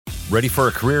Ready for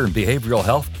a career in behavioral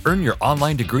health? Earn your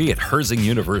online degree at Herzing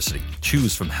University.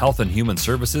 Choose from health and human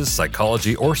services,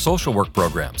 psychology, or social work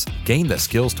programs. Gain the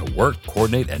skills to work,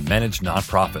 coordinate, and manage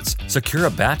nonprofits. Secure a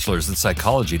bachelor's in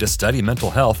psychology to study mental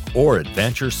health, or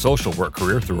advance your social work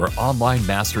career through our online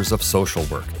Masters of Social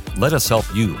Work. Let us help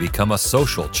you become a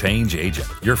social change agent.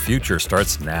 Your future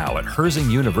starts now at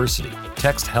Herzing University.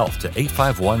 Text HEALTH to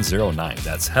 85109.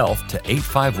 That's HEALTH to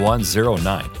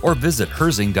 85109. Or visit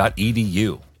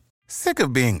herzing.edu. Sick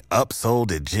of being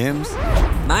upsold at gyms?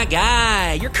 My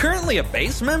guy, you're currently a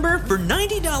base member. For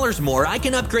 $90 more, I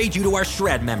can upgrade you to our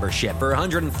Shred membership. For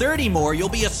 $130 more, you'll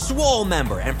be a Swole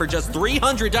member. And for just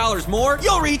 $300 more,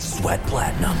 you'll reach Sweat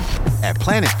Platinum. At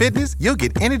Planet Fitness, you'll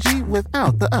get energy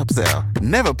without the upsell.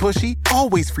 Never pushy,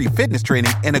 always free fitness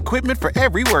training and equipment for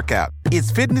every workout.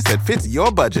 It's fitness that fits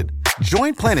your budget.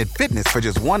 Join Planet Fitness for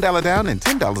just $1 down and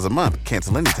 $10 a month.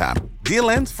 Cancel anytime. Deal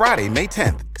ends Friday, May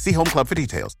 10th. See Home Club for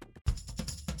details.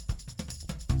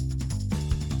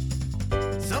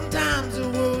 Sometimes the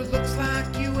world looks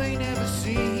like you ain't ever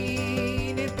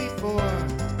seen it before.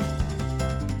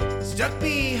 Stuck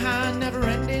behind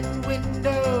never-ending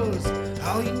windows,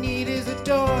 all you need is a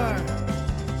door.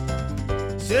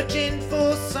 Searching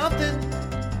for something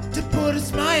to put a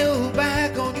smile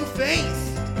back on your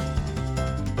face.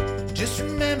 Just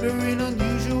remember, in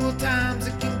unusual times,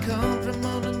 it can come from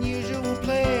an unusual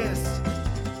place.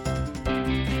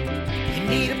 You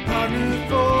need a partner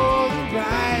for the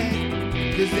ride.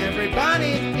 'Cause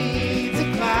everybody needs a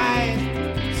Clyde,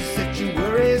 so set your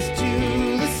worries to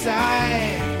the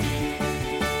side.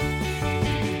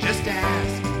 Just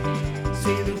ask,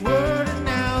 say the word and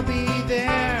I'll be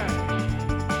there.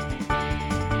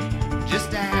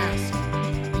 Just ask,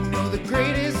 you know the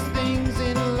greatest things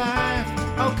in life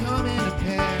all come in a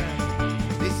pair.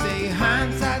 They say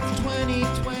hindsight's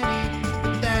 20/20,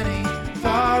 but that ain't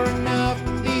far enough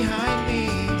behind me.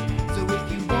 So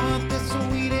if you want the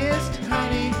sweetest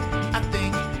honey, I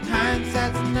think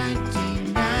hindsight's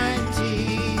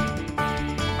 1990.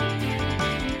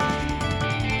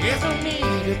 There's no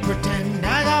need to pretend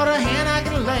I got a hand I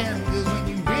can lend, 'cause when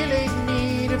you really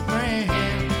need a friend,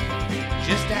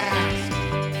 just ask.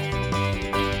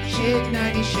 Shit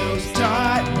 90 shows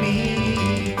taught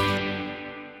me.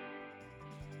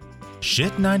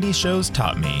 Shit 90 Shows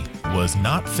Taught Me was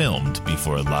not filmed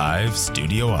before a live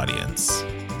studio audience.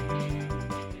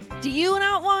 Do you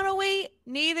not want to wait?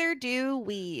 Neither do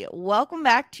we. Welcome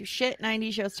back to Shit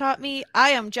 90 Shows Taught Me.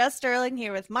 I am Jess Sterling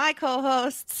here with my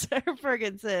co-host, Sarah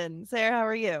Ferguson. Sarah, how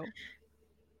are you?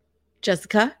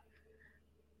 Jessica,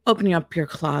 opening up your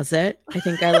closet. I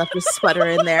think I left a sweater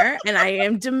in there, and I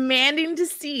am demanding to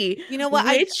see. You know what?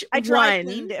 Which I dry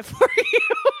cleaned it for you.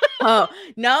 Oh,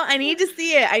 no, I need to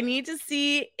see it. I need to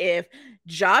see if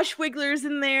Josh Wigler's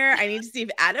in there. I need to see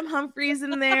if Adam Humphrey's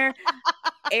in there.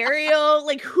 Ariel,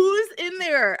 like, who's in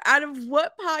there? Out of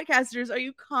what podcasters are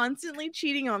you constantly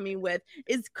cheating on me with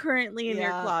is currently in your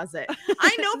closet?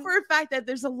 I know for a fact that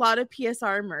there's a lot of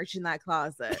PSR merch in that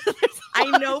closet.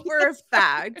 I know for a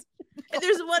fact. And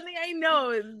there's one thing I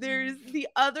know. There's the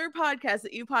other podcast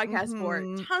that you podcast for.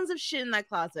 Tons of shit in that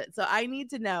closet. So I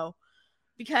need to know,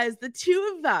 because the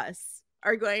two of us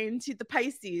are going to the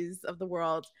Pisces of the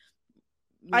world.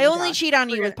 I only cheat on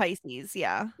you with Pisces,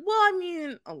 yeah. Well, I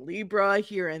mean, a Libra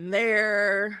here and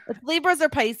there. If Libras or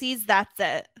Pisces, that's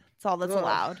it. That's all that's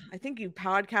allowed. I think you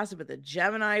podcasted with a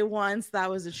Gemini once. That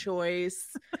was a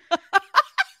choice.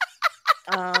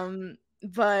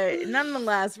 But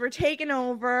nonetheless, we're taking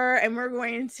over and we're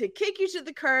going to kick you to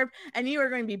the curb, and you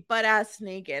are going to be butt ass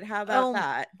naked. How about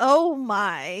that? Oh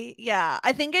my. Yeah.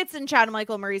 I think it's in Chad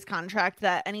Michael Murray's contract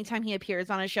that anytime he appears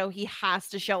on a show, he has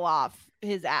to show off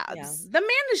his abs. Yeah. The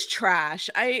man is trash.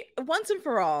 Once and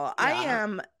for all,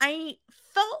 Yeah. I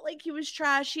felt like he was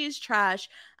trash. He is trash.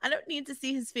 I don't need to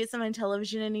see his face on my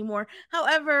television anymore.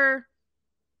 However,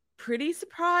 pretty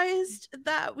surprised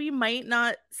that we might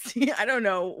not see, I don't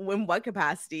know in what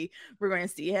capacity we're going to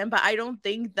see him, but I don't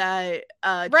think that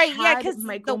because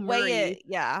Michael Murray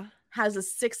has a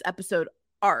 6-episode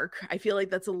arc. I feel like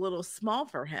that's a little small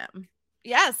for him.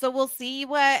 Yeah, so we'll see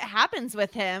what happens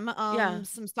with him.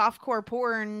 Some softcore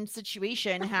porn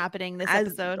situation happening this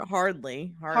episode.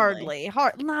 Hardly.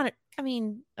 Not. I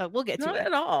mean, we'll get to Not it.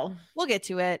 at all. We'll get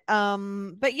to it.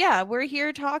 But yeah, we're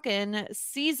here talking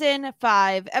season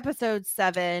 5, episode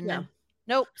 7. Yeah.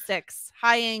 Nope, 6.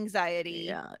 High anxiety.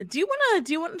 Yeah. Do you want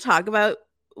to talk about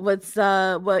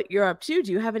what you're up to?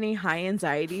 Do you have any high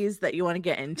anxieties that you want to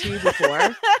get into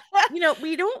before You know,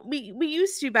 we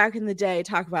used to back in the day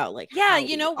talk about like Yeah, how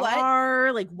you know we what?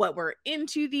 are, like what we're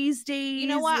into these days. You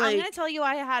know what? I'm like- going to tell you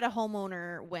I had a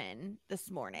homeowner win this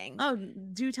morning. Oh,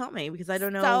 do tell me, because I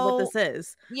don't know So, what this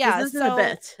is. yeah, This isn't a so-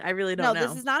 bit. I really don't know. No,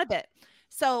 this is not a bit.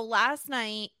 So last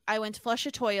night I went to flush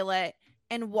a toilet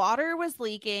and water was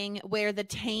leaking where the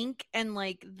tank and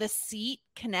like the seat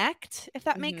connect, if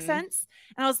that makes Mhm. sense.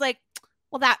 And I was like,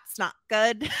 well, that's not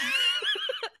good.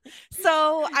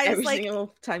 So I Every was like,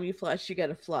 single time you flush, you get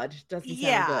a flood. Doesn't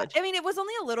yeah. sound good. I mean, it was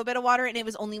only a little bit of water and it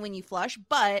was only when you flush,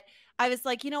 but I was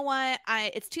like, you know what?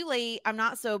 It's too late. I'm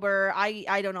not sober.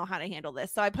 I don't know how to handle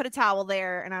this. So I put a towel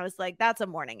there and I was like, that's a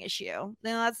morning issue.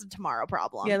 Then that's a tomorrow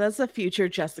problem. Yeah, that's a future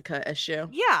Jessica issue.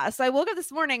 Yeah. So I woke up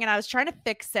this morning and I was trying to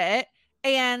fix it.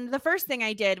 And the first thing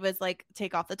I did was like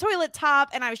take off the toilet top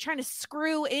and I was trying to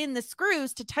screw in the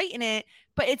screws to tighten it.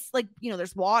 But it's like,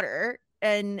 there's water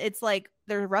and it's like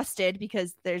they're rusted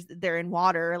because they're in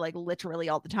water like literally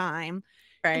all the time.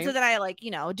 Right. And so then I like,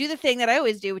 do the thing that I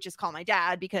always do, which is call my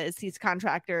dad because he's a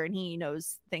contractor and he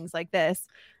knows things like this.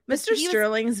 Mr.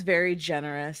 Sterling's very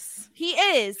generous. He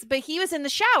is, but he was in the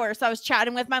shower. So I was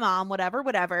chatting with my mom,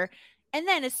 whatever. And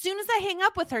then as soon as I hang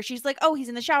up with her, she's like, oh, he's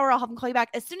in the shower. I'll have him call you back.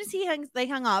 As soon as they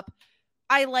hung up,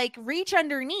 I like reach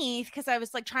underneath because I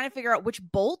was like trying to figure out which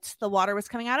bolt the water was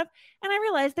coming out of. And I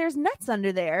realized there's nuts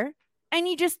under there. And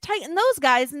you just tighten those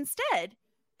guys instead.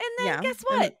 And then guess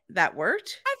what? And that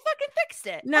worked. I fucking fixed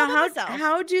it. Now, all by myself.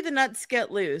 how do the nuts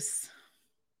get loose?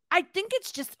 I think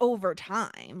it's just over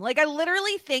time. Like, I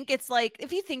literally think it's like,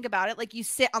 if you think about it, like you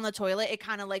sit on the toilet, it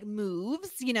kind of like moves,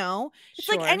 It's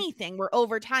like Sure. anything where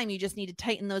over time you just need to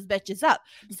tighten those bitches up.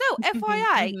 So,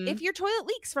 FYI, Mhm. if your toilet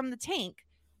leaks from the tank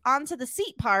onto the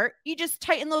seat part, you just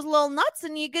tighten those little nuts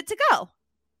and you're good to go.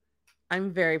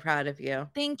 I'm very proud of you.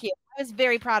 Thank you. I was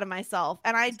very proud of myself.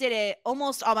 And I did it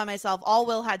almost all by myself. All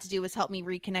Will had to do was help me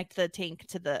reconnect the tank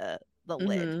to the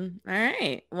lid. Mhm. All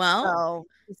right. Well, So,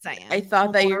 just saying. I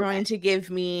thought that you were Homeowner going to give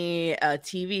me a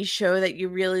TV show that you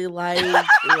really like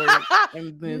or a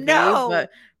movie, No.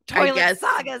 but Toilet I guess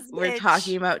sagas, we're bitch.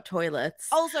 talking about toilets.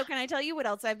 Also, can I tell you what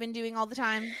else I've been doing all the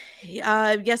time?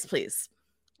 Yes, please.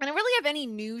 I don't really have any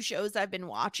new shows I've been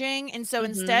watching. And so Mhm.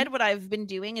 instead, what I've been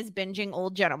doing is binging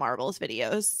old Jenna Marbles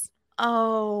videos.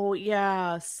 Oh,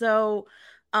 yeah. So,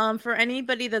 for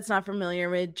anybody that's not familiar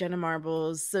with Jenna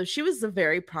Marbles, so she was a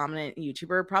very prominent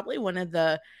YouTuber, probably one of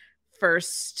the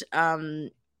first.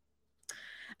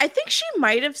 I think she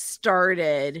might have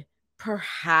started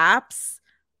perhaps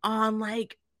on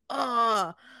like,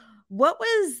 what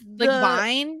was Like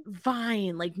the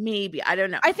Vine. Like maybe, I don't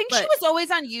know. I think she But- was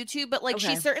always on YouTube, but like she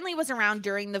Okay. certainly was around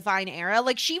during the Vine era.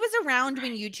 Like she was around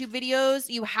when YouTube videos,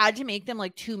 you had to make them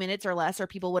like 2 minutes or less or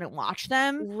people wouldn't watch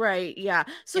them. Right, yeah.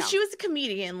 So Yeah. she was a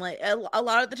comedian, like a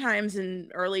lot of the times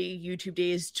in early YouTube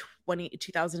days,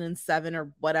 2007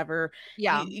 or whatever.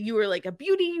 Yeah. You were like a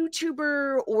beauty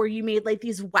YouTuber, or you made like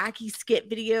these wacky skit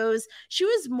videos. She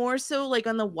was more so like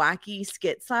on the wacky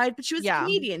skit side, but she was a Yeah.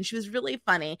 comedian. She was really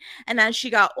funny. And as she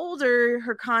got older,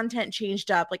 her content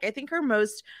changed up. Like I think her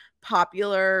most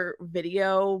popular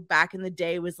video back in the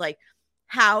day was like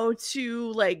how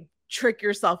to like trick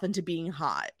yourself into being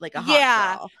hot, like a hot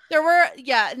Yeah. girl. There were,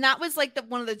 and that was like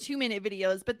one of the 2-minute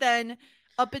videos. But then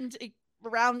up into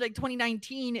around like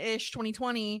 2019-ish,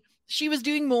 2020, she was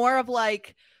doing more of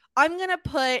like, I'm gonna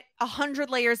put 100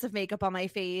 layers of makeup on my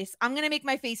face. I'm gonna make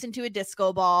my face into a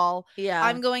disco ball. Yeah.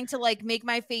 I'm going to like make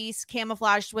my face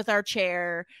camouflaged with our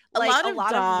chair. A Like lot of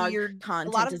dog weird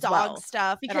content a lot of as dog well.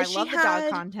 stuff. Because and I she love the had-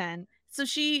 dog content. So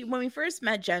when we first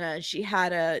met Jenna, she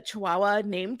had a Chihuahua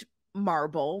named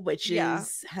Marble, which Yeah.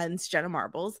 is hence Jenna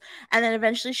Marbles. And then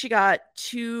eventually she got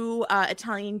 2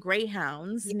 Italian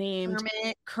greyhounds named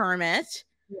Kermit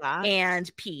Yeah. and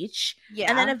Peach. Yeah.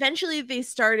 And then eventually they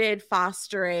started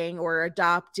fostering or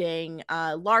adopting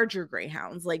larger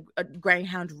greyhounds, like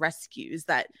greyhound rescues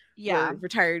that were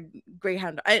retired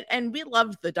greyhound. And we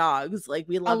loved the dogs. Like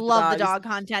we I loved love the dogs. dog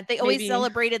content. They always Maybe-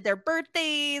 celebrated their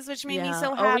birthdays, which made me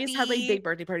so happy. Always had like big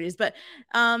birthday parties. But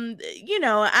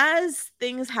as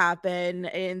things happen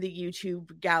in the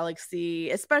YouTube galaxy,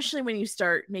 especially when you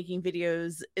start making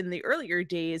videos in the earlier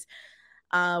days,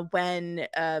 when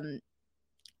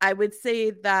I would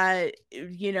say that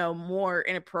more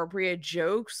inappropriate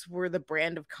jokes were the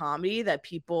brand of comedy that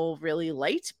people really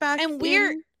liked back And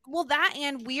then.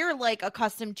 we're like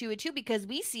accustomed to it too because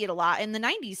we see it a lot in the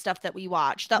 90s stuff that we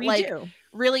watch that We like do.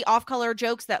 really off-color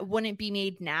jokes that wouldn't be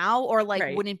made now or like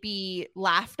Right. wouldn't be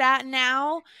laughed at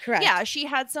now. Correct. Yeah, she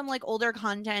had some like older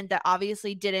content that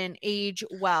obviously didn't age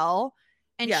well.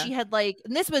 And Yeah. she had like,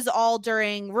 and this was all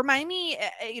during, remind me,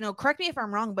 correct me if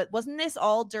I'm wrong, but wasn't this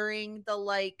all during the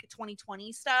like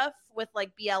 2020 stuff with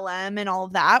like BLM and all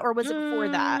of that? Or was it before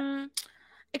that?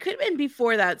 It could have been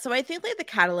before that. So I think like the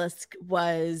catalyst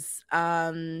was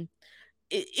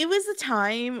it was a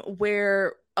time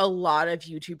where a lot of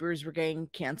YouTubers were getting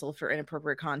canceled for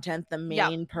inappropriate content. The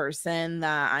main person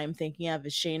that I'm thinking of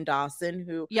is Shane Dawson,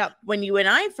 who when you and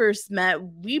I first met,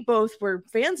 we both were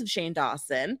fans of Shane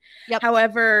Dawson.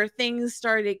 However, things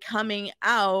started coming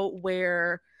out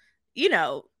where,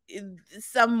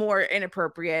 some more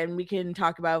inappropriate, and we can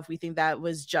talk about if we think that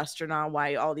was just or not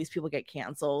why all these people get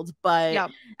canceled, but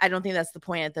I don't think that's the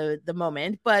point at the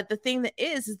moment. But the thing that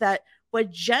is that what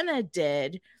Jenna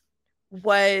did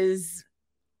was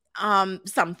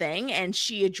something, and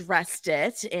she addressed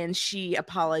it and she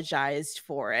apologized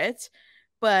for it,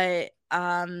 but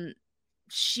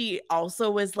she also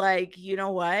was like, you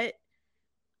know what,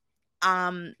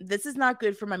 this is not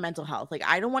good for my mental health. Like,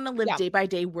 I don't want to live day by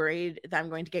day worried that I'm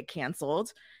going to get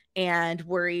canceled and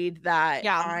worried that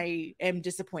I am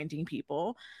disappointing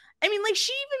people. I mean, like,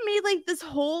 she even made like this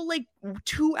whole like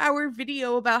 2-hour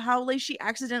video about how like she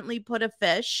accidentally put a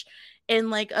fish in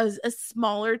like a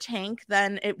smaller tank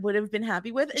than it would have been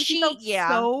happy with, and she felt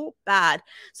so bad.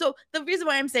 So the reason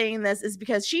why I'm saying this is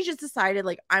because she just decided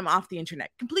like, I'm off the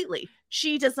internet completely.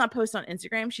 She does not post on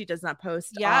Instagram. She does not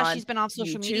post on she's been off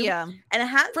social YouTube, media, and it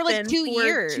has for like been 2 for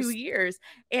years. 2 years.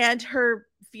 And her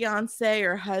fiance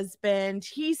or husband,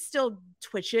 he still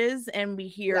twitches, and we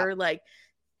hear like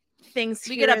things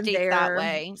we here get and updates there, that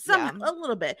way, a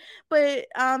little bit. But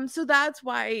so that's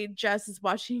why Jess is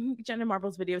watching Jenna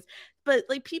Marbles videos. But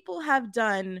like, people have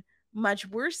done much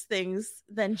worse things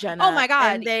than Jenna. Oh my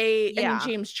god. And I mean,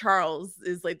 James Charles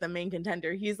is like the main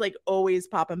contender. He's like always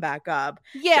popping back up.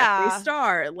 Jeffree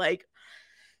Star, like,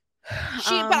 but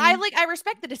I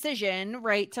respect the decision,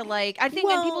 right? To like, I think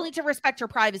that people need to respect her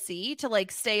privacy, to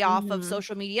like stay off of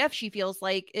social media if she feels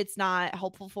like it's not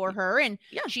helpful for her, and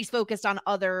she's focused on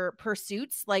other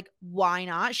pursuits. Like, why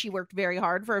not? She worked very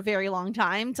hard for a very long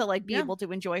time to like be able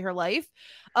to enjoy her life.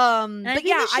 But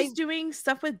she's doing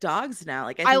stuff with dogs now.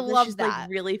 Like, I love she's like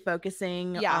really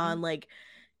focusing on like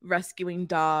rescuing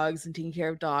dogs and taking care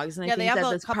of dogs, and I think that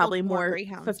that's probably more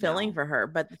fulfilling for her.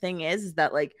 But the thing is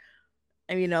that like,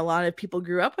 I mean, a lot of people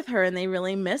grew up with her and they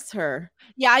really miss her.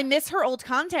 Yeah, I miss her old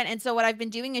content. And so what I've been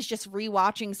doing is just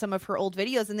rewatching some of her old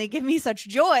videos, and they give me such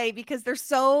joy because they're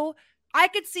so, I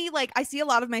could see, like, I see a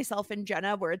lot of myself in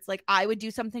Jenna where it's like, I would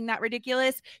do something that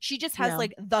ridiculous. She just has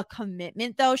like the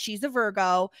commitment, though. She's a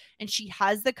Virgo, and she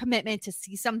has the commitment to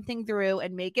see something through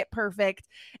and make it perfect.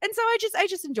 And so I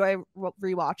just enjoy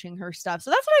rewatching her stuff.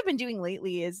 So that's what I've been doing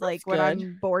lately is like, when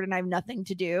I'm bored and I have nothing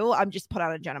to do, I'm just put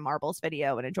on a Jenna Marbles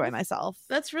video and enjoy myself.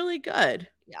 That's really good.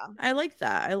 Yeah. I like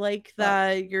that. I like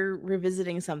that you're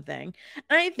revisiting something.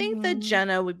 And I think that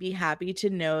Jenna would be happy to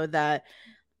know that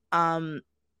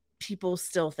people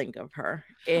still think of her.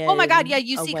 Oh my god, yeah,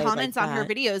 you see comments on her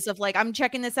videos of like, I'm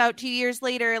checking this out 2 years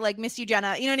later, like, miss you,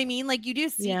 Jenna. You know what I mean? Like, you do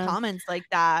see comments like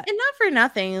that. And not for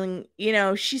nothing,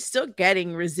 she's still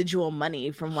getting residual money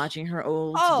from watching her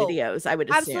old videos, I would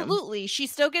assume. Absolutely. She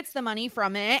still gets the money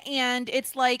from it. And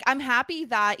it's like, I'm happy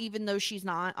that even though she's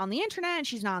not on the internet and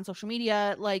she's not on social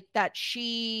media, like, that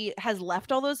she has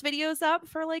left all those videos up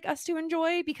for like us to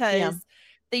enjoy, because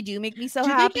they do make me so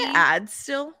happy. Do they get ads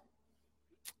still?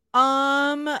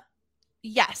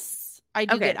 Yes, I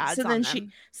do get ads. So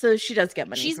then she does get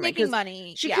money. She's making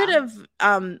money. She could have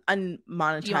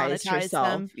unmonetized herself.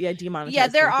 Them. Yeah, demonetized. Yeah,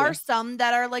 there are some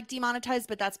that are like demonetized,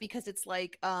 but that's because it's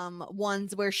like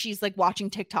ones where she's like watching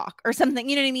TikTok or something.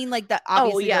 You know what I mean? Like that.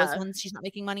 Obviously, those ones she's not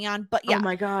making money on. But yeah. Oh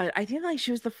my god, I think like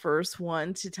she was the first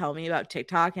one to tell me about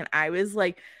TikTok, and I was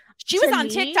like. She was on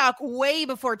TikTok way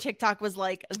before TikTok was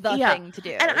like the thing to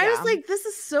do. And I was like, this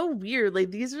is so weird.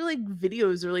 Like, these are like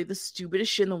videos are like the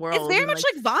stupidest shit in the world. It's very much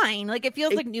like Vine. Like, it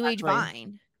feels like new age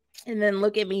Vine. And then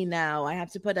look at me now. I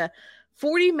have to put a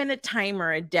 40-minute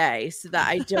timer a day so that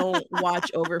I don't watch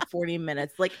over 40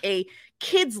 minutes, like a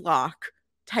kids lock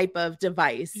type of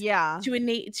device. Yeah.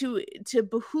 To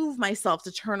behoove myself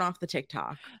to turn off the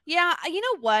TikTok. Yeah, you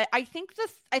know what? I think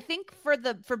for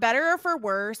better or for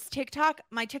worse,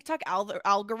 my TikTok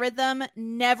algorithm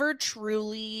never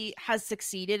truly has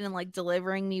succeeded in like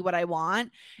delivering me what I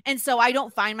want. And so I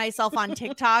don't find myself on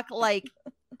TikTok like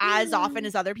as often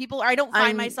as other people, or I don't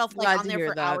find myself like on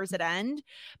there for hours at end,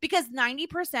 because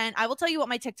 90%, I will tell you what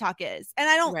my TikTok is. And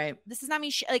I don't, this is not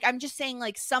me. Like, I'm just saying,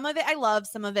 like, some of it I love,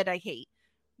 some of it I hate.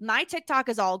 my TikTok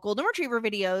is all golden retriever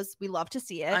videos. We love to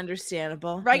see it.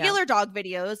 Understandable. Regular dog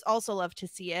videos, also love to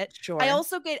see it. Sure. I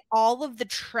also get all of the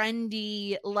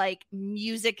trendy like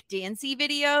music dancey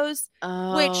videos,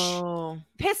 which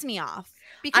piss me off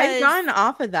because I've gotten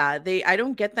off of that. I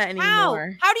don't get that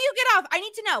anymore. How do you get off? I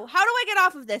need to know. How do I get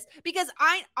off of this? Because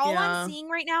I'm seeing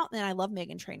right now, and I love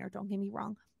Meghan Trainor, don't get me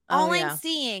wrong. All I'm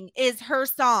seeing is her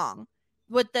song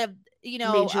with the,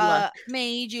 made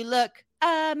you look,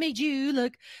 made you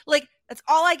look. Like, that's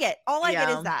all I get. All I get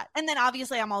is that. And then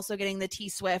obviously I'm also getting the T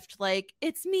Swift, like,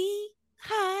 it's me.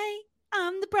 Hi,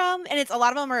 I'm the problem. And it's a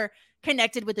lot of them are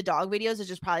connected with the dog videos, which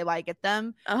is probably why I get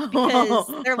them. Because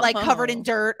they're like covered in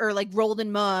dirt or like rolled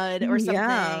in mud or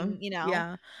something, you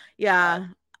know? Yeah.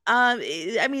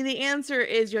 I mean, the answer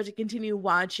is you have to continue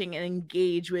watching and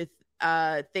engage with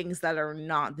things that are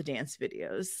not the dance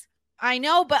videos. I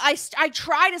know, but I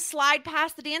try to slide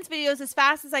past the dance videos as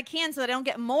fast as I can so that I don't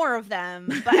get more of them.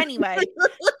 But anyway,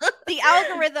 the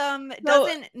algorithm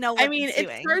doesn't know what it's doing.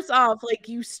 It starts off like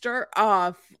you start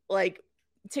off like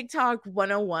TikTok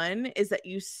 101 is that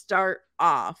you start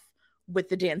off with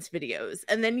the dance videos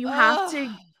and then you have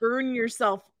to burn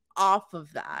yourself off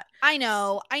of that. I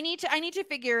know. I need to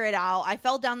figure it out. I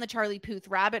fell down the Charlie Puth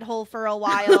rabbit hole for a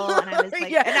while, and I was like,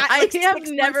 I have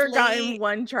never gotten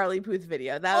one Charlie Puth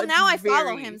video. Now I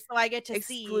follow him, so I get to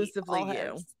exclusively see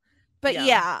you. But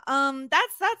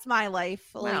that's my life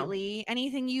lately.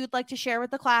 Anything you'd like to share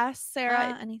with the class,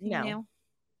 Sarah? Anything new?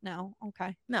 No.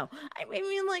 Okay. No. I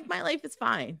mean, like, my life is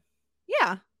fine.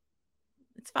 Yeah,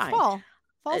 it's fine.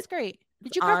 Fall's great.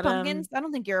 Did you carve pumpkins? I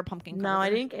don't think you're a pumpkin carver. No, I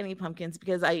didn't get any pumpkins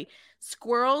because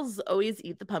squirrels always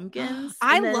eat the pumpkins.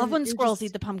 I love when squirrels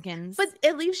eat the pumpkins. But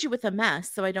it leaves you with a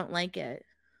mess, so I don't like it.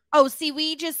 Oh, see,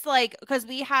 we just because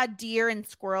we had deer and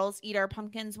squirrels eat our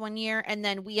pumpkins one year, and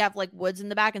then we have like woods in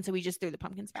the back, and so we just threw the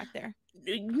pumpkins back there.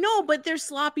 No, but they're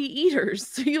sloppy eaters.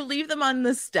 So you leave them on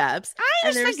the steps.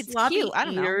 I just think it's sloppy cute. I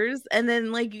don't know. And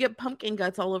then like you get pumpkin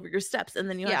guts all over your steps, and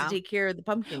then you have to take care of the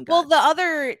pumpkin guts. Well, the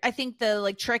other, I think the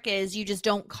like trick is you just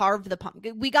don't carve the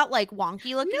pumpkin. We got like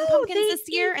wonky looking pumpkins this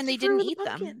year, and they didn't eat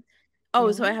them. Oh,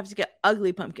 so I have to get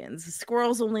ugly pumpkins.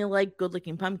 Squirrels only like good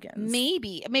looking pumpkins.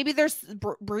 Maybe there's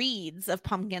breeds of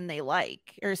pumpkin they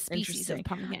like, or species of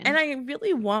pumpkin. And I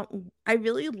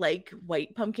really like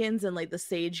white pumpkins and like the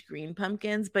sage green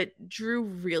pumpkins, but Drew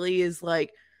really is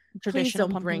like, please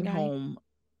don't bring home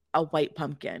a white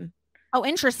pumpkin. Oh,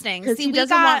 interesting. Because he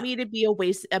doesn't want me to be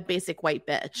a basic white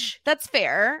bitch. That's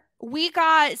fair. We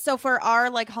got, so for our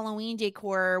like Halloween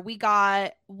decor, we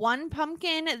got one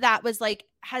pumpkin that was like,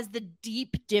 has the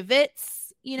deep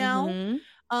divots, you know,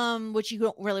 which you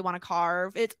don't really want to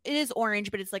carve. It is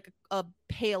orange, but it's like a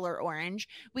paler orange.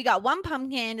 We got one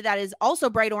pumpkin that is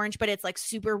also bright orange, but it's like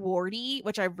super warty,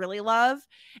 which I really love.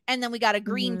 And then we got a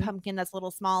green pumpkin that's a little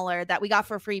smaller that we got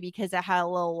for free because it had a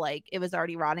little like, it was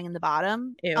already rotting in the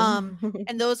bottom.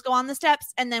 And those go on the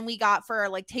steps. And then we got for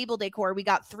like table decor, we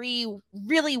got 3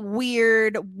 really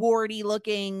weird warty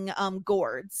looking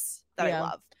gourds that I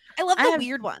love. I love the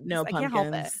weird ones. No pumpkins. I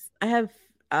can't help it. I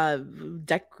have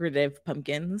decorative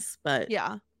pumpkins, but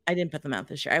I didn't put them out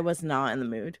this year. I was not in the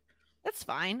mood. That's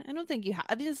fine. I don't think you have.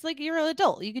 It's like you're an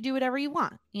adult. You could do whatever you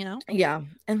want, you know? Yeah.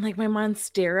 And like my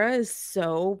Monstera is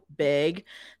so big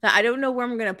that I don't know where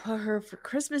I'm going to put her for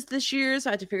Christmas this year. So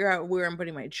I have to figure out where I'm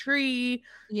putting my tree.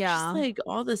 Yeah. Just like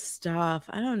all this stuff.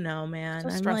 I don't know, man. So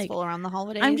stressful around the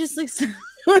holidays. I'm just like, this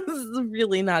is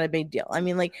really not a big deal. I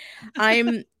mean, like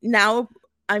I'm now,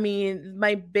 I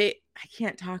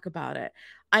can't talk about it.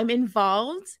 I'm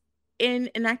involved in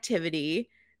an activity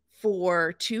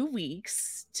for 2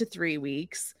 weeks to 3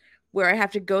 weeks where I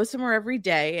have to go somewhere every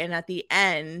day. And at the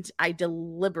end, I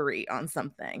deliberate on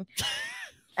something.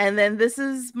 And then this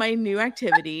is my new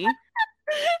activity.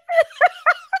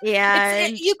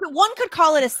 And one could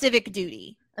call it a civic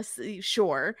duty.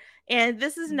 Sure. And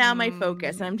this is now my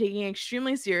focus. And I'm taking it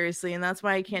extremely seriously. And that's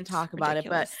why I can't talk about it.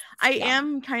 But I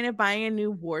am kind of buying a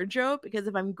new wardrobe because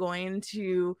if I'm going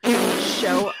to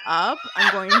show up,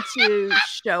 I'm going to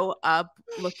show up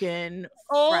looking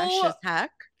fresh as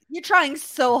heck. You're trying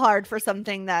so hard for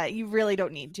something that you really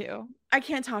don't need to. I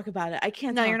can't talk about it. I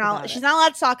can't. No, you're not. She's not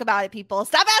allowed to talk about it. People,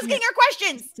 stop asking her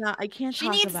questions. I can't. She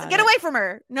needs to get away from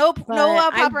her. Nope. No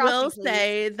paparazzi. I will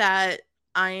say that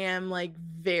I am like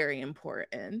very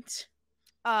important.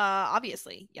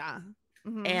 Obviously, yeah.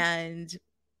 And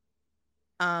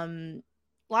a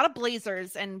lot of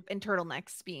blazers and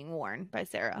turtlenecks being worn by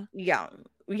Sarah. Yeah.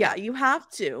 You have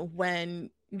to when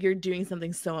you're doing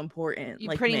something so important.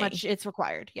 Pretty much, it's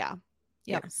required. Yeah.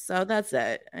 Yep. Yeah, so that's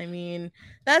it. I mean,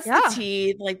 that's Yeah. the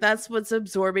tea. Like, that's what's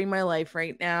absorbing my life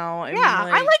right now. I mean, Yeah,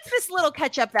 I like, liked this little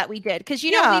catch up that we did because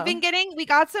Yeah. we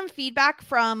got some feedback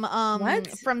from What?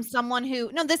 from someone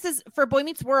who this is for Boy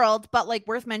Meets World, but like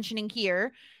worth mentioning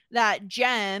here that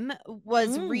Jem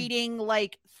was reading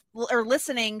like or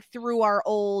listening through our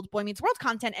old Boy Meets World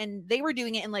content, and they were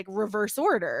doing it in like reverse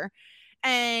order.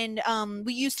 And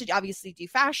we used to obviously do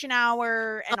Fashion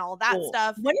Hour and all that Cool.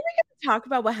 stuff. When are we going to talk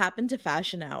about what happened to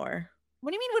Fashion Hour?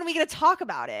 What do you mean when are we going to talk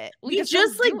about it? We just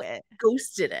don't do like it.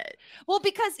 ghosted it. Well,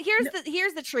 because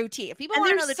here's the true tea. If people And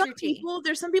want to know there's the some true tea. people,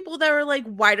 there's some people that were like,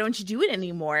 "Why don't you do it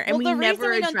anymore?" And we the never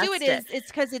reason we don't do it addressed is it's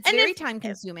because it's And very if- time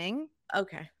consuming.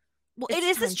 Okay. Well,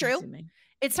 It's this is true. time-consuming.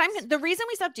 It's time. The reason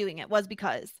we stopped doing it was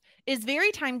because it's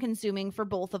very time consuming for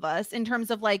both of us in terms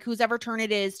of like whose ever turn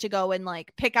it is to go and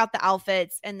like pick out the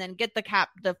outfits and then get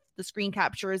the screen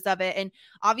captures of it. And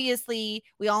obviously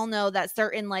we all know that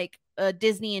certain like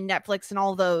Disney and Netflix and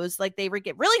all those, like they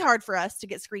get really hard for us to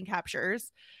get screen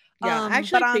captures. Yeah, I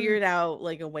actually but, figured out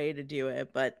like a way to do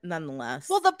it, but nonetheless.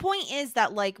 Well, the point is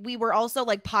that like we were also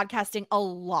like podcasting a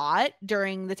lot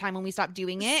during the time when we stopped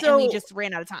doing it, and we So- just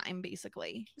ran out of time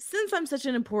basically. since I'm such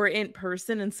an important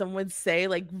person and some would say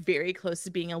like very close to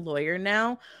being a lawyer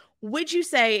now, would you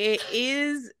say it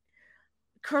is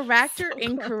correct or So close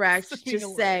incorrect to to being a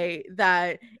lawyer. say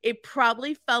that it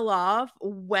probably fell off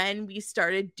when we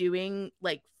started doing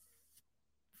like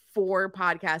 4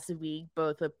 podcasts a week,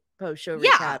 both of post show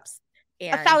Yeah, recaps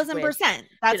and 1,000%.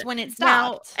 That's when it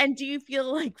stopped. Now, and do you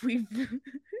feel like we've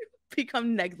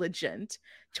become negligent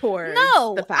towards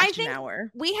No, the I Fashion think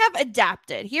Hour? we have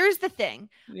adapted. Here's the thing.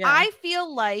 Yeah. I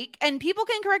feel like, and people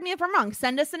can correct me if I'm wrong.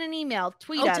 Send us in an email,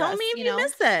 tweet at tell us. me if you know?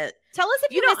 miss it. Tell us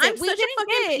if you, You know, miss I'm it. We such a didn't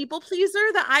fucking get. people pleaser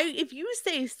that if you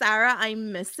say, Sarah, I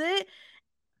miss it,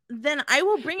 then I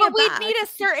will bring But it we back. need a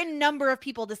certain number of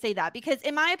people to say that because,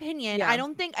 in my opinion, Yeah. I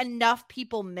don't think enough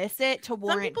people miss it to Some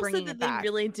warrant people bringing said that it they back.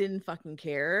 really didn't fucking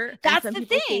care. and That's some the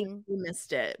people say thing. we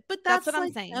missed it. But That's that's what I'm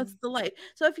like, saying. That's the life.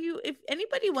 So if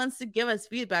anybody wants to give us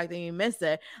feedback that you miss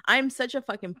it, I'm such a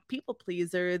fucking people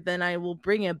pleaser, then I will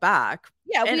bring it back.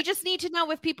 Yeah, we And just need to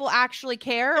know if people actually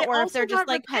care It or if also they're just got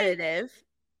like "Hey." repetitive.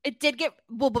 It did get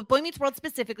but Boy Meets World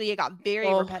specifically, it got very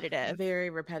Oh, repetitive. Very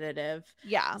repetitive.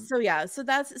 Yeah. So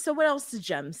what else did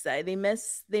Jem say? They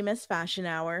miss Fashion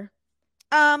Hour.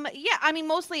 Yeah, I mean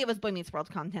mostly it was Boy Meets World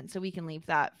content, so we can leave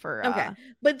that for Okay.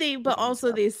 But also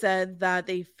stuff. they said that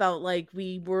they felt like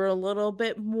we were a little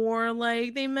bit more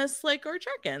like they missed like our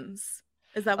check-ins.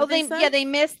 Is that what they said? they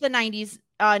missed the 90s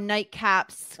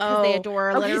nightcaps because they adore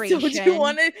alliteration. So do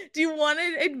you want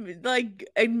to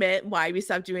admit why we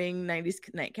stopped doing 90s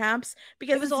nightcaps?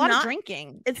 Because It was it's a lot of not-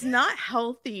 drinking. It's not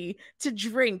healthy to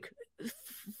drink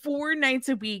 4 nights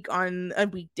a week on a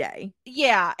weekday.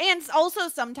 Yeah, and also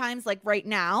sometimes like right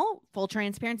now, full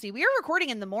transparency, we are recording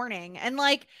in the morning, and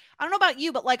like I don't know about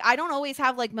you, but like I don't always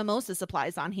have like mimosa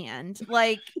supplies on hand.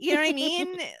 Like, you know what I mean?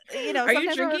 You know, Are you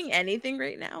sometimes we're- drinking anything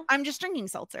right now? I'm just drinking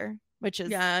seltzer, which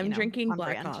is I'm drinking on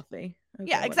black brand. coffee. Okay,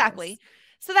 Yeah, what exactly. else?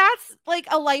 So that's like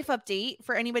a life update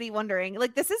for anybody wondering.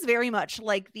 Like this is very much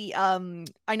like the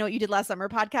I Know What You Did Last Summer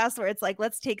podcast where it's like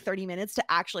let's take 30 minutes to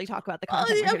actually talk about the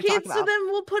content we're here to talk so about. then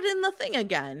we'll put in the thing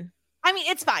again. I mean,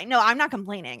 it's fine. No, I'm not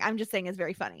complaining. I'm just saying it's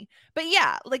very funny. But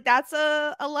yeah, like that's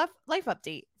a life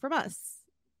update from us.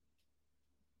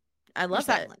 I love it.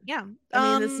 Silent. Yeah.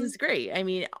 I mean, this is great. I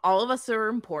mean, all of us are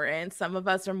important. Some of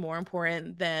us are more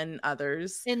important than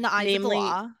others. in the eyes of the namely,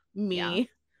 law. Me, Yeah.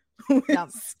 In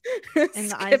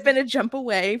the eyes- skipping a jump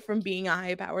away from being a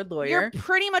high-powered lawyer. You're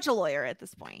pretty much a lawyer at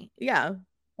this point. Yeah.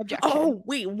 Objection. Oh,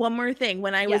 wait, one more thing.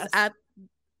 When I was Yes. at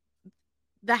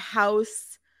the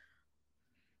house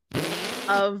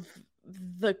of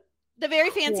the The very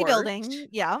fancy court. building.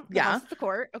 Yeah. The Yeah. house at the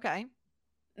court. Okay.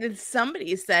 and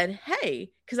somebody said, hey,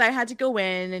 because I had to go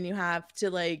in and you have to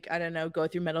like, I don't know, go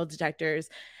through metal detectors.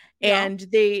 Yeah. And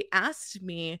they asked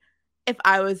me if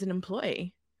I was an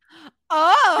employee.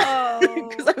 Oh.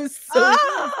 Because I was so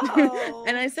Oh.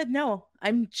 and I said, no,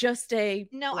 I'm just a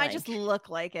No, I just blank. look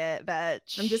like it,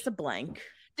 bitch. I'm just a blank.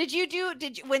 Did you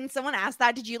when someone asked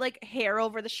that, did you like hair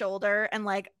over the shoulder and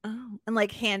like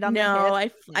hand on the hip? No, Yeah,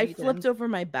 I you flipped did. over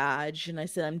my badge and I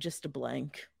said, I'm just a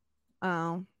blank.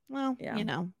 Oh, well, Yeah. you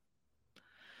know.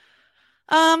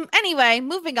 Anyway,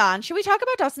 moving on. Should we talk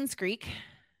about Dawson's Creek?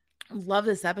 Love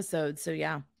this episode. So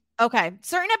yeah. Okay.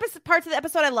 Certain parts of the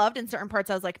episode I loved and certain parts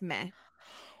I was like, meh.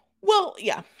 Well,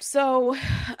 yeah. So And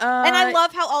I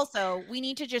love how also we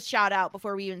need to just shout out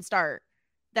before we even start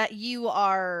that you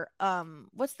are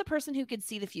what's the person who could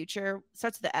see the future?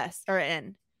 Starts with the S or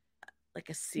N. like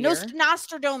a seer.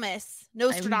 Nostradamus. I'm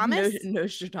Nostradamus.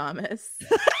 Nostradamus.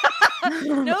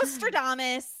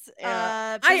 Nostradamus.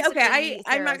 I'm basically not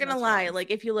Sarah's gonna lie. Nostradamus.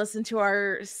 Like, if you listen to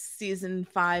our season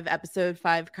 5, episode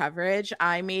 5 coverage,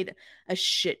 I made a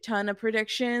shit ton of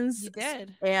predictions. You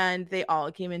did. And they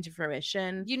all came into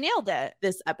fruition You nailed it.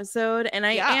 this episode. And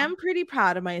I Yeah. am pretty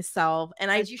proud of myself. And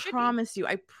As you should be.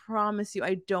 I promise you,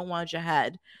 I don't watch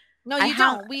ahead. No, I you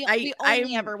ha- don't. We I-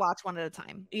 only I'm- ever watch one at a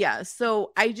time. Yeah.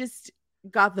 So I just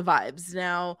got the vibes.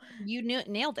 Now, You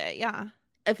nailed it. Yeah.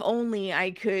 if only I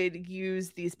could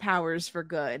use these powers for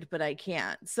good, but I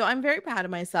can't. So I'm very proud of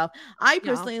myself. I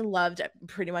personally loved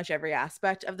pretty much every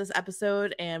aspect of this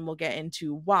episode, and we'll get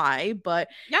into why. But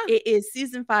Yeah. it is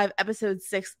season 5, episode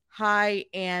 6, High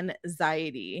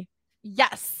Anxiety.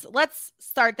 Yes. Let's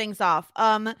start things off.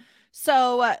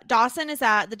 So Dawson is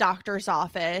at the doctor's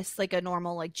office, like a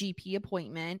normal like GP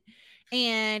appointment.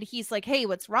 And he's like, hey,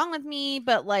 what's wrong with me?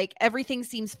 But like everything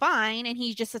seems fine. And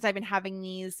he just says, I've been having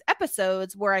these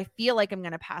episodes where I feel like I'm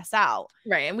going to pass out.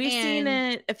 Right. And we've seen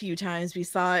it a few times. We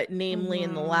saw it, namely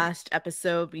in the last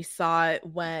episode. We saw it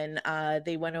when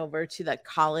they went over to the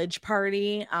college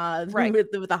party Right.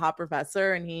 with the hot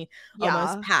professor, and he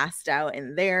almost passed out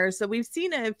in there. So we've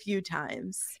seen it a few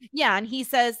times. Yeah. And he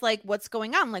says, like, what's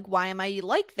going on? Like, why am I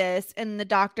like this? And the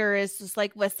doctor is just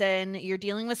like, listen, you're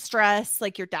dealing with stress.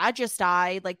 Like, your dad just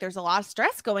died. Like, there's a lot of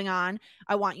stress going on.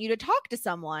 I want you to talk to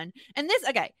someone. And this,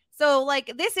 okay. So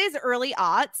like this is early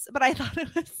aughts, but I thought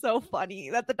it was so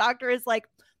funny that the doctor is like,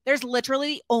 there's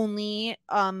literally only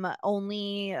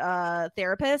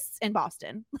therapists in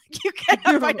Boston. Like you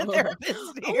can't find a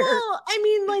therapist here. Well, I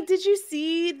mean, like, did you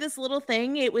see this little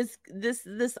thing? It was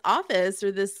this office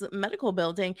or this medical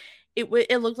building. It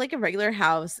looked like a regular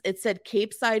house. It said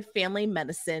Cape Side Family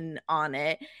Medicine on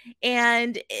it.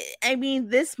 And I mean,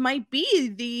 this might be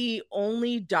the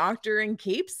only doctor in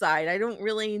Cape Side. I don't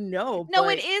really know. No,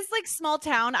 it is like small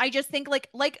town. I just think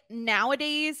like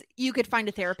nowadays you could find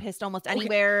a therapist almost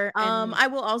anywhere. And I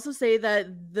will also say that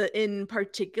in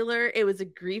particular, it was a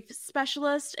grief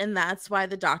specialist, and that's why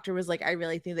the doctor was like, I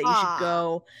really think that you should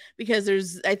go,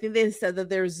 because I think they said that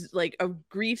there's like a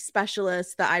grief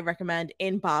specialist that I recommend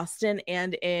in Boston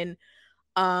and in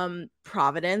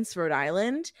Providence, Rhode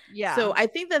Island. Yeah. So I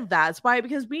think that's why,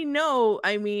 because we know,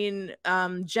 I mean,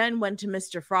 Jen went to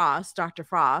Dr.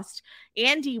 Frost.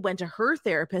 Andy went to her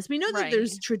therapist. We know that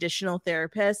there's traditional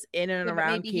therapists in and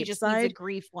around maybe Cape he just Side. needs a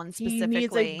grief one specifically. He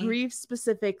needs a grief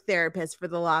specific therapist for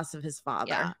the loss of his father.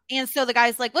 Yeah. And so the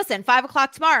guy's like, listen,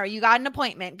 5:00 tomorrow, you got an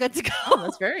appointment. Good to go. Oh,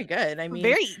 that's very good. I mean,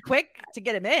 very quick to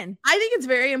get him in. I think it's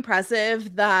very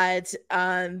impressive that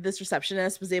this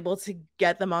receptionist was able to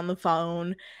get them on the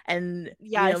phone, and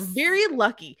very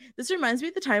lucky. This reminds me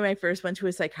of the time I first went to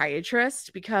a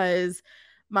psychiatrist, because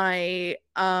my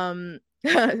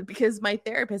because my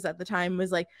therapist at the time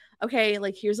was like, okay,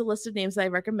 like here's a list of names that I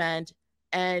recommend,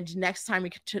 and next time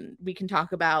we can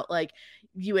talk about like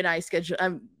you and I schedule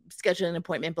an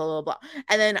appointment, blah blah blah.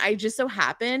 And then I just so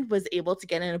happened was able to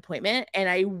get an appointment, and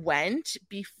I went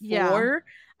before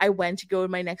I went to go to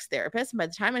my next therapist. And by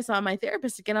the time I saw my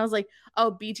therapist again, I was like,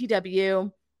 oh,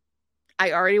 BTW,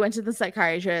 I already went to the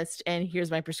psychiatrist, and here's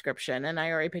my prescription, and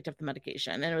I already picked up the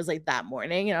medication. And it was like that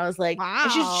morning, and I was like, wow.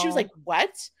 And she was like,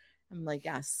 what? I'm like,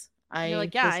 yes. You're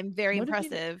like, yeah, I'm very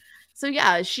impressive. So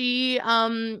yeah,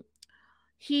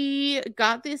 he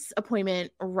got this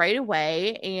appointment right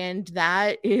away, and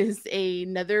that is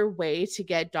another way to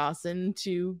get Dawson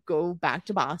to go back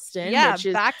to Boston. Yeah,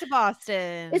 back to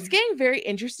Boston. It's getting very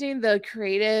interesting, the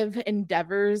creative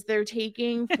endeavors they're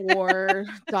taking for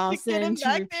Dawson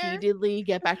to repeatedly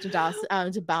get back to Dawson,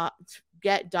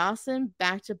 get Dawson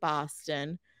back to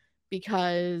Boston,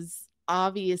 because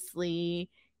obviously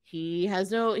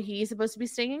he's supposed to be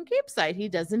staying in Cape Side. He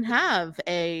doesn't have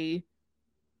a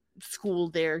school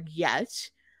there yet.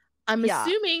 I'm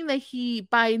assuming that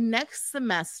by next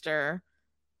semester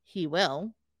he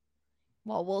will.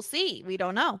 Well, we'll see. We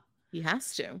don't know. He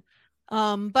has to.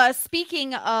 But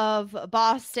speaking of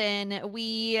Boston,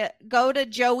 we go to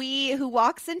Joey, who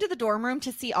walks into the dorm room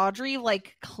to see Audrey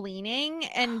like cleaning,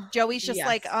 and Joey's just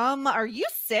like, are you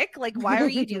sick? Like, why are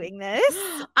you doing this?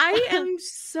 I am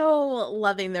so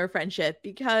loving their friendship,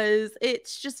 because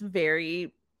it's just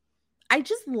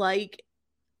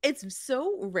it's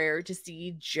so rare to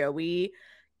see Joey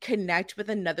connect with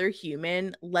another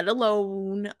human, let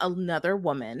alone another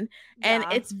woman. And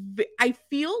I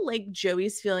feel like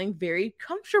Joey's feeling very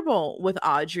comfortable with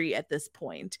Audrey at this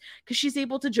point, because she's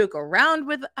able to joke around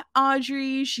with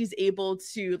Audrey. She's able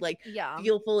to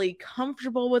feel fully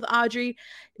comfortable with Audrey,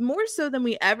 more so than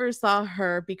we ever saw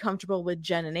her be comfortable with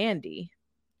Jen and Andy.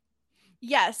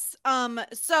 Yes.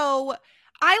 So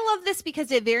I love this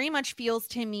because it very much feels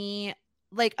to me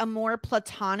like a more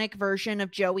platonic version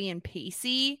of Joey and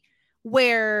Pacey,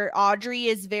 where Audrey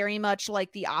is very much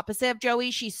like the opposite of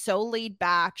Joey. She's so laid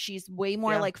back. She's way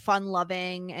more like fun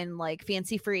loving and like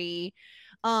fancy free.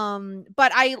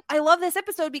 But I love this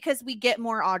episode because we get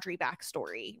more Audrey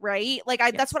backstory, right? Like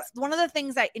that's what one of the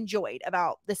things I enjoyed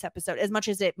about this episode, as much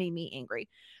as it made me angry.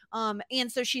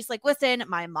 And so she's like, listen,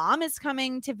 my mom is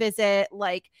coming to visit.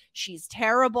 Like, she's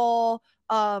terrible.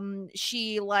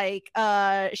 She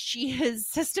has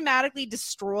systematically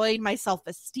destroyed my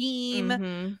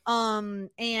self-esteem.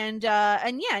 And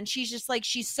she's just like,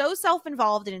 she's so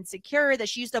self-involved and insecure that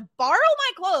she used to borrow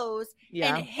my clothes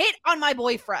and hit on my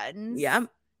boyfriends.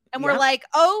 And we're like,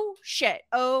 oh shit,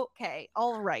 okay,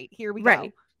 all right, here we go.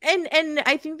 And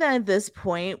I think that at this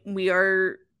point we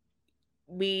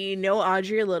know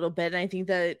Audrey a little bit, and I think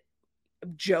that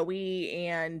Joey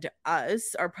and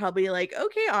us are probably like,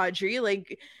 okay, Audrey,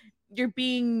 like, you're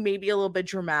being maybe a little bit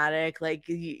dramatic, like,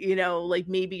 you know, like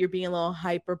maybe you're being a little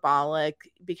hyperbolic,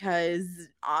 because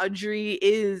Audrey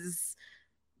is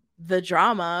the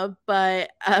drama,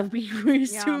 but we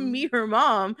used to meet her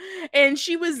mom and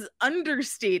she was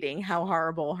understating how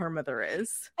horrible her mother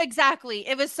is. Exactly.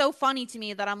 It was so funny to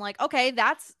me that I'm like, okay,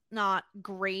 that's not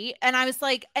great. And I was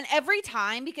like, and every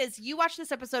time, because you watched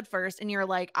this episode first and you're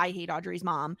like, I hate Audrey's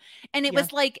mom, and it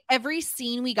was like every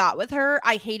scene we got with her,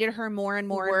 I hated her more and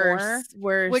more and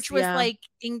more, which was like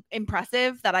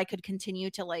impressive that I could continue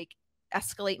to like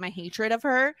escalate my hatred of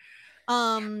her.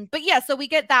 But yeah, so we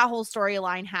get that whole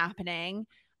storyline happening.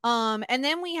 And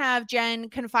then we have Jen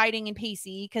confiding in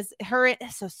Pacey, because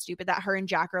it's so stupid that her and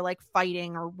Jack are like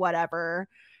fighting or whatever.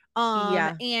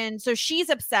 And so she's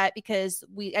upset because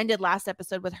we ended last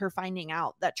episode with her finding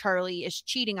out that Charlie is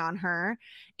cheating on her.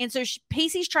 And so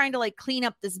Pacey's trying to like clean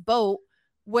up this boat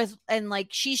and like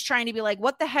she's trying to be like,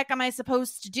 what the heck am I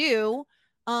supposed to do?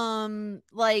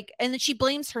 Like, and then she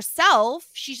blames herself.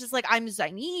 She's just like, I'm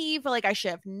naive, like I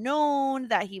should have known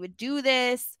that he would do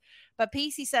this. But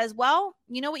Pacey says, well,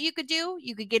 you know what you could do?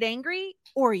 You could get angry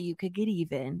or you could get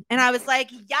even. And I was like,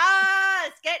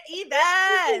 yes, get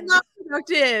even.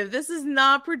 This is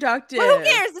not productive. Well, who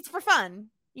cares? It's for fun,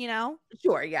 you know?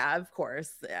 Sure, yeah, of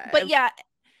course. But yeah,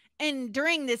 and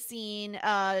during this scene,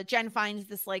 Jen finds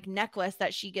this like necklace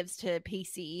that she gives to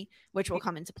Pacey, which will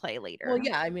come into play later. Well,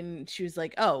 yeah, I mean, she was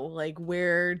like, oh, like,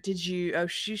 where did you? Oh,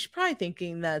 she's probably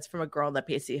thinking that's from a girl that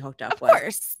Pacey hooked up with. Of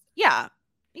course. Yeah.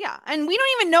 Yeah. And we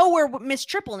don't even know where Miss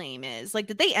Triple Name is. Like,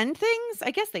 did they end things?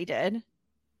 I guess they did.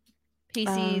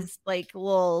 Pacey's like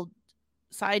little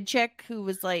side chick who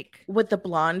was like with the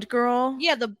blonde girl.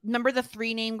 Yeah, remember the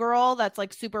 3-name girl that's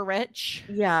like super rich?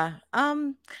 Yeah.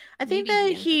 I think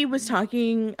that he was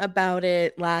talking about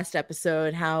it last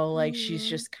episode, how like she's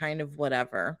just kind of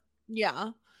whatever.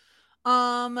 Yeah.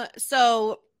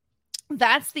 So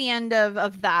that's the end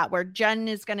of that, where Jen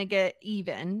is gonna get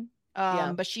even.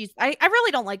 But I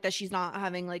really don't like that she's not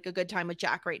having like a good time with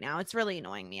Jack right now. It's really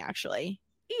annoying me, actually.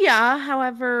 Yeah,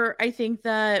 however, I think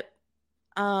that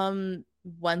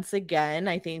once again,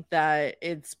 I think that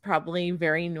it's probably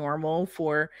very normal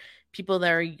for people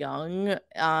that are young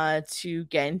to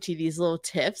get into these little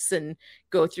tiffs and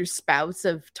go through spouts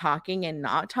of talking and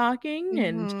not talking,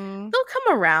 and they'll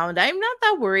come around. I'm not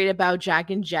that worried about Jack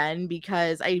and Jen,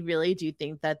 because I really do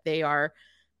think that they are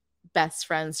best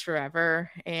friends forever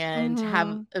and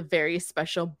have a very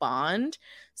special bond.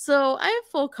 So I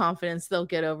have full confidence they'll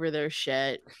get over their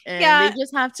shit, and they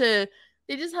just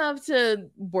have to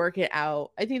work it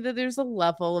out. I think that there's a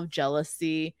level of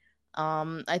jealousy.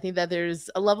 I think that there's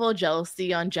a level of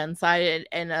jealousy on Jen's side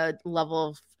and a level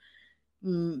of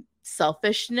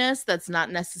selfishness that's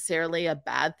not necessarily a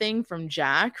bad thing from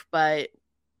Jack, but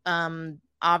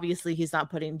obviously he's not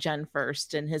putting Jen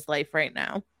first in his life right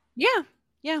now. Yeah.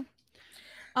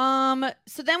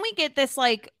 So then we get this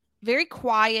like very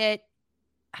quiet,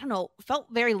 I don't know, felt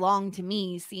very long to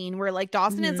me, scene where like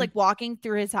Dawson is like walking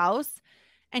through his house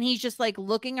and he's just like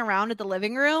looking around at the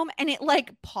living room, and it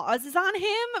like pauses on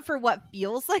him for what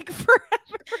feels like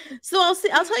forever. So I'll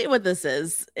tell you what this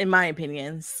is, in my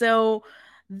opinion. So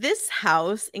this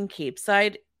house in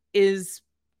Capeside is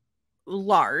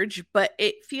large, but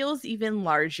it feels even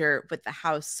larger with the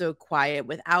house so quiet,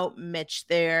 without Mitch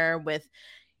there, with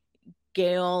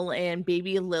Gail and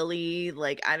baby Lily,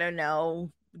 like, I don't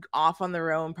know, off on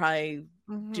their own, probably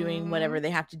doing whatever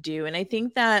they have to do. And I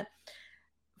think that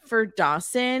for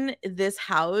Dawson, this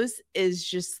house is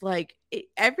just like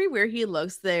everywhere he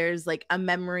looks, there's like a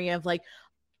memory of like,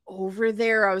 over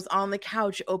there I was on the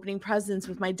couch opening presents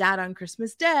with my dad on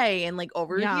Christmas Day, and like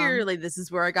over here, like this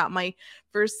is where I got my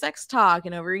first sex talk,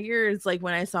 and over here it's like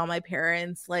when I saw my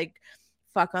parents like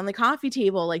fuck on the coffee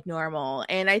table like normal.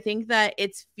 And I think that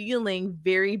it's feeling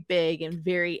very big and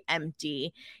very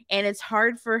empty, and it's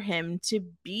hard for him to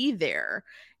be there.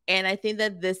 And I think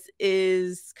that this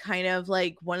is kind of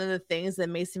like one of the things that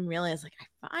makes him realize, like,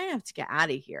 I have to get out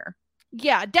of here.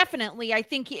 Yeah, definitely. I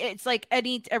think it's like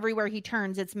everywhere he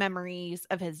turns, it's memories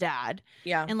of his dad.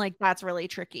 Yeah. And like, that's really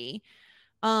tricky.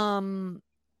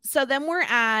 So then we're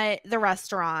at the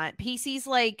restaurant. PC's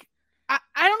like,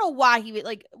 I don't know why he would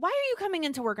like, why are you coming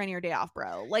into work on your day off,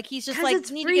 bro? Like, he's just like, it's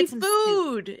free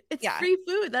food. It's free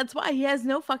food. That's why he has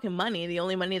no fucking money. The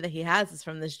only money that he has is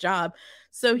from this job.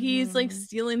 So he's like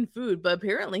stealing food, but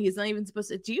apparently he's not even supposed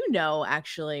to. Do you know,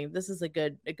 actually, this is a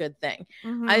good thing.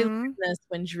 I learned this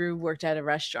when Drew worked at a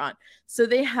restaurant. So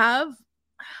they have,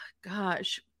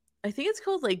 gosh, I think it's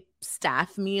called like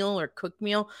staff meal or cook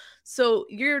meal. So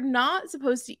you're not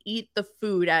supposed to eat the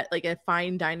food at like a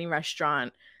fine dining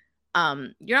restaurant.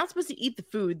 You're not supposed to eat the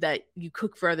food that you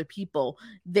cook for other people.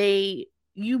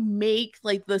 You make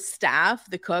like the staff,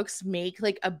 the cooks make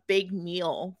like a big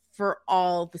meal for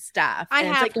all the staff. I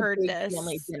have it's like heard a big this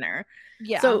family dinner.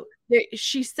 Yeah. So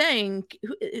she's saying,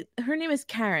 her name is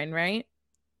Karen, right?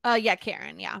 Yeah,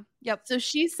 Karen. Yeah. Yep. So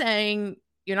she's saying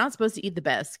you're not supposed to eat the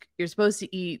bisque. You're supposed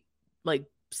to eat like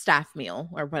staff meal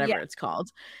or whatever it's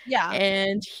called. Yeah.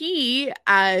 And he,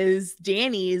 as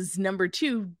Danny's number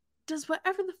 2, does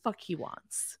whatever the fuck he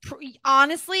wants.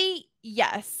 Honestly,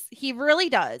 yes, he really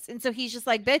does. And so he's just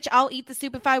like, bitch, I'll eat the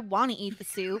soup if I want to eat the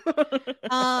soup.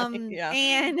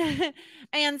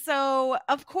 And so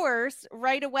of course,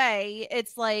 right away,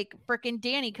 it's like freaking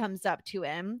Danny comes up to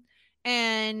him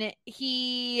and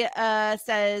he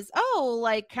says, oh,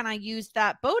 like, can I use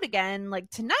that boat again, like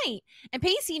tonight? And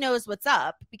Pacey knows what's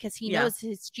up because he knows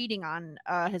he's cheating on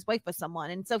his wife with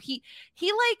someone. And so he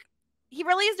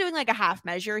really is doing like a half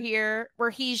measure here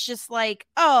where he's just like,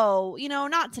 oh,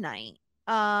 not tonight.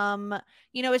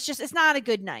 It's not a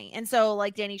good night. And so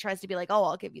like Danny tries to be like, oh,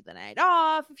 I'll give you the night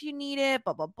off if you need it,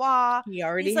 blah, blah, blah. He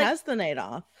already has the night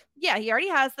off. Yeah, he already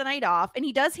has the night off. And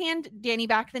he does hand Danny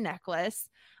back the necklace.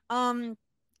 And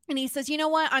he says, you know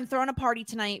what? I'm throwing a party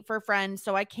tonight for a friend,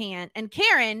 so I can't. And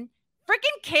Karen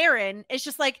is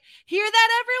just like, hear that,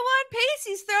 everyone?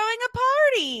 Pacey's throwing a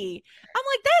party. I'm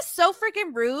like, that's so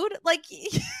freaking rude. Like,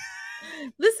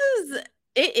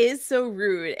 it is so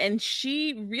rude. And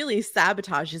she really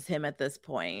sabotages him at this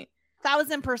point.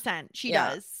 1000% she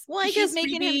does. Well, I guess she's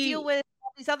making him deal with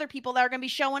all these other people that are going to be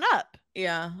showing up.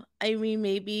 Yeah. I mean,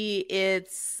 maybe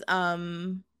it's, I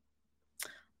don't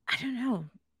know.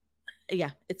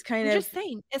 Yeah, it's kind of just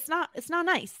saying it's not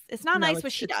nice. It's not nice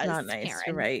what she does. It's not nice. Karen.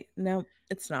 You're right. No,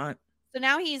 it's not. So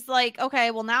now he's like,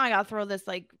 okay, well now I gotta throw this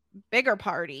like bigger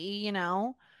party, and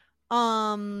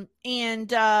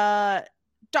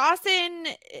Dawson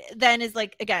then is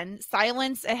like, again,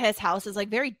 silence at his house is like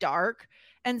very dark,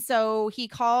 and so he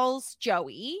calls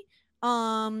Joey.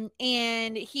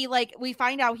 And he like, we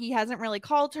find out he hasn't really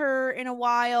called her in a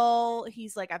while.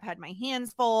 He's like, I've had my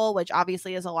hands full, which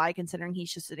obviously is a lie considering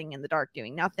he's just sitting in the dark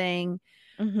doing nothing.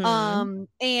 And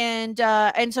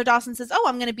so Dawson says, oh,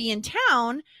 I'm going to be in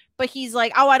town, but he's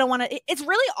like, oh, I don't want to. It's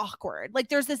really awkward. Like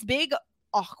there's this big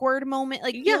awkward moment,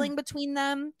 like feeling between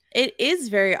them. It is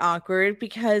very awkward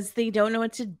because they don't know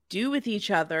what to do with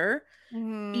each other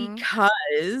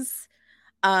because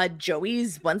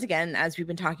Joey's, once again, as we've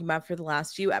been talking about for the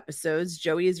last few episodes,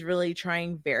 Joey is really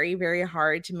trying very, very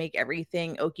hard to make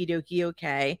everything okie dokie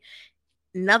okay.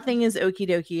 Nothing is okie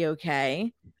dokie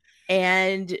okay.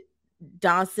 And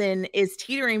Dawson is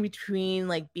teetering between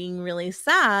like being really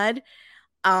sad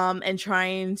and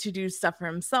trying to do stuff for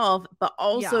himself, but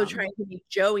also trying to make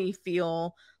Joey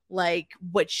feel like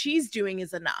what she's doing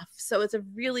is enough. So it's a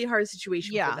really hard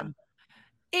situation for them.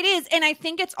 It is. And I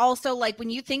think it's also like when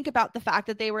you think about the fact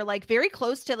that they were like very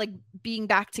close to like being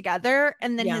back together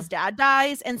and then his dad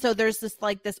dies. And so there's this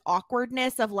like this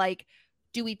awkwardness of like,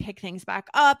 do we pick things back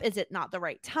up? Is it not the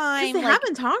right time? They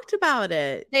haven't talked about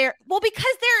it.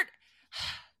 Because they're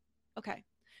okay.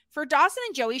 For Dawson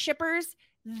and Joey shippers,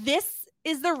 this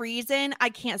is the reason I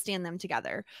can't stand them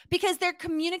together because their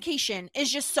communication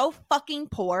is just so fucking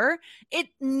poor.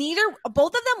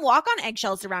 Both of them walk on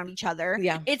eggshells around each other.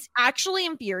 Yeah. It's actually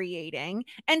infuriating.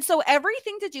 And so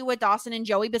everything to do with Dawson and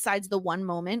Joey, besides the one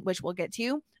moment, which we'll get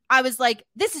to, I was like,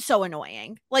 this is so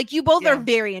annoying. Like you both are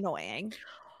very annoying.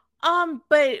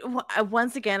 But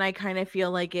once again, I kind of feel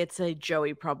like it's a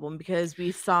Joey problem because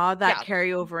we saw that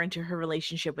carry over into her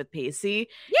relationship with Pacey.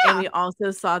 Yeah. And we also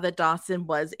saw that Dawson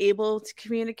was able to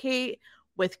communicate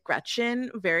with Gretchen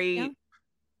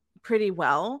pretty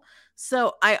well.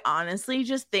 So I honestly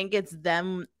just think it's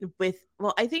them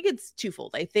I think it's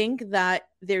twofold. I think that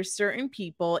there's certain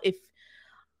people,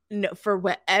 no, for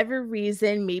whatever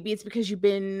reason, maybe it's because you've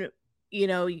been,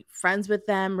 friends with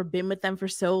them or been with them for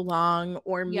so long,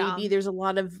 or maybe there's a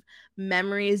lot of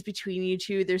memories between you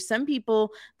two. There's some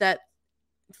people that,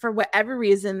 for whatever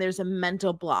reason, there's a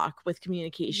mental block with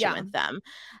communication with them.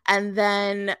 And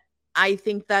then I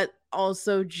think that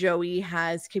also Joey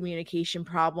has communication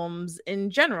problems in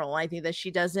general. I think that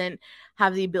she doesn't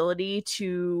have the ability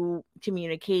to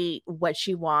communicate what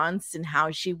she wants and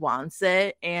how she wants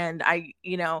it. And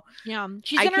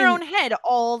she's in her own head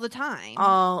all the time.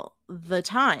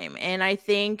 And I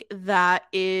think that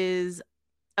is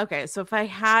okay. So if I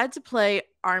had to play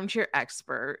armchair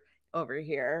expert over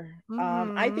here,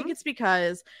 I think it's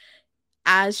because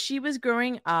as she was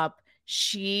growing up,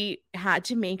 she had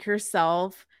to make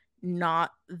herself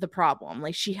not the problem.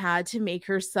 Like, she had to make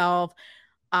herself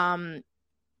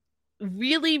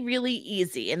really, really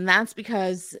easy. And that's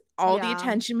because all the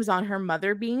attention was on her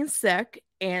mother being sick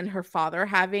and her father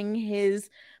having his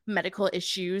medical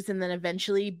issues. And then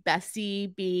eventually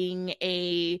Bessie being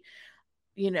a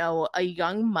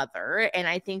young mother. And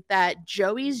I think that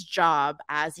Joey's job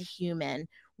as a human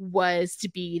was to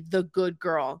be the good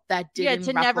girl that didn't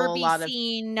to never be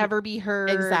seen, never be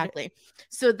heard. Exactly.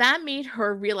 So that made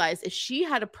her realize if she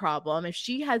had a problem, if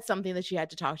she had something that she had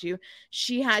to talk to,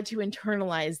 she had to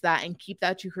internalize that and keep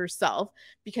that to herself.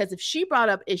 Because if she brought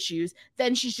up issues,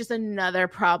 then she's just another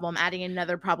problem, adding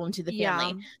another problem to the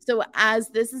family. So as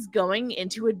this is going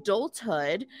into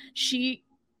adulthood, she,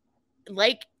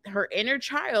 like her inner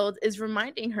child, is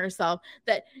reminding herself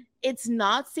that it's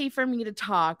not safe for me to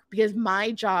talk because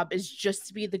my job is just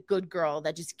to be the good girl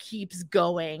that just keeps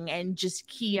going and just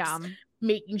keeps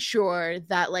making sure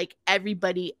that like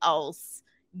everybody else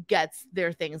gets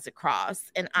their things across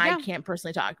and I can't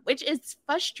personally talk, which is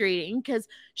frustrating because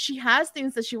she has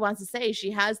things that she wants to say.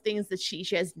 She has things that she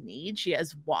has needs, she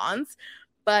has wants,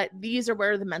 but these are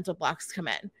where the mental blocks come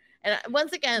in. And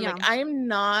once again, like, I am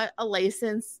not a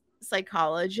licensed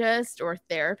psychologist or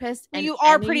therapist, and you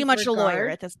are pretty much a lawyer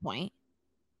at this point.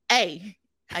 I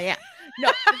am. No,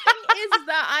 the thing is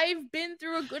that I've been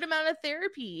through a good amount of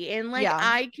therapy, and like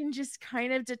I can just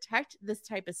kind of detect this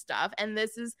type of stuff. And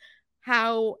this is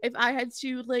how, if I had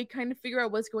to like kind of figure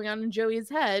out what's going on in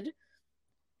Joey's head,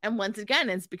 and once again,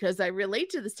 it's because I relate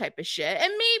to this type of shit.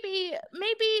 And maybe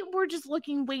we're just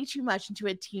looking way too much into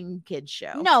a teen kid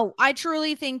show. No, I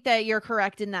truly think that you're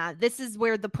correct in that. This is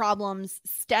where the problems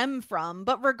stem from.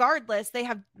 But regardless, they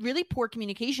have really poor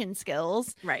communication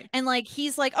skills. Right. And like,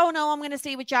 he's like, oh no, I'm going to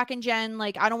stay with Jack and Jen.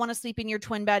 Like, I don't want to sleep in your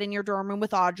twin bed in your dorm room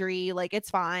with Audrey. Like,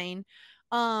 it's fine.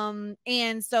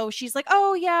 And so she's like,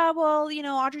 oh yeah, well,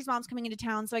 Audrey's mom's coming into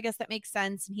town, so I guess that makes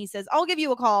sense. And he says, I'll give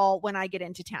you a call when I get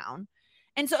into town.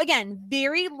 And so again,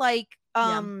 very like,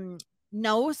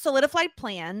 no solidified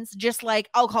plans, just like,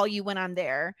 I'll call you when I'm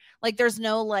there. Like, there's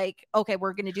no like, okay,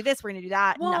 we're going to do this, we're going to do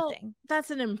that. Well, nothing.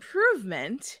 That's an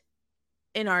improvement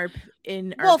in our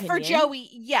opinion. For Joey,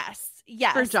 yes.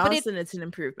 For Johnson, it's an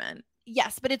improvement.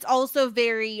 Yes, but it's also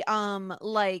very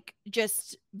like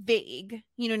just vague.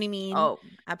 You know what I mean? Oh,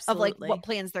 absolutely. Of like what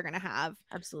plans they're gonna have.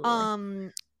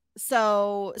 Absolutely.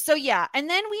 So yeah, and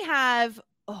then we have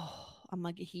I'm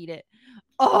gonna get heated.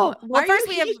 Well, first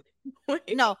we have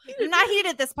no, I'm not heated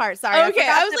at this part. Sorry. Okay,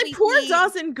 I was like, poor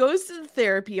Dawson goes to the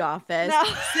therapy office,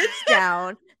 sits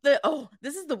down.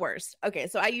 This is the worst. Okay,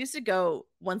 so I used to go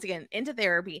once again into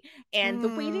therapy, and the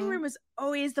waiting room was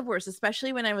always the worst,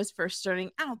 especially when I was first starting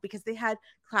out, because they had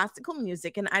classical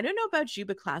music. And I don't know about you,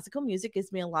 but classical music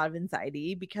gives me a lot of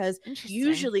anxiety because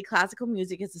usually classical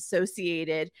music is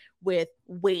associated with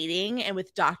waiting and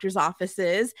with doctors'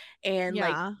 offices and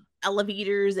like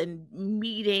elevators and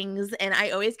meetings, and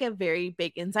I always get very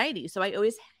big anxiety. So I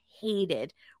always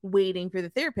hated waiting for the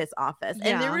therapist's office.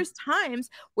 And there was times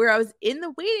where I was in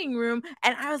the waiting room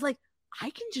and I was like, I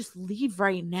can just leave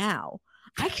right now.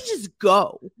 I can just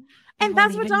go. And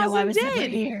that's what Dawson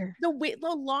did.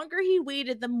 The longer he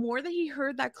waited, the more that he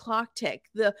heard that clock tick,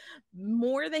 the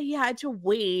more that he had to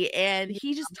wait, and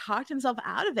he just talked himself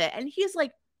out of it. And he's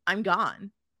like, I'm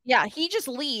gone. Yeah, he just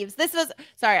leaves. This was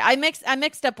sorry, I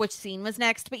mixed up which scene was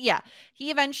next, but yeah,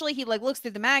 he like looks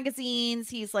through the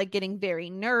magazines. He's like getting very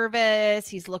nervous.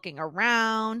 He's looking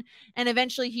around, and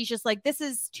eventually he's just like, "This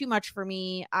is too much for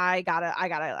me. I gotta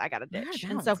ditch."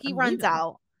 And so he runs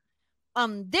out.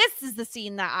 This is the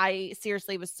scene that I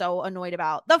seriously was so annoyed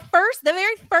about. The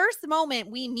very first moment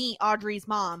we meet Audrey's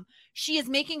mom, she is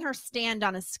making her stand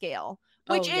on a scale,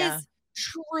 which is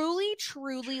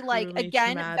truly like,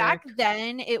 again, traumatic. Back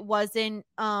then it wasn't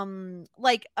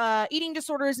like eating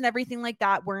disorders and everything like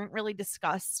that weren't really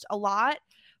discussed a lot,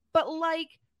 but like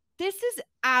this is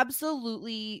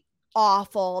absolutely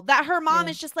awful that her mom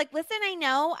Yeah. is just like, listen,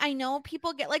 I know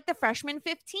people get like the freshman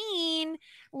 15,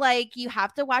 like you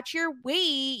have to watch your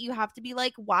weight, you have to be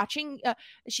like watching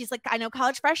she's like, I know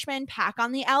college freshmen pack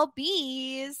on the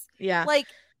lbs, Yeah. like,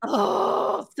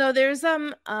 oh, So there's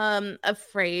a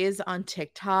phrase on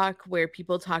TikTok where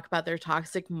people talk about their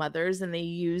toxic mothers and they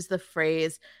use the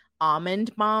phrase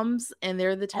almond moms, and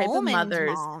they're the type of almond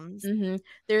mothers. moms.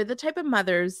 They're the type of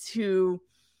mothers who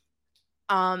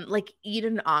like eat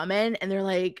an almond and they're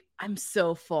like, I'm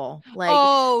so full. Like,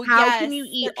 Oh, how can yes, you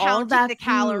eat they're all counting that the food?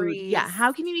 calories. Yeah,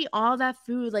 how can you eat all that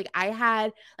food? Like I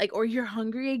had like, or you're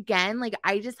hungry again. Like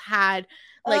I just had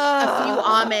like a few Ugh.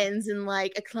 almonds and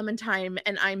like a clementine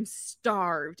and I'm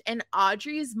starved. And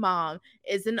Audrey's mom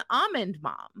is an almond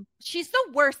mom. She's the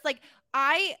worst. Like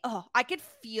I could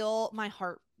feel my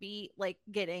heartbeat like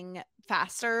getting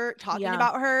faster talking Yeah.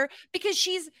 about her, because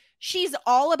she's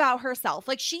all about herself.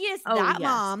 Like she is Oh, that yes.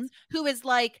 mom who is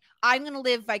like, I'm going to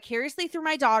live vicariously through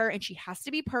my daughter and she has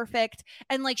to be perfect.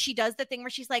 And like she does the thing where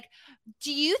she's like,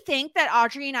 do you think that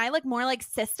Audrey and I look more like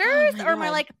sisters my or more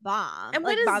God. like mom? And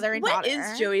like mother and what daughter.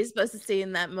 is Joey supposed to say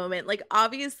in that moment? Like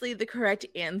obviously the correct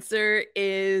answer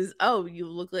is, oh, you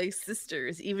look like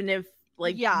sisters, even if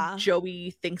like Yeah.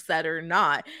 Joey thinks that or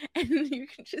not. And you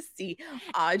can just see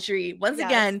Audrey once Yes.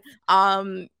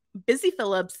 again. Busy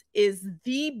Phillips is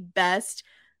the best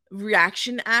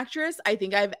reaction actress I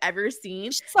think I've ever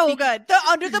seen. So good. The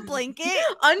under the blanket.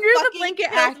 Under the fucking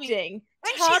blanket kills me. acting.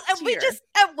 And we tier. just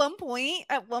at one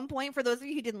point, for those of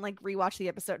you who didn't like rewatch the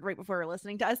episode right before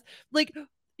listening to us, like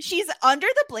she's under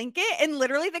the blanket and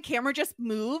literally the camera just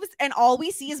moves and all we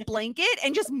see is blanket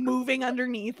and just moving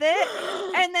underneath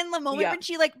it. And then the moment Yeah. when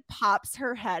she like pops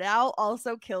her head out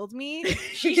also killed me.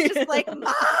 She's just like,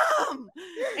 Mom,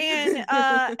 and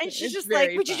she's It's just like,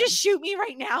 very would you fun. just shoot me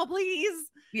right now, please?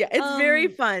 Yeah, it's very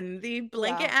Um, fun. The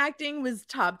blanket yeah. acting was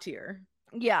top tier.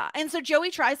 Yeah. And so Joey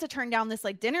tries to turn down this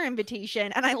like dinner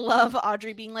invitation. And I love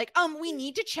Audrey being like, we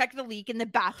need to check the leak in the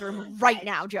bathroom right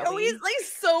now, Joey. Joey's like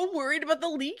so worried about the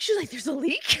leak. She's like, there's a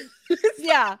leak?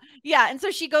 Yeah. Yeah. And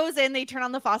so she goes in, they turn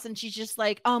on the faucet, and she's just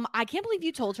like, I can't believe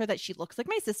you told her that she looks like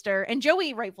my sister. And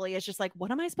Joey rightfully is just like,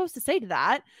 what am I supposed to say to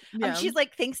that? Yeah. She's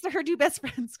like, thanks to her two best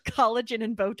friends, collagen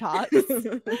and Botox.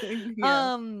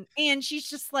 Yeah. And she's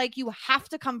just like, you have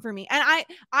to come for me. And I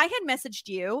had messaged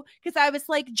you because I was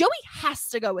like, Joey has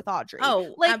to go with Audrey.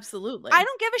 Oh, like, absolutely. I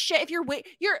don't give a shit if you're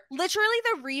literally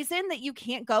the reason that you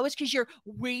can't go is because you're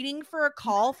waiting for a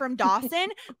call from Dawson.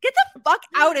 Get the fuck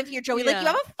out of here, Joey. Like, you Yeah.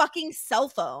 have a fucking cell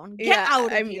phone. Get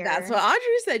out of here. That's what Audrey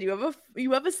said.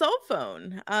 You have a cell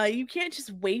phone. You can't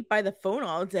just wait by the phone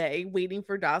all day waiting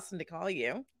for Dawson to call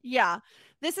you. Yeah.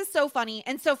 This is so funny.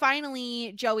 And so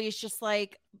finally, Joey's just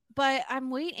like, but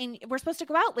I'm waiting. We're supposed to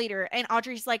go out later. And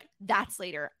Audrey's like, that's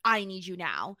later. I need you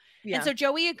now. Yeah. And so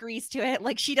Joey agrees to it.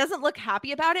 Like, she doesn't look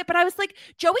happy about it. But I was like,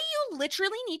 Joey, you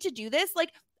literally need to do this.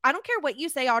 Like, I don't care what you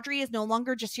say. Audrey is no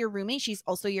longer just your roommate. She's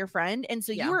also your friend. And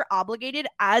so Yeah. you are obligated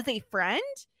as a friend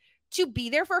to be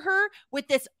there for her with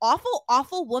this awful,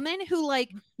 awful woman who,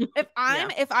 like, if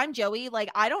I'm Joey, like,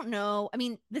 I don't know. I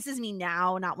mean, this is me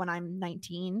now, not when I'm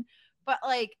 19, but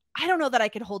like, I don't know that I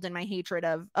could hold in my hatred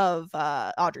of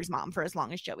Audrey's mom for as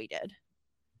long as Joey did.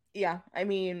 Yeah. I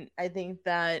mean, I think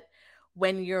that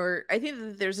I think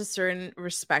that there's a certain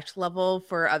respect level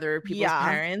for other people's Yeah.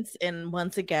 parents. And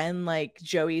once again, like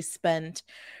Joey spent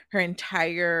her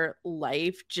entire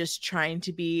life just trying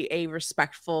to be a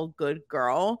respectful, good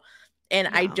girl. And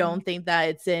I Yeah. don't think that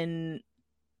it's in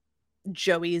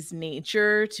Joey's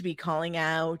nature to be calling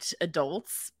out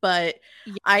adults, but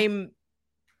Yeah. I'm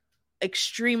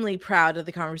extremely proud of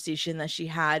the conversation that she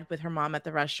had with her mom at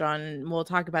the restaurant, and we'll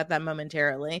talk about that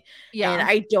momentarily. Yeah. And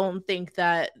I don't think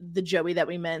that the Joey that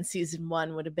we met in season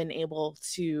 1 would have been able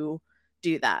to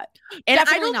do that. And I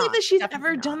Definitely don't think not. that she's Definitely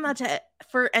ever not. done that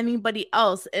for anybody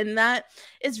else. And that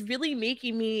is really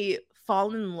making me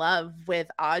fall in love with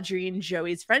Audrey and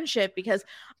Joey's friendship, because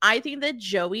I think that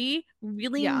Joey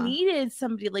really Yeah. needed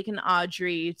somebody like an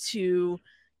Audrey to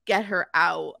get her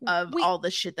out of all the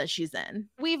shit that she's in.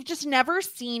 We've just never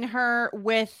seen her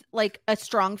with like a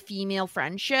strong female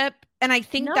friendship. And I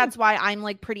think No. that's why I'm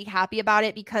like pretty happy about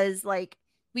it, because like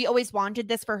we always wanted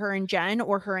this for her and Jen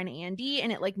or her and Andy,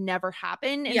 and it like never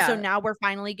happened. And so Yeah. now we're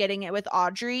finally getting it with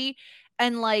Audrey.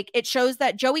 And like it shows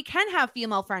that Joey can have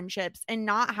female friendships and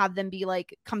not have them be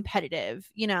like competitive,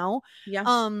 you know?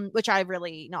 Yeah. Which I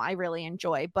really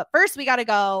enjoy. But first we gotta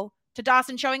go to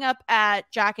Dawson showing up at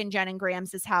Jack and Jen and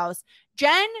Graham's house.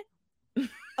 Jen,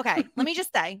 okay, let me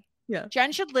just say, Yeah.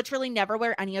 Jen should literally never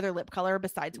wear any other lip color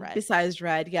besides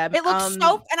red. Yeah. It looks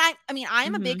so, and I mean, I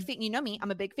am a big mhm. fan, you know me,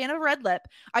 I'm a big fan of red lip.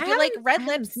 I feel like red I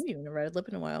haven't lips, seen you in a red lip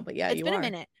in a while, but yeah, it's you been are. a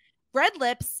minute. Red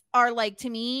lips are like, to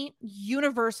me,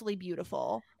 universally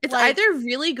beautiful. It's like, either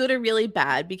really good or really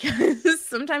bad because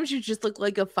sometimes you just look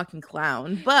like a fucking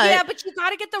clown. But yeah, but you got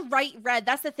to get the right red.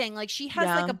 That's the thing. Like, she has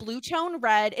like Yeah. a blue tone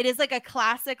red. It is like a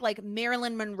classic, like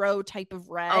Marilyn Monroe type of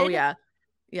red. oh yeah,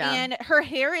 yeah. And her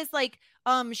hair is like,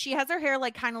 she has her hair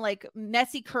like kind of like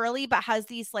messy curly, but has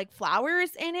these like flowers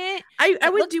in it. I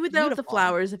It would looks do without the beautiful.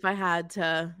 flowers if I had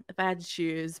to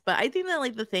choose. But I think that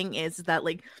like the thing is that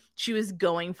like she was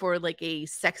going for like a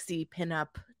sexy pinup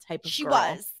type of She girl.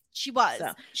 was.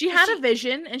 So she So had a she-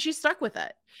 vision and she stuck with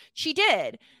it. She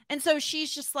did. And so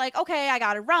she's just like, okay, I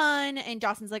gotta run. And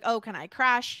Dawson's like, oh, can I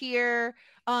crash here?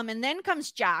 And then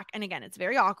comes Jack. And again, it's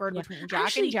very awkward Yeah. between Jack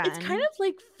Actually, and Jen. it's kind of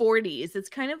like 40s. It's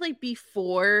kind of like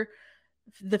before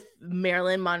the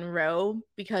Marilyn Monroe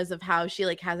because of how she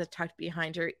like has it tucked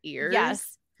behind her ears.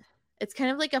 Yes. It's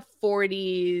kind of like a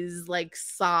 40s like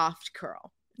soft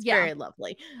curl. It's Yeah. very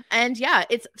lovely. And yeah,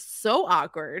 it's so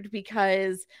awkward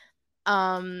because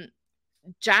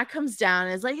Jack comes down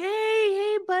and is like,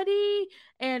 hey buddy,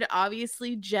 and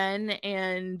obviously Jen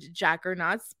and Jack are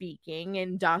not speaking,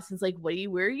 and Dawson's like, where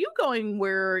are you going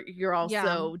where you're all Yeah.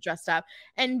 so dressed up?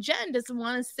 And Jen doesn't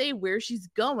want to say where she's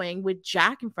going with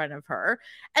Jack in front of her.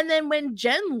 And then when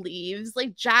Jen leaves,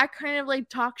 like Jack kind of like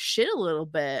talks shit a little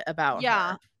bit about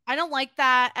Yeah. her. I don't like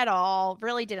that at all.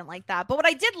 Really didn't like that. But what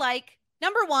I did like,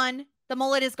 number one, the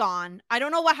mullet is gone. I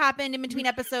don't know what happened in between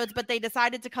episodes, but they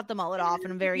decided to cut the mullet off,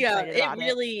 and I'm very excited about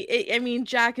it. I mean,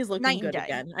 Jack is looking Night and good day.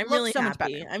 again. I'm Looks really so much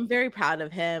happy. better. I'm very proud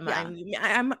of him. Yeah.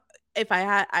 I'm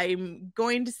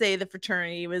going to say the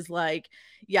fraternity was like,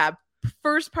 yeah,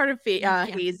 first part of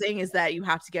hazing is that you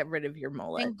have to get rid of your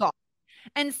mullet. Thank God.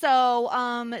 And so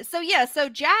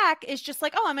Jack is just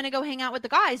like, oh, I'm gonna go hang out with the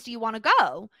guys. Do you want to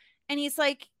go? And he's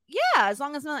like, yeah, as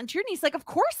long as I'm not intrude. He's like, of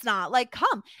course not. Like,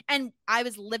 come. And I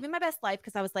was living my best life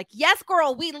because I was like, yes,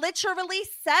 girl, we literally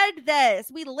said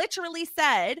this. We literally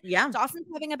said, Yeah. Dawson's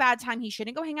having a bad time. He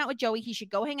shouldn't go hang out with Joey. He should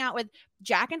go hang out with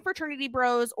Jack and fraternity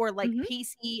bros or like Mhm.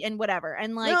 Pacey and whatever.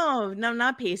 And like, No,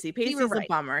 not Pacey. Pacey's a right.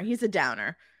 bummer. He's a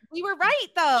downer. we were right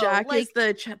though. Jack like, is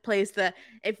the place that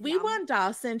if we Yeah. want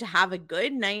Dawson to have a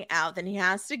good night out, then he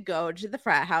has to go to the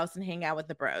frat house and hang out with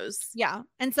the bros. yeah.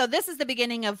 And so this is the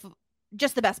beginning of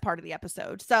just the best part of the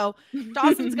episode. So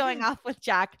Dawson's going off with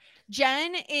Jack.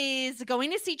 Jen is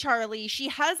going to see Charlie. She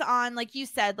has on, like you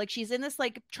said, like she's in this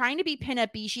like trying to be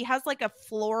pinup-y. She has like a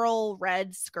floral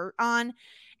red skirt on.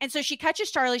 And so she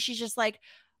catches Charlie. She's just like,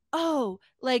 oh,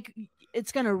 like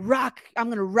it's gonna rock. I'm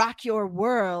gonna rock your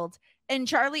world. And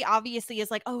Charlie obviously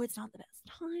is like, oh, it's not the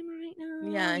best time right now.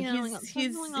 Yeah, You know, like,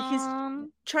 he's what's going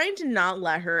on? trying to not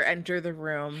let her enter the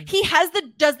room. He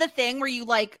does the thing where you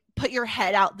like put your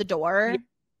head out the door.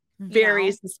 Very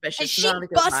know. suspicious. And she not a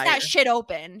good busts hire. that shit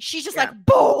open. She's just Yeah. like,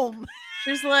 boom.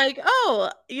 She's like,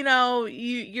 oh,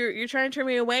 you're trying to turn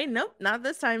me away. Nope, not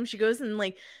this time. She goes and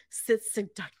like sits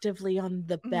seductively on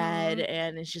the bed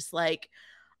and is just like,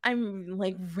 I'm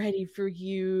like ready for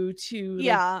you to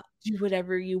like, do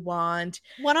whatever you want.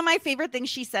 One of my favorite things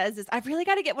she says is, I've really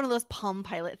got to get one of those Palm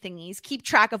Pilot thingies. Keep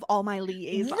track of all my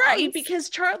liaisons. Right,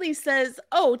 because Charlie says,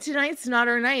 oh, tonight's not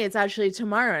our night. It's actually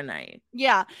tomorrow night.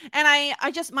 Yeah. And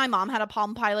my mom had a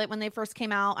Palm Pilot when they first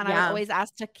came out, and I was always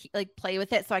asked to like play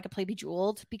with it so I could play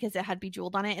Bejeweled because it had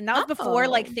Bejeweled on it. And that was before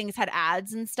like things had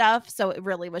ads and stuff. So it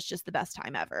really was just the best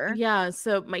time ever. Yeah.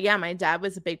 So my dad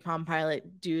was a big Palm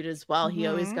Pilot dude as well. He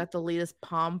always got the latest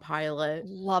Palm Pilot.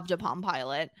 Loved a Palm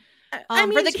Pilot. I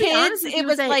mean, for the to be honest kids, with it you,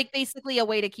 was like basically a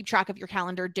way to keep track of your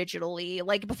calendar digitally,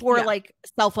 like before like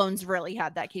cell phones really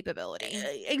had that capability.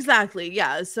 Exactly.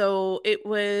 Yeah. So it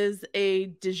was a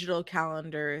digital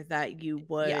calendar that you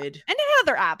would. Yeah. And it had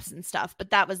other apps and stuff, but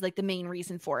that was like the main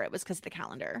reason for it was because of the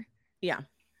calendar. Yeah.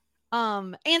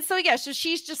 And so yeah, so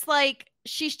she's just like,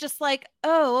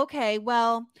 oh, okay,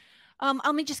 well,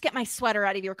 let me just get my sweater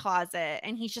out of your closet.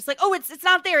 And he's just like, oh, it's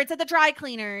not there. It's at the dry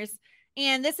cleaners.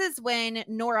 And this is when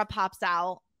Nora pops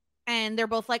out and they're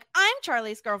both like, I'm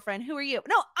Charlie's girlfriend. Who are you?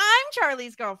 No, I'm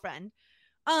Charlie's girlfriend.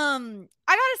 I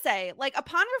gotta say, like,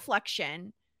 upon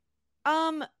reflection,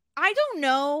 I don't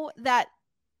know that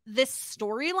this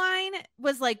storyline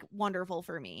was like wonderful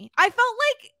for me. I felt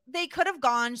like they could have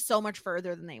gone so much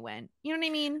further than they went. You know what I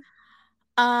mean?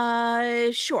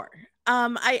 Sure.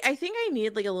 I think I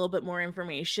need like a little bit more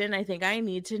information. I think I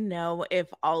need to know if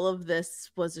all of this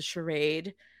was a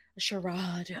charade.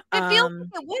 Charade. I feel like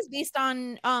it was based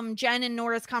on Jen and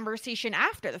Nora's conversation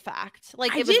after the fact.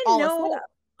 Like I it was didn't all know, a setup.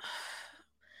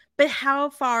 But how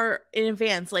far in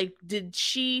advance? Like, did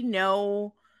she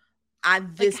know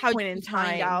at this how point did in you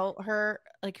find time? out her,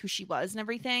 like, who she was and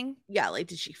everything? Yeah, like,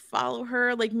 did she follow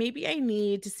her? Like, maybe I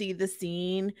need to see the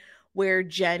scene where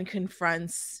Jen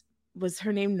confronts, was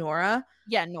her name Nora?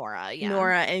 Yeah, Nora. Yeah.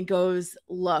 Nora, and goes,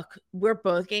 look, we're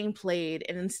both getting played,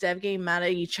 and instead of getting mad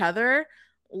at each other,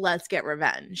 let's get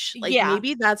revenge. Like, Yeah.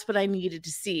 maybe that's what I needed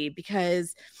to see,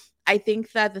 because I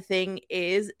think that the thing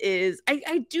is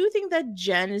I do think that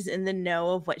Jen is in the know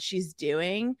of what she's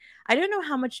doing. I don't know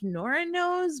how much Nora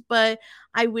knows, but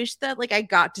I wish that, like, I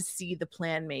got to see the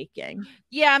plan making.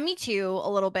 Yeah, me too, a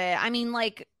little bit. I mean,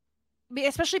 like,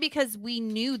 especially because we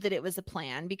knew that it was a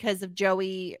plan because of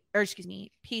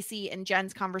Pacey and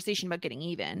Jen's conversation about getting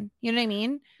even. You know what I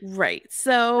mean? Right.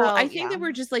 So I think yeah. that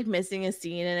we're just, like, missing a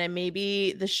scene, and then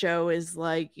maybe the show is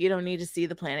like, you don't need to see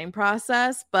the planning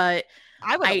process, but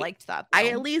I would have liked that, though. I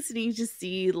at least need to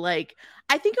see, like,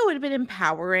 I think it would have been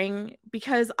empowering,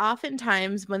 because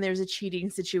oftentimes when there's a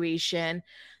cheating situation,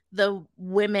 the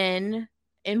women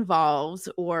involved,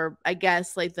 or I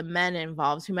guess like the men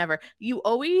involved, whomever,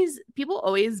 people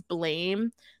always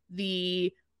blame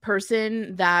the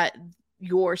person that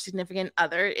your significant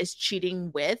other is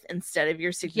cheating with instead of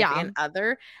your significant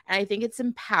other. And I think it's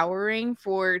empowering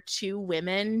for two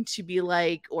women to be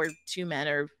like, or two men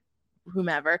or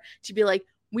whomever, to be like,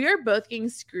 we are both getting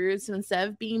screwed, so instead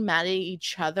of being mad at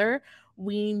each other,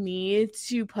 we need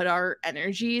to put our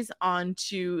energies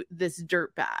onto this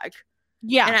dirt bag.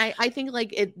 Yeah. And I think,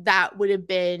 like, that would have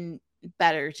been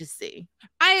better to see.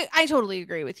 I totally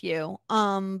agree with you.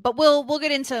 But we'll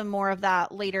get into more of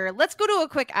that later. Let's go to a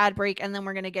quick ad break, and then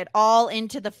we're gonna get all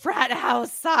into the frat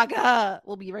house saga.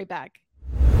 We'll be right back.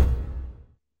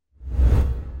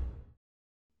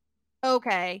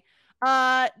 Okay.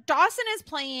 Dawson is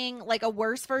playing like a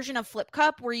worse version of Flip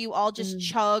Cup, where you all just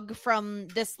chug from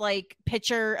this like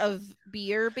pitcher of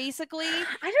beer, basically. I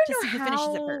don't know who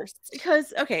finishes it first.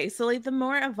 Because, okay, so like the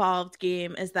more evolved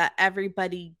game is that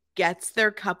everybody gets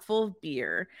their cup full of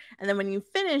beer, and then when you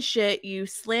finish it, you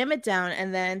slam it down,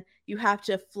 and then you have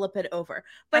to flip it over.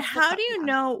 But how do you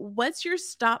know what's your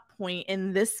stop point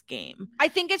in this game? I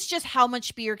think it's just how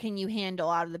much beer can you handle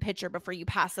out of the pitcher before you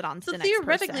pass it on to the next person.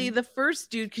 Theoretically, the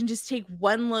first dude can just take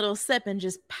one little sip and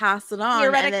just pass it on.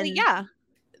 Theoretically, yeah.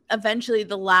 Eventually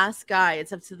the last guy,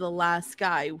 it's up to the last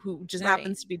guy, who just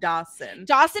happens to be Dawson.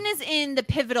 Dawson is in the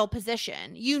pivotal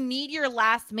position. You need your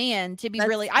last man to be I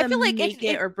feel like make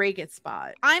it or break it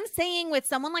spot. I'm saying with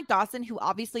someone like Dawson, who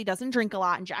obviously doesn't drink a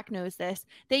lot, and Jack knows this,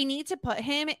 they need to put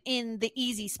him in the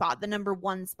easy spot, the number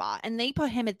one spot, and they put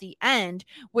him at the end,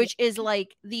 which is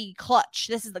like the clutch.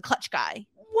 This is the clutch guy.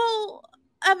 Well,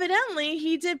 evidently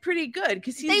he did pretty good,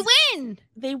 because they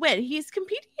win. He's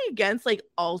competing against like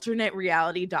alternate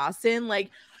reality Dawson, like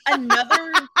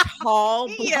another tall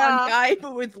blonde guy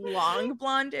but with long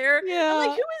blonde hair. Yeah. I'm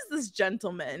like, who is this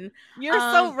gentleman? You're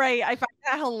so right. I find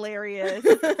that hilarious.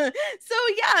 So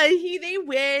yeah, they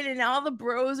win, and all the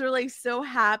bros are like so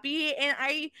happy, and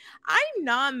I'm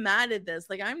not mad at this.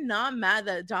 Like, I'm not mad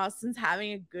that Dawson's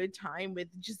having a good time with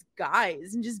just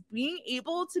guys and just being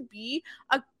able to be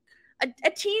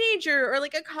a teenager or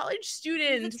like a college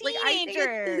student. Like, I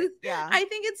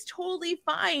think it's totally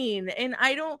fine. And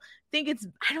I don't think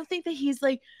that he's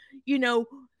like, you know,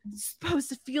 supposed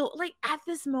to feel like at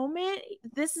this moment,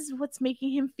 this is what's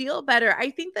making him feel better.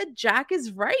 I think that Jack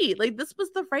is right. Like, this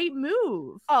was the right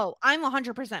move. Oh, I'm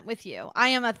 100% with you. I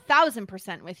am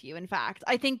 1,000% with you. In fact,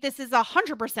 I think this is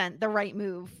 100% the right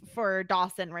move for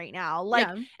Dawson right now. Like,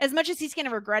 as much as he's going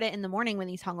to regret it in the morning when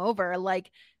he's hungover,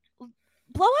 like,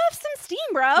 blow off some steam,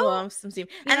 bro. Blow off some steam.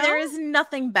 And there is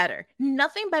nothing better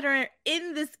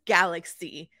in this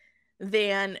galaxy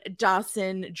than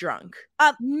Dawson drunk.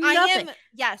 Nothing.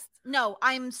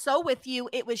 I'm so with you.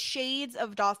 It was shades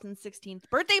of Dawson's 16th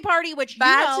birthday party, which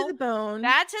bad to the bone.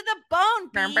 Bad to the bone,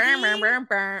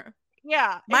 baby.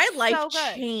 Yeah, my life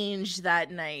changed that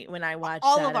night when I watched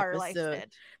all that of our episode.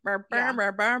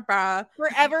 Lives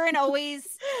Forever and always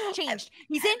changed.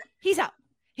 He's in, he's out.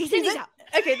 He's in, he's out.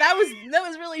 Okay, that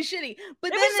was really shitty.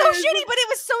 But it was so shitty, but it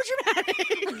was so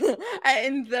dramatic.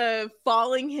 And the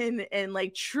falling in and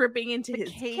like tripping into his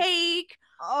cake.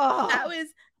 Oh, that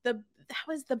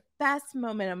was the best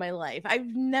moment of my life. I've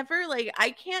never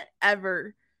I can't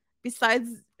ever, besides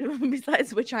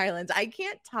Witch Islands, I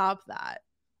can't top that.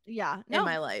 Yeah, in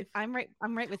my life. I'm right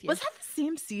with you. Was that the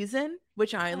same season,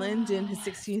 Witch Island, and his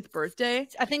 16th birthday?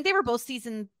 I think they were both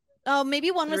season. Oh, maybe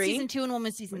one was season 2 and one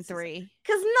was season 3.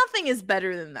 Because nothing is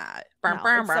better than that.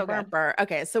 So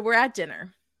Okay, so we're at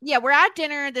dinner. Yeah, we're at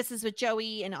dinner. This is with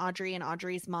Joey and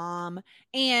Audrey's mom.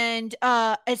 And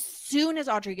as soon as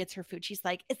Audrey gets her food, she's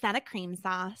like, "Is that a cream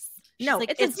sauce?" She's No,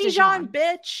 like, it's a Dijon,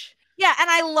 bitch. Yeah,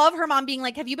 and I love her mom being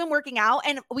like, "Have you been working out?"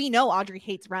 And we know Audrey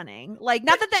hates running. Like,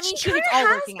 not that means she hates all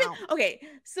working out. Okay,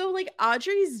 so like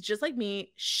Audrey's just like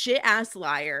me, shit ass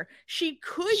liar. She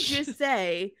could just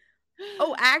say,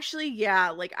 "Oh, actually, yeah,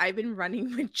 like I've been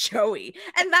running with Joey,"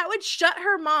 and that would shut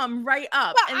her mom right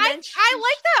up. But And I then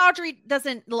like that Audrey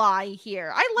doesn't lie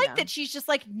here. I like that she's just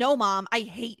like, "No, mom, I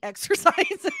hate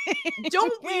exercising."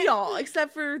 Don't we all?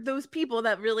 Except for those people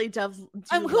that really do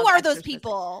who are those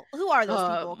people? Who are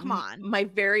those people? Come on. My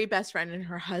very best friend and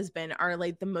her husband are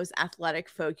like the most athletic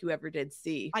folk you ever did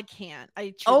see. I can't.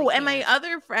 And my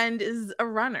other friend is a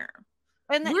runner.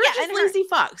 And we're just lazy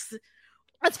fucks.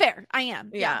 That's fair. I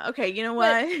am. Yeah. Okay. You know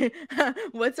what?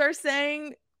 What's our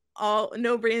saying? All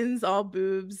no brains, all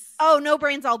boobs. Oh, no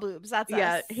brains, all boobs. That's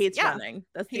us. Hates running.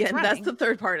 That's the end. Running. That's the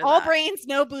third part of all that. brains,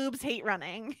 no boobs, hate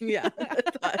running. Yeah.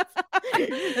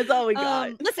 That's all we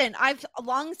got. Listen, I've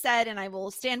long said, and I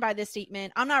will stand by this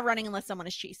statement, I'm not running unless someone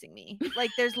is chasing me.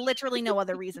 Like, there's literally no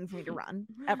other reason for me to run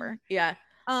ever. Yeah.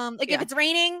 If it's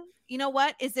raining, you know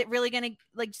what? Is it really gonna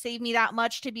like save me that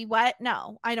much to be wet?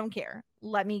 No, I don't care.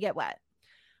 Let me get wet.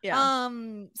 Yeah.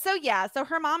 So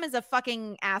her mom is a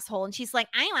fucking asshole, and she's like,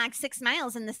 "I walked 6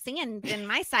 miles in the sand, and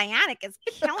my sciatic is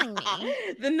killing me."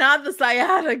 Not the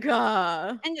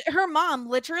sciatica. And her mom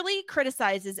literally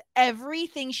criticizes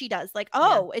everything she does. Like,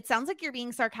 "Oh, it sounds like you're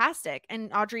being sarcastic,"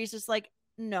 and Audrey's just like,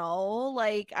 "No,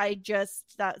 like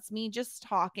that's me just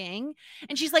talking."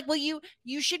 And she's like, "Well,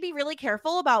 you should be really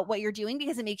careful about what you're doing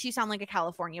because it makes you sound like a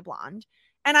California blonde."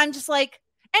 And I'm just like.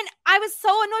 And I was so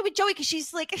annoyed with Joey because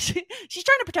she's like, she's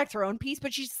trying to protect her own peace,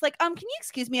 but she's like, can you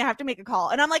excuse me? I have to make a call.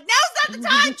 And I'm like, now's not the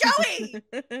time,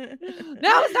 Joey.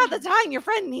 Now is not the time. Your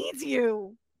friend needs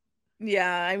you.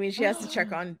 Yeah, I mean, she has to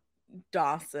check on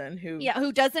Dawson,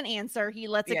 who doesn't answer. He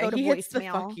lets it go to voicemail. Hits the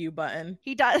fuck you button.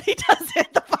 He does hit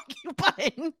the fuck you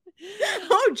button.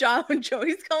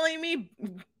 Joey's calling me.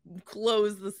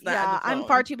 Close the phone. Yeah, I'm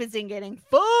far too busy getting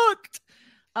fucked.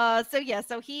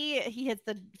 So he hits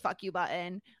the fuck you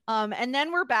button. And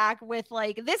then we're back with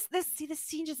like this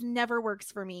scene just never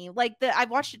works for me. Like I've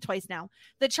watched it twice now.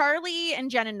 The Charlie and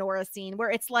Jen and Nora scene where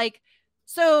it's like,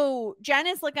 so Jen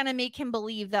is like gonna make him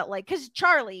believe that like, cause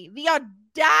Charlie, the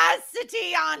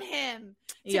audacity on him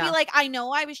to be like, I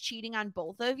know I was cheating on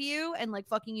both of you and like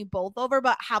fucking you both over,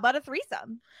 but how about a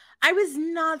threesome? I was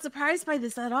not surprised by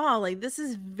this at all. Like, this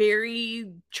is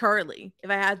very Charlie, if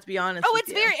I had to be honest. Oh, it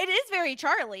is very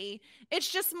Charlie.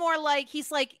 It's just more like,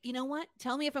 he's like, you know what?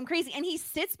 Tell me if I'm crazy. And he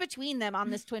sits between them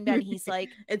on this twin bed. And he's like,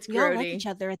 we all like each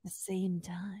other at the same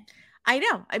time. I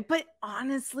know. But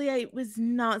honestly, it was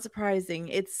not surprising.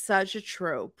 It's such a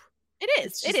trope. It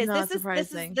is. It is. Not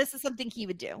surprising. This is something he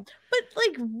would do. But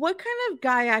like, what kind of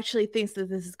guy actually thinks that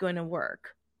this is going to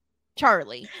work?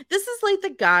 Charlie. This is like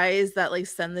the guys that like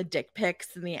send the dick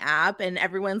pics in the app, and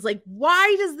everyone's like,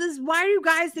 why do you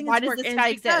guys think it's working? This guy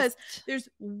exist? There's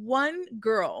one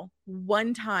girl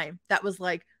one time that was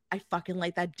like, I fucking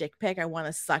like that dick pic, I want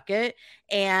to suck it.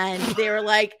 And they were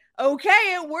like, okay,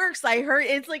 it works. I heard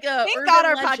it's like a thank God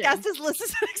our podcast is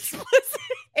listed explicit.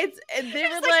 They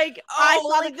were like,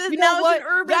 oh, like this now it's an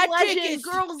urban legend.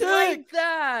 Girls like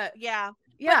that. Yeah.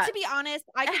 But to be honest,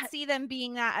 I could see them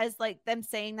being that as like them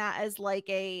saying that as like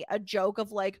a joke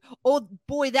of like, oh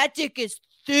boy, that dick is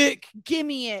thick. Give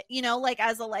me it. You know, like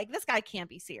as a like, this guy can't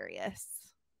be serious.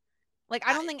 Like,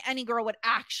 I don't think any girl would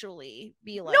actually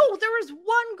be like. No, there was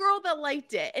one girl that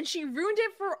liked it and she ruined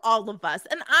it for all of us.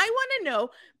 And I want to know,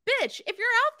 bitch, if you're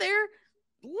out there,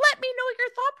 let me know your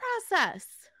thought process.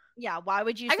 Yeah, why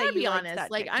would you say I gotta be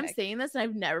honest, like I'm saying this and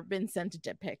I've never been sent a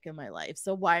dick pic in my life.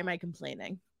 So why am I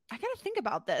complaining? I gotta think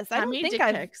about this. I don't think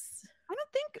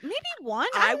maybe one.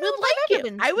 I would like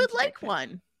it. I would like one.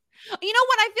 You know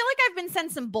what? I feel like I've been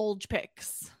sent some bulge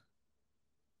pics.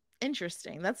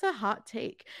 Interesting. That's a hot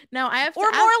take. Now I have to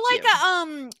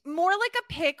more like a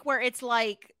pic where it's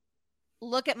like,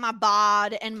 look at my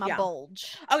bod and my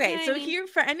bulge. Okay, you know so here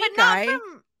for any guy,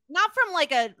 not from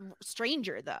like a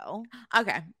stranger though.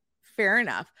 Okay, fair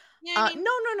enough. Yeah,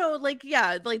 no, like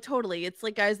like totally. It's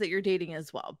like guys that you're dating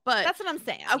as well. But that's what I'm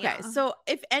saying. Okay, so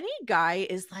if any guy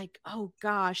is like, oh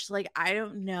gosh, like I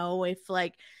don't know if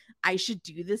like I should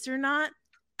do this or not,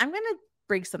 I'm gonna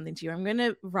break something to you. I'm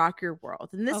gonna rock your world.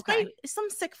 And this some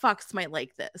sick fucks might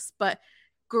like this, but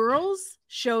girls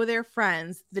show their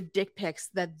friends the dick pics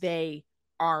that they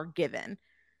are given.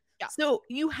 Yeah. So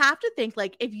you have to think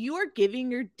like if you are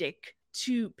giving your dick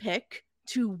pic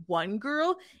to one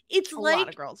girl, it's a like lot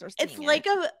of girls are it's like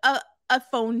a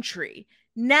phone tree.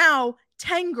 Now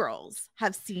 10 girls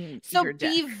have seen So your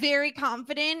be dick. very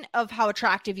confident of how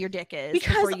attractive your dick is.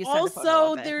 Because before you send a photo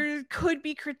also of it. there could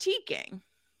be critiquing.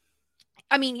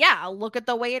 I mean, yeah, look at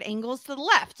the way it angles to the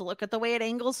left. Look at the way it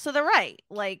angles to the right.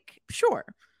 Like, Sure.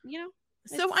 you know,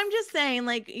 So I'm just saying,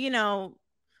 like, you know,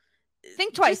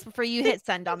 think twice just before you think- hit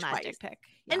send on think that twice. dick pic.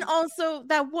 And Yeah. also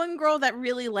that one girl that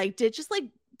really liked it, just like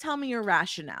tell me your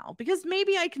rationale, because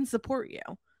maybe I can support you.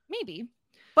 Maybe.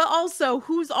 But also,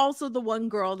 who's also the one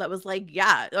girl that was like,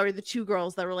 yeah, or the two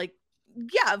girls that were like,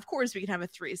 yeah, of course we can have a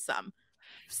threesome.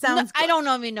 Sounds I good. don't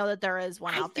even know that there is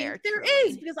one I out there. think there truly.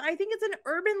 is, because I think it's an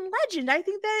urban legend. I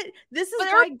think that this is But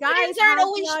why urban guys legends have aren't the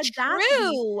always audacity.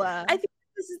 true. I think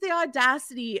this is the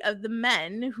audacity of the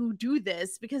men who do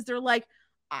this, because they're like,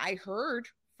 I heard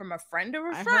from a friend of a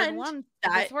I heard friend one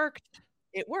that this worked.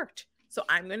 it worked. So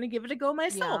I'm going to give it a go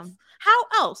myself. Yeah. How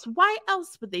else? Why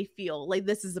else would they feel like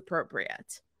this is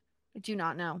appropriate? I do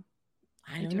not know.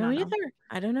 I I don't do know not know. either.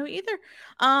 I don't know either.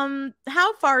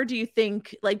 How far do you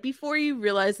think, like, before you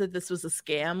realized that this was a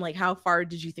scam, like how far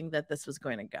did you think that this was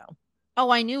going to go? Oh,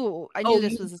 I knew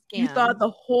this was a scam. You thought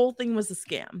the whole thing was a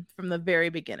scam from the very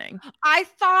beginning. I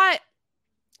thought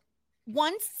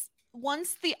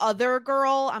once the other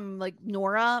girl, I'm like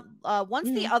Nora, once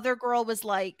the other girl was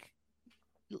like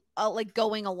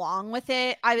going along with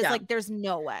it, I was Yeah. like, there's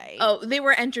no way. Oh, they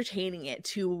were entertaining it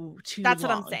too That's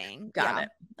what I'm long. saying. Got Yeah. it.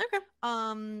 Okay.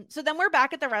 So then we're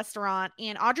back at the restaurant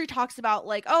and Audrey talks about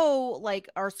like, oh, like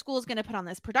our school's going to put on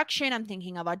this production. I'm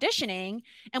thinking of auditioning.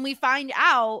 And we find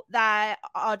out that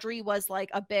Audrey was like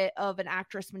a bit of an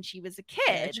actress when she was a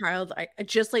Yeah, kid. child,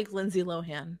 just like Lindsay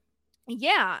Lohan.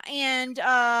 Yeah. And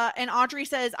Audrey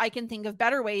says, I can think of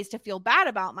better ways to feel bad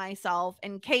about myself.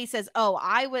 And Kay says, oh,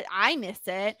 I miss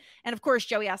it. And of course,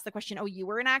 Joey asks the question, oh, you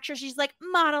were an actress? She's like,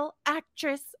 model,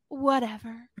 actress,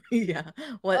 whatever. Yeah.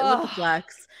 What the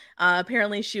flex?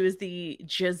 Apparently she was the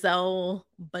Giselle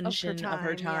Bundchen of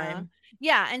her time.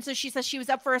 Yeah. And so she says she was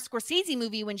up for a Scorsese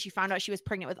movie when she found out she was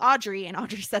pregnant with Audrey. And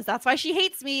Audrey says, that's why she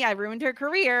hates me. I ruined her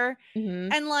career.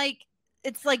 Mhm. And like,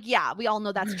 it's like, yeah, we all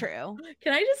know that's true.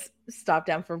 Can I just stop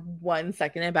down for 1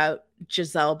 second about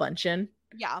Giselle Bundchen?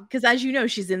 Yeah. Because as you know,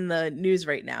 she's in the news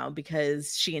right now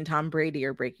because she and Tom Brady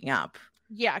are breaking up.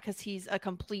 Yeah, because he's a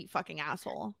complete fucking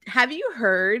asshole. Have you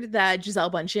heard that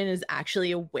Giselle Bundchen is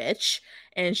actually a witch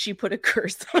and she put a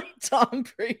curse on Tom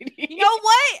Brady? You know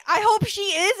what? I hope she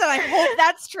is, and I hope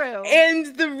that's true.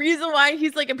 And the reason why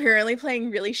he's like apparently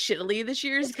playing really shittily this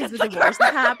year is because the divorce is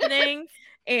happening.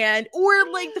 And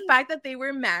or like the fact that they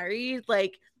were married,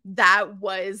 like that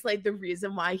was like the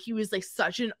reason why he was like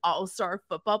such an all-star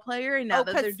football player. And now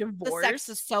that they're divorced, the sex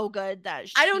is so good that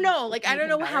I don't know. Like, I even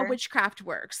don't know how better. witchcraft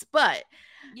works, but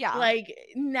Yeah. like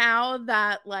now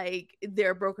that like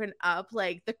they're broken up,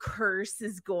 like the curse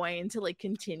is going to like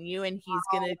continue, and he's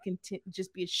gonna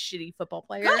just be a shitty football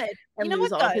player Good. and You know lose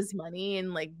what? all of Good. his money.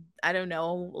 And like I don't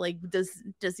know, like does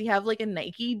he have like a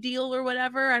Nike deal or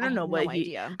whatever? I don't know have what no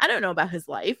idea. I don't know about his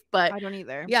life, but I don't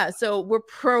either. yeah. So we're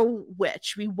pro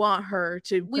witch. We want her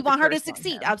to. We put the want her to curse on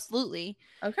succeed. him. Absolutely.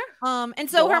 Okay. And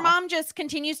so Go her off. mom just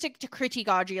continues to critique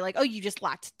Audrey, like, oh, you just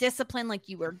lacked discipline, like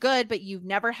you were good, but you've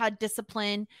never had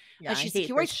discipline. Yeah, I She's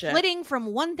hate always this shit. flitting from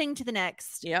one thing to the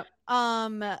next. Yep.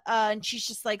 And she's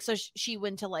just like, so she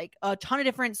went to like a ton of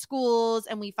different schools,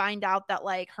 and we find out that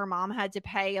like her mom had to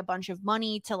pay a bunch of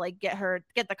money to like get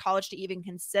the college to even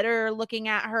consider looking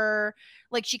at her.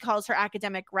 Like she calls her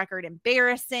academic record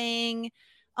embarrassing.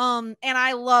 And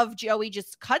I love Joey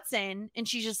just cuts in, and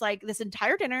she's just like, this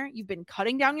entire dinner you've been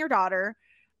cutting down your daughter.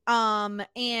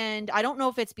 And I don't know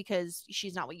if it's because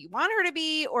she's not what you want her to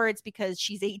be, or it's because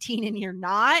she's 18 and you're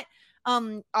not.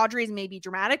 Audrey's maybe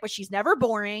dramatic, but she's never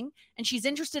boring, and she's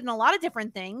interested in a lot of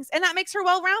different things, and that makes her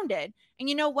well-rounded. And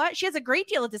you know what? She has a great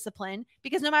deal of discipline,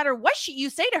 because no matter what you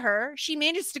say to her, she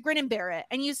manages to grin and bear it.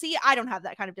 And you see, I don't have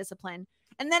that kind of discipline.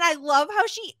 And then I love how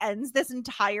she ends this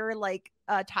entire like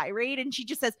tirade, and she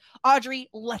just says, Audrey,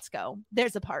 let's go.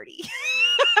 There's a party.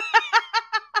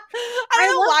 I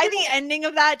don't know why the ending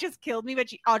of that just killed me, but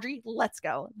Audrey, let's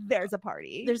go. There's a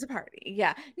party. There's a party.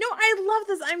 Yeah. No, I love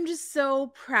this. I'm just so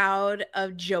proud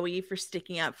of Joey for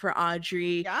sticking up for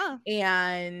Audrey. Yeah.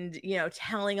 And, you know,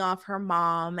 telling off her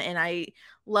mom. And I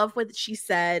love what she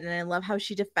said. And I love how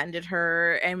she defended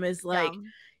her and was like,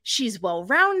 she's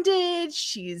well-rounded.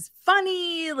 She's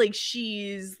funny. Like,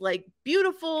 she's like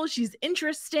beautiful. She's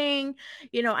interesting.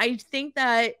 You know, I think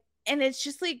that, and it's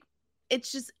just like,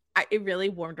 it really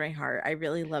warmed my heart. I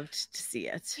really loved to see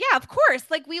it. Yeah, of course.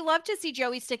 Like, we love to see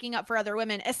Joey sticking up for other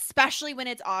women, especially when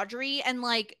it's Audrey. And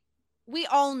like, we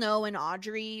all know an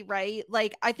Audrey, right?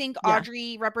 Like, I think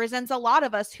Audrey represents a lot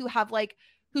of us who have like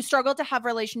who struggle to have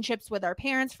relationships with our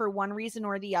parents for one reason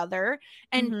or the other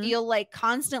and feel like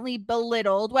constantly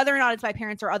belittled, whether or not it's by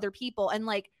parents or other people. And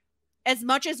like, as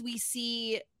much as we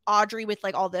see Audrey with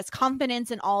like all this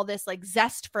confidence and all this like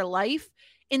zest for life,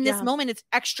 in this moment, it's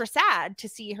extra sad to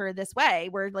see her this way,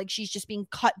 where like she's just being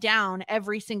cut down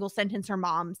every single sentence her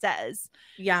mom says.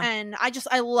 Yeah. And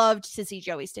I loved to see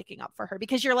Joey sticking up for her,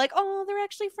 because you're like, oh, they're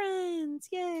actually friends.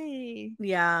 Yay.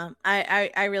 Yeah.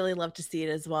 I really love to see it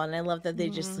as well. And I love that they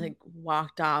just like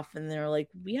walked off and they're like,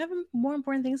 we have more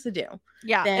important things to do.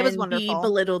 Yeah. It was wonderful. Be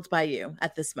belittled by you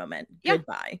at this moment. Yeah.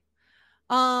 Goodbye.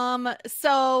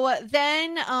 So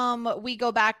then we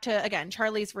go back to, again,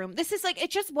 Charlie's room. This is like, it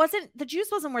just wasn't, the juice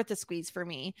wasn't worth the squeeze for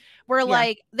me. Where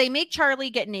like they make Charlie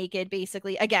get naked,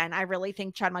 basically. Again, I really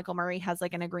think Chad Michael Murray has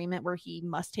like an agreement where he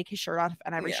must take his shirt off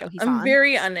on every show he's on. I'm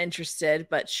very uninterested,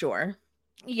 but sure.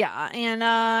 Yeah.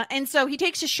 And so he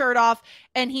takes his shirt off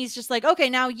and he's just like, okay,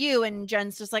 now you. And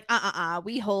Jen's just like,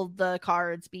 we hold the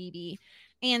cards, baby.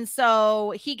 And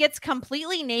so he gets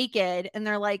completely naked and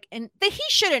they're like, and he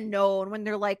should have known when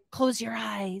they're like, close your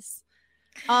eyes.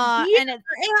 And I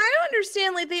don't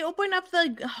understand. Like, they open up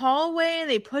the hallway and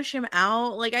they push him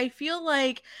out. Like, I feel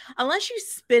like unless you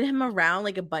spin him around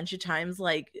like a bunch of times,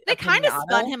 like they kind of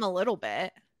spun him a little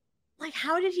bit. Like,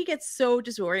 how did he get so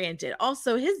disoriented?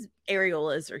 Also, his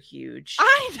areolas are huge.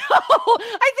 I know.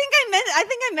 I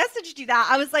think I messaged you that.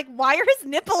 I was like, why are his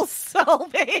nipples so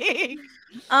big?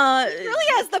 He really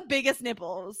has the biggest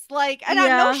nipples. Like, and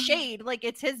no shade. Like,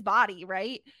 it's his body,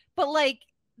 right? But like,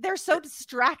 they're so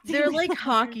distracting. They're like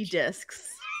hockey discs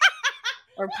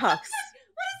or pucks.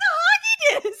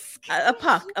 What is a hockey disc? A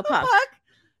puck. A puck.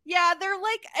 Yeah, they're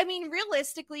like, I mean,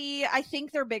 realistically, I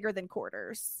think they're bigger than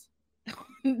quarters.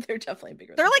 They're definitely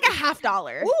bigger. They're like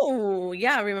 $50. Oh,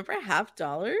 yeah. Remember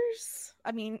 $50?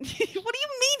 I mean, what do you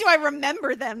mean? Do I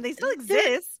remember them? They still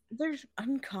exist. They're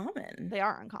uncommon. They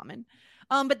are uncommon.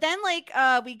 But then like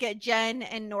we get Jen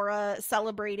and Nora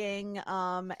celebrating.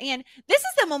 And this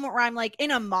is the moment where I'm like, in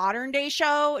a modern day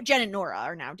show, Jen and Nora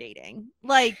are now dating.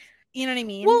 Like, you know what I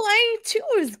mean? Well, I too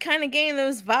was kind of getting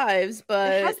those vibes,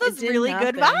 but it has those really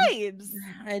good vibes.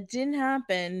 It didn't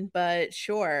happen, but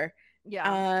sure.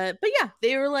 Yeah. But yeah,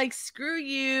 they were like, screw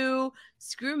you,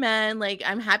 screw men. Like,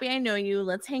 I'm happy I know you.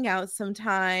 Let's hang out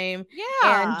sometime.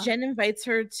 Yeah. And Jen invites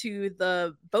her to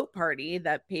the boat party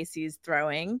that Pacey's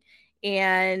throwing.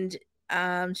 And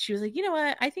she was like, you know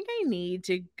what? I think I need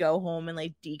to go home and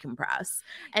like decompress.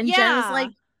 And Jen was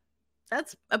like,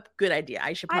 that's a good idea.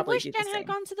 I should probably do the same. I wish Jen had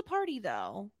gone to the party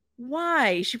though.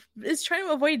 Why? She is trying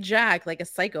to avoid Jack like a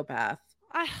psychopath.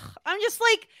 I'm just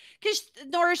like, because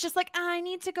Nora's just like, I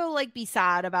need to go like be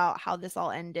sad about how this all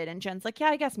ended, and Jen's like, yeah,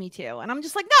 I guess me too. And I'm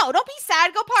just like, no, don't be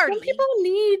sad, go party. Some people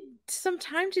need some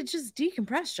time to just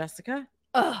decompress, Jessica.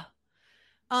 Ugh.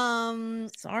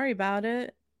 Sorry about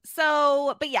it.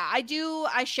 So, but yeah,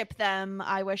 I ship them.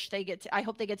 I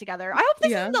hope they get together. I hope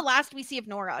this isn't the last we see of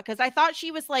Nora, because I thought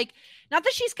she was like, not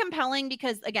that she's compelling,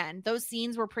 because again, those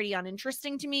scenes were pretty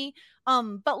uninteresting to me.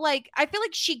 But like, I feel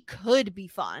like she could be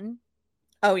fun.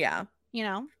 Oh yeah. You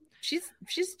know, she's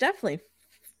definitely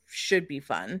should be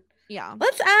fun. Yeah.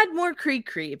 Let's add more Creek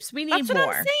creeps. We need more. That's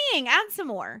what I'm saying. Add some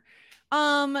more.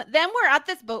 Then we're at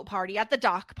this boat party, at the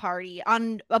dock party,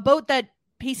 on a boat that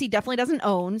Pacey definitely doesn't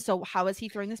own. So how is he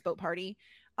throwing this boat party?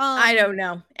 I don't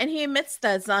know. And he admits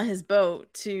that it's not his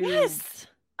boat to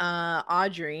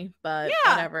Audrey, but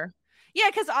whatever. Yeah,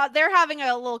 because they're having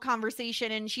a little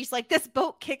conversation and she's like, this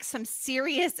boat kicks some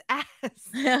serious ass.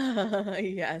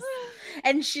 Yes.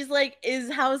 And she's like,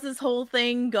 how's this whole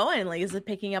thing going? Like, is it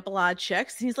picking up a lot of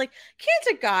chicks? And he's like,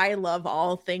 can't a guy love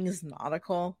all things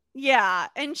nautical? Yeah.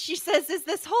 And she says, is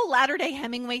this whole Latter-day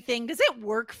Hemingway thing, does it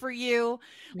work for you?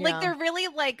 Yeah. Like, they're really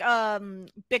like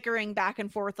bickering back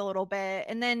and forth a little bit.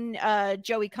 And then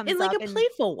Joey comes in like a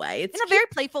playful way. It's in a very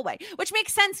playful way, which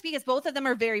makes sense because both of them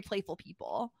are very playful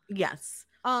people. Yes.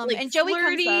 Like and Joey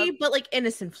flirty, comes up, but like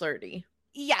innocent flirty.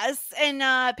 Yes.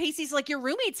 And Pacey's like, your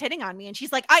roommate's hitting on me. And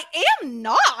she's like, I am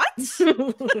not.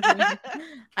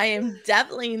 I am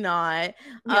definitely not.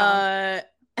 Yeah.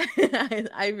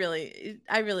 I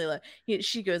really love.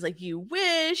 She goes like, you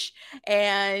wish,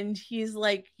 and he's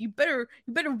like, you better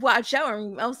watch out,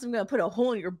 or else I'm gonna put a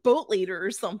hole in your boat later or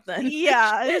something.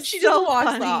 Yeah, she just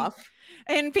walks off.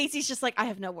 And Pacey's just like, I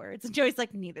have no words. And Joey's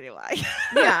like, neither do I.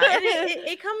 Yeah, and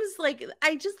it comes like,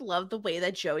 I just love the way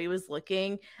that Joey was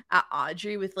looking at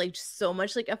Audrey with like so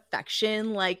much like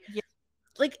affection, like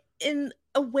in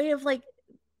a way of like,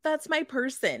 that's my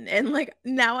person. And like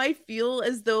now I feel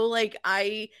as though like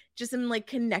I just am like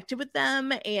connected with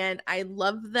them and I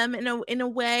love them in a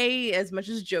way as much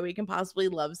as Joey can possibly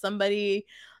love somebody.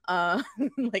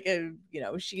 Like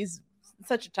she's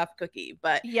such a tough cookie,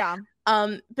 but Yeah.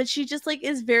 but she just like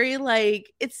is very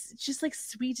like, it's just like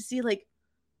sweet to see like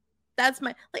that's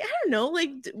my, like, I don't know, like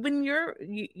when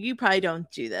you probably don't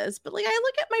do this, but like I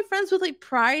look at my friends with like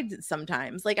pride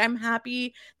sometimes. Like I'm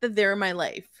happy that they're in my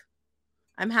life.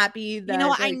 I'm happy that, You know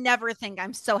what? like, I never think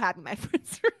I'm so happy my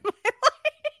friends are in my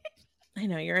life. I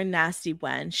know you're a nasty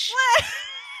wench.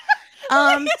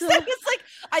 It's like,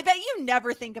 I bet you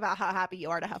never think about how happy you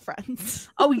are to have friends.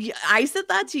 Oh, yeah, I said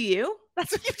that to you?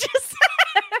 That's what you just said.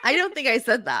 I don't think I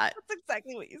said that. That's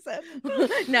exactly what you said.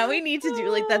 Now we need to do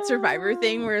like that Survivor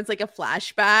thing where it's like a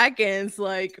flashback and it's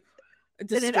like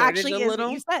distorted And it actually a is little.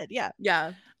 what you said. Yeah.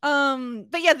 Yeah.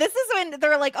 But yeah, this is when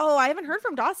they're like, oh, I haven't heard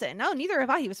from Dawson. No, neither have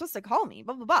I. He was supposed to call me.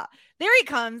 Blah blah blah. There he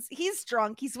comes. He's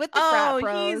drunk. He's with the frat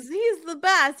bros. He's the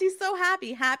best. He's so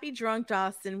happy drunk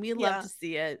Dawson. We love to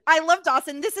see it. I love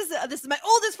Dawson. This is my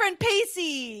oldest friend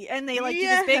Pacey, and they like do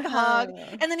this big hug,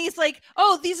 and then he's like,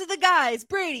 oh, these are the guys: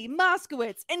 Brady,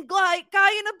 Moskowitz, and guy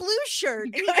in a blue shirt,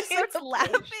 and he just starts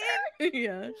laughing.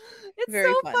 Yeah, it's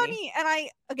very so funny. And I,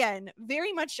 again,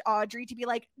 very much Audrey to be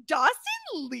like, Dawson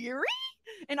Leary.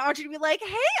 And Audrey would be like,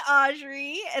 hey,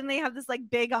 Audrey. And they have this like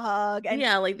big hug. And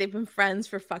yeah, like they've been friends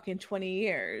for fucking 20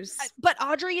 years. But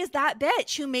Audrey is that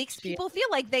bitch who makes people feel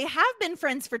like they have been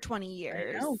friends for 20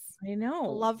 years. I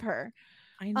know. Love her.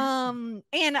 I know.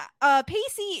 And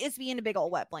Pacey is being a big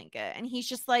old wet blanket. And he's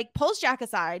just like, pulls Jack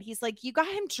aside. He's like, you got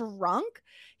him drunk?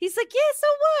 He's like, yeah, so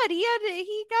what?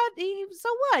 So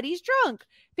what? He's drunk.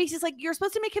 Pacey's like, you're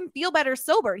supposed to make him feel better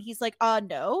sober. He's like,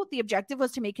 no, the objective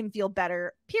was to make him feel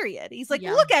better, period. He's like,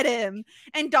 look at him.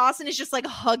 And Dawson is just like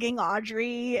hugging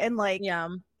Audrey and like, yeah.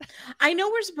 I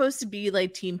know we're supposed to be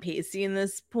like Team Pacey in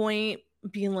this point,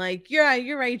 being like, yeah,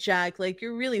 you're right, Jack. Like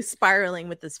you're really spiraling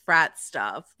with this frat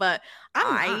stuff. But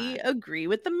I agree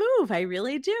with the move. I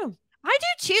really do. I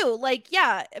do too. Like,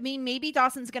 yeah, I mean, maybe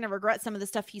Dawson's going to regret some of the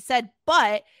stuff he said,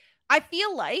 but I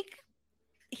feel like,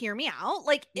 hear me out.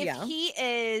 Like if he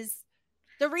is,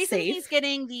 the reason he's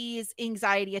getting these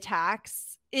anxiety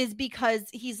attacks is because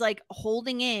he's like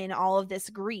holding in all of this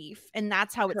grief and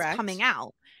that's how it's coming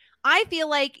out. I feel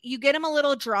like you get him a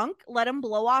little drunk, let him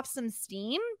blow off some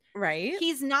steam. Right.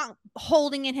 He's not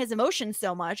holding in his emotions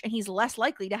so much and he's less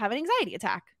likely to have an anxiety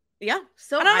attack. Yeah.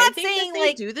 So and I'm not think saying that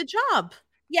like do the job.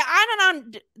 Yeah,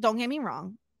 don't get me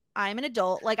wrong. I'm an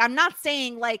adult. Like, I'm not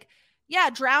saying like, yeah,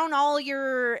 drown all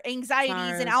your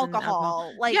anxieties in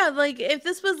alcohol. Like, yeah, like if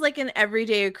this was like an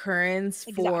everyday occurrence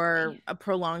for a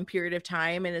prolonged period of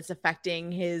time and it's affecting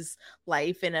his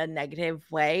life in a negative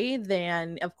way,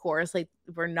 then of course, like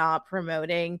we're not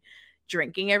promoting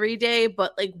drinking every day,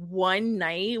 but like one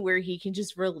night where he can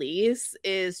just release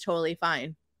is totally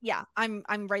fine. Yeah, I'm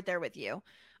right there with you.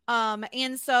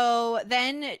 And so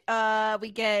then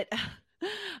we get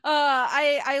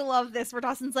I love this where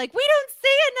Dawson's like, we don't say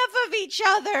enough of each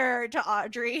other to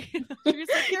Audrey. She's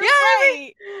like, you're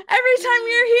right. Every time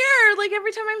you're here, like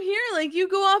every time I'm here, like you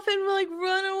go off and like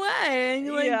run away and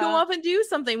you like go off and do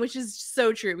something, which is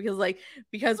so true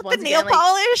because once the nail again,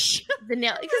 polish,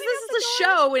 because this is a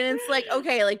show and it's like,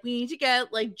 okay, like we need to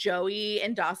get like Joey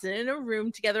and Dawson in a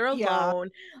room together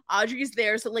alone. Audrey's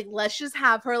there, so like let's just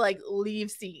have her like leave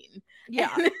scene.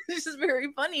 Yeah, and it's just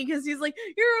very funny because he's like,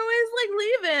 you're always like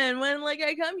leaving when like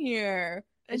I come here.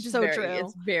 It's just so true.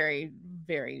 It's very,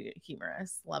 very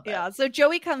humorous. Love it. Yeah. So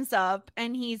Joey comes up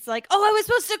and he's like, "Oh, I was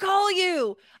supposed to call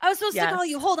you. To call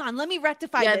you. Hold on, let me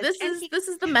rectify this." Yeah, this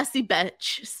is the messy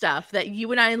bitch stuff that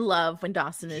you and I love when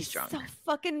Dawson is drunk. So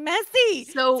fucking messy.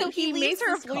 So he leaves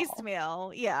her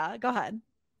voicemail. Yeah, go ahead.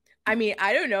 I mean,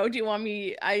 I don't know. Do you want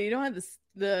me? You don't have this.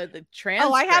 The transcript.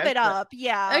 Oh, I have it up.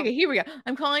 Yeah. Okay, here we go.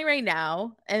 I'm calling right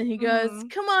now, and he goes,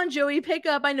 "Come on, Joey, pick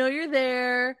up. I know you're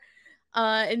there."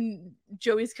 And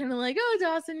Joey's kind of like, "Oh,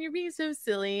 Dawson, you're being so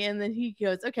silly." And then he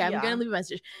goes, "Okay, I'm gonna leave a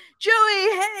message. Joey,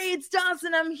 hey, it's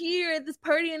Dawson. I'm here at this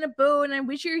party in a boat, and I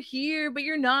wish you're here, but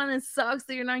you're not. And it sucks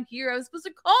that you're not here. I was supposed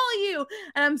to call you,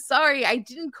 and I'm sorry. I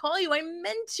didn't call you. I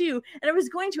meant to, and I was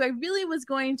going to. I really was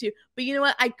going to, but you know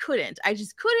what? I couldn't. I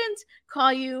just couldn't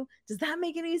call you. Does that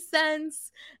make any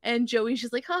sense?" And Joey's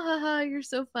just like, "Ha ha ha, you're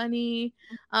so funny.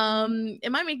 Am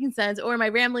I making sense, or am I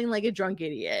rambling like a drunk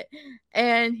idiot?"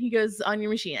 And he goes, "On your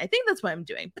machine. I think that's what I'm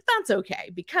doing, but that's okay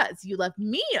because you left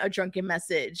me a drunken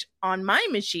message on my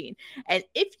machine. And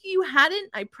if you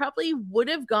hadn't, I probably would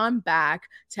have gone back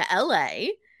to LA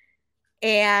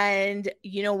And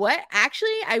you know what?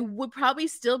 Actually, I would probably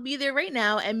still be there right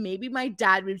now, and maybe my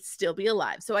dad would still be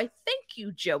alive. So I thank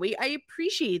you, Joey. I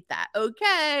appreciate that.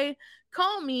 Okay,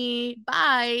 call me.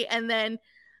 Bye. And then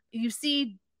you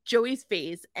see Joey's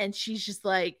face, and she's just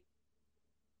like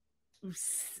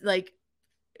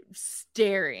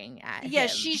staring at him.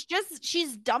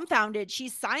 She's dumbfounded.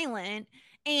 She's silent.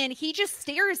 And he just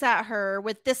stares at her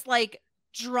with this like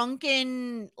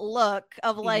drunken look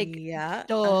of like, yeah.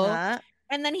 duh.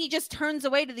 And then he just turns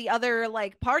away to the other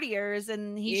like partiers,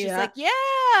 and he's just like,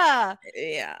 yeah.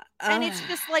 And it's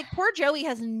just like, poor Joey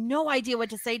has no idea what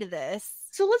to say to this.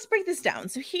 So let's break this down.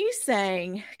 So he's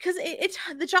saying, because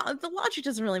the logic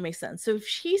doesn't really make sense. So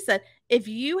he said, if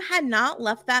you had not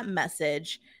left that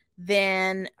message,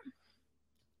 then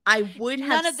I would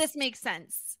have. None of this makes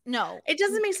sense. No, it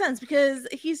doesn't make sense, because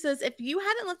he says, if you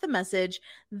hadn't left the message,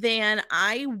 then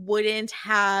I would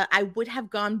have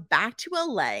gone back to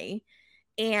LA,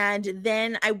 and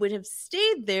then I would have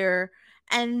stayed there,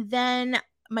 and then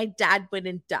my dad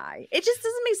wouldn't die. It just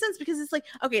doesn't make sense, because it's like,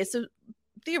 okay, so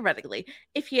theoretically,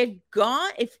 if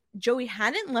Joey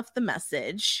hadn't left the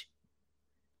message,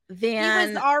 then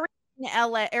he was already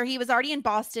in LA, or he was already in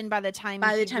Boston by the time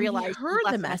he heard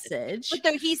the message. But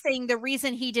though he's saying the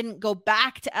reason he didn't go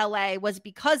back to LA was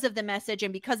because of the message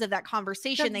and because of that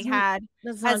conversation they had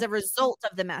as a result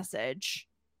of the message.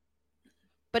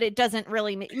 But it doesn't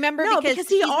really remember, because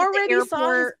he already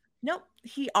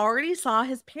saw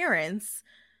his parents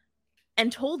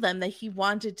and told them that he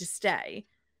wanted to stay.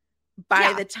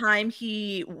 By the time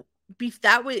he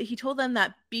told them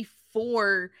that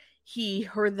before he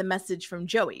heard the message from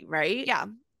Joey, right? Yeah.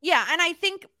 And I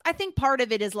think part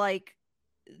of it is like,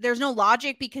 there's no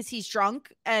logic, because he's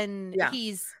drunk and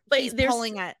he's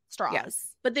pulling at straws. Yeah.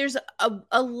 But there's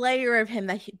a layer of him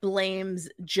that he blames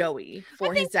Joey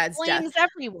for his dad's death. Blames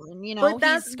everyone, you know. But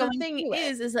that's the thing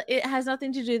is that it has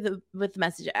nothing to do with the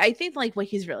message. I think like what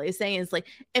he's really saying is like,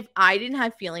 if I didn't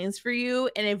have feelings for you,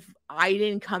 and if I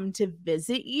didn't come to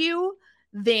visit you,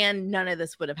 then none of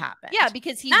this would have happened. Yeah,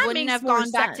 because he wouldn't have gone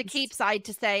back to Cape Side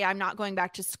to say, I'm not going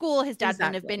back to school. His dad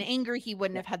wouldn't have been angry. He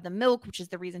wouldn't have had the milk, which is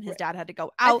the reason his dad had to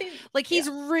go out. He's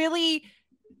really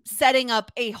setting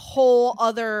up a whole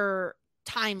other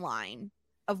timeline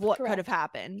of what could have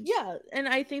happened. Yeah. And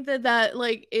I think that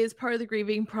like is part of the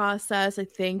grieving process. I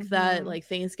think that like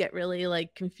things get really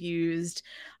like confused.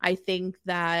 I think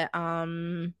that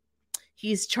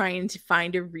he's trying to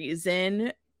find a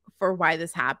reason for why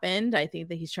this happened. I think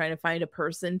that he's trying to find a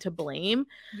person to blame.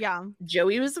 Yeah.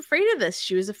 Joey was afraid of this.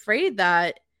 She was afraid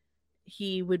that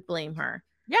he would blame her.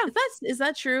 Yeah. Is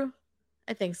that true?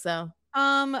 I think so.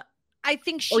 I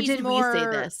think she's we say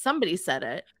this? Somebody said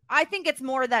it. I think it's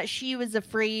more that she was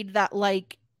afraid that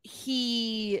like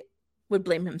he would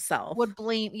blame himself. Would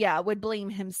blame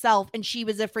himself, and she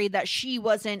was afraid that she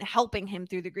wasn't helping him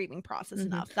through the grieving process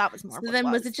enough. That was more. So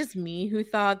then, was it just me who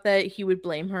thought that he would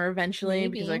blame her eventually?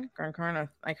 Maybe. Because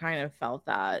I kind of felt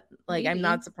that. Like, I'm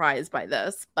not surprised by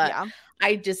this, but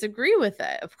I disagree with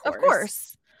it. Of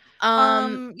course.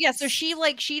 So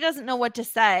she doesn't know what to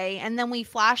say, and then we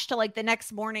flash to like the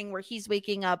next morning where he's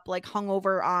waking up like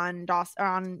hungover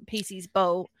on Pacey's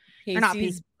boat. Or not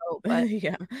Pacey's boat, but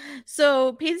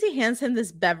so Pacey hands him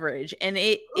this beverage, and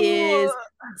it is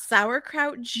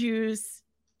sauerkraut juice,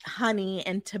 honey,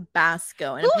 and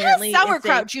Tabasco. And who apparently has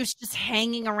sauerkraut juice just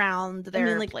hanging around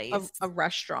their place? A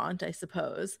restaurant, I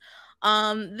suppose.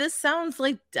 This sounds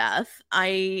like death.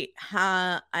 I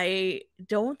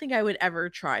don't think I would ever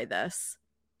try this.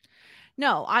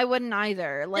 No, I wouldn't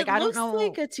either. Like, I don't know. It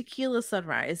looks like a tequila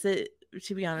sunrise.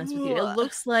 To be honest with you, it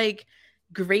looks like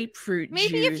grapefruit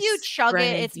maybe juice, if you chug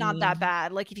grenadine. It's not that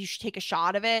bad. Like if you should take a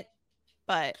shot of it,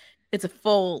 but it's a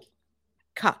full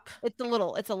cup. It's a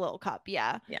little cup.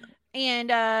 Yeah.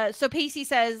 And so Pacey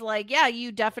says like, yeah,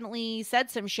 you definitely said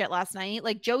some shit last night.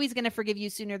 Like Joey's going to forgive you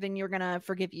sooner than you're going to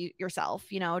forgive yourself.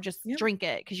 You know, just drink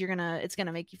it because it's going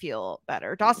to make you feel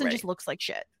better. Dawson just looks like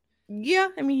shit. Yeah.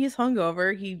 I mean, he's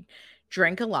hungover. He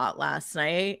drank a lot last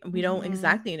night. We don't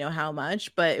exactly know how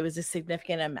much, but it was a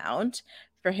significant amount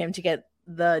for him to get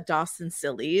the Dawson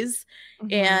Sillies.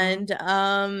 And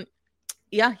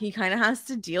he kind of has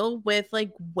to deal with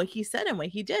like what he said and what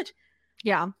he did.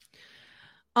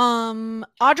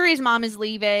 Audrey's mom is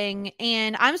leaving,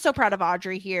 and I'm so proud of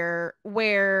Audrey here,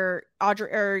 where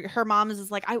her mom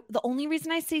is like, the only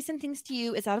reason I say some things to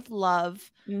you is out of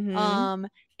love.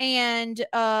 And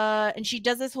she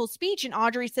does this whole speech, and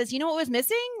Audrey says, you know what was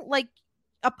missing? Like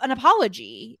an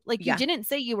apology. Like you didn't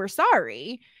say you were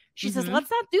sorry. She says, let's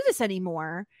not do this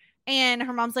anymore. And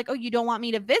her mom's like, oh, you don't want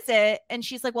me to visit? And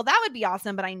she's like, well, that would be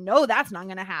awesome, but I know that's not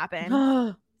going to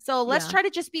happen. So let's try to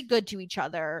just be good to each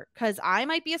other, because I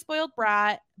might be a spoiled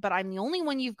brat, but I'm the only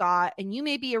one you've got. And you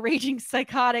may be a raging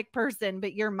psychotic person,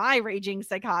 but you're my raging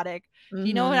psychotic. Do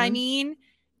you know what I mean?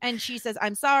 And she says,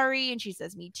 I'm sorry. And she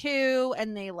says, me too.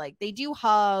 And they do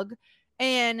hug.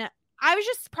 And I was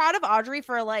just proud of Audrey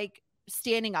for like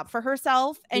standing up for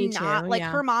herself and not like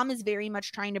her mom is very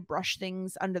much trying to brush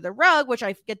things under the rug, which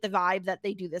I get the vibe that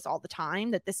they do this all the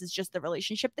time, that this is just the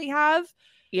relationship they have.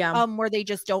 Yeah. Where they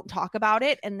just don't talk about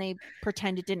it and they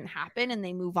pretend it didn't happen and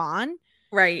they move on.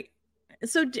 Right.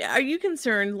 So are you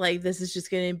concerned like this is just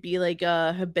going to be like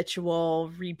a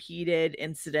habitual repeated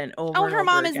incident over and her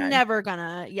mom over again? Is never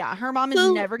gonna her mom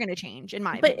is never gonna change in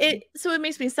my opinion. It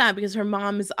makes me sad because her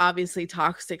mom is obviously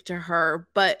toxic to her,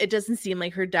 but it doesn't seem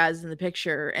like her dad's in the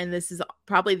picture, and this is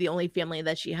probably the only family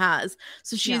that she has,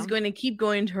 so she's going to keep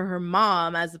going to her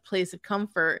mom as a place of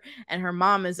comfort, and her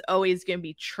mom is always going to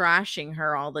be trashing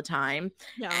her all the time.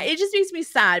 It just makes me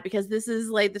sad because this is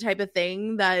like the type of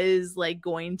thing that is like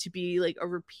going to be like a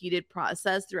repeated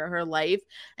process throughout her life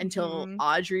until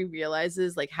Audrey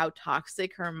realizes like how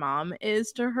toxic her mom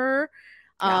is to her.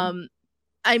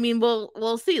 I mean,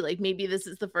 we'll see. Like maybe this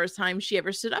is the first time she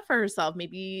ever stood up for herself.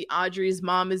 Maybe Audrey's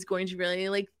mom is going to really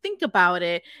like think about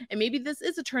it, and maybe this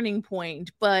is a turning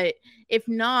point. But if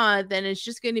not, then it's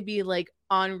just going to be like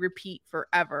on repeat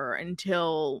forever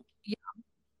until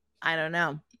I don't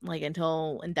know, like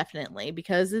until indefinitely,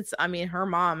 because her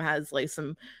mom has like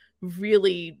some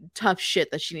really tough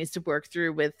shit that she needs to work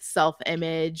through with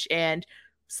self-image and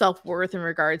self-worth in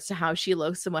regards to how she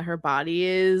looks and what her body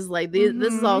is. Like this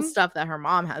is all stuff that her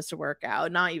mom has to work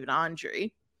out, not even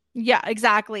Audrey. Yeah,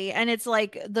 exactly. And it's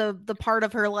like the part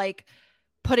of her like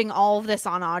putting all of this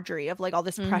on Audrey, of like all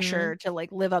this pressure to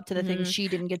like live up to the things she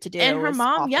didn't get to do. And her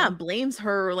mom blames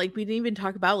her. Like we didn't even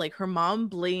talk about like her mom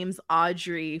blames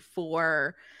Audrey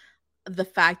for the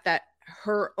fact that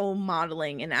her own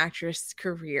modeling and actress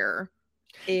career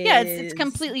it's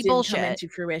completely bullshit. Come into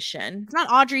fruition. It's not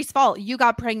Audrey's fault. You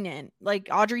got pregnant. Like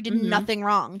Audrey did nothing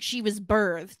wrong. She was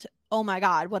birthed. Oh my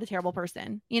god, what a terrible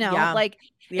person. You know,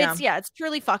 it's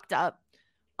truly fucked up.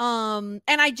 And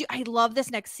I love this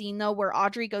next scene though, where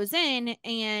Audrey goes in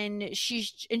and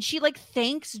she like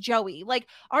thanks Joey. Like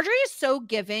Audrey is so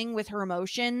giving with her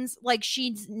emotions. Like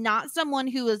she's not someone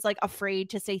who is like afraid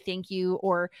to say thank you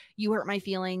or you hurt my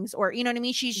feelings, or you know what I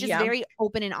mean? She's just very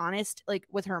open and honest like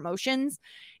with her emotions.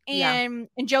 And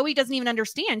Joey doesn't even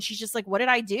understand. She's just like, what did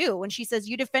I do? And she says,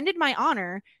 you defended my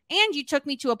honor and you took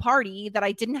me to a party that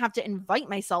I didn't have to invite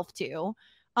myself to.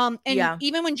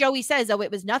 Even when Joey says, oh, it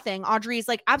was nothing, Audrey's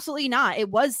like, absolutely not. It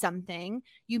was something.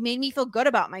 You made me feel good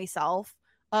about myself.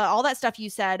 All that stuff you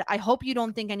said. I hope you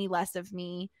don't think any less of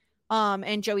me.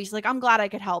 And Joey's like, I'm glad I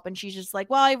could help. And she's just like,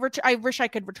 well, I wish I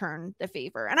could return the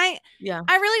favor. And I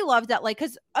really love that. Like,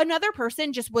 cause another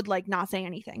person just would like not say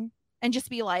anything and just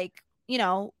be like, you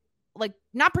know, like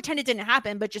not pretend it didn't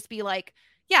happen, but just be like,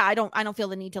 yeah, I don't feel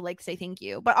the need to like say thank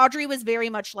you. But Audrey was very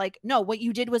much like, no, what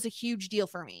you did was a huge deal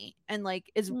for me. And like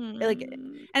like,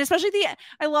 and especially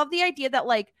I love the idea that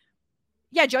like,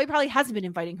 yeah, Joey probably hasn't been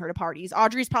inviting her to parties.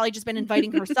 Audrey's probably just been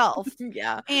inviting herself.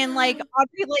 And like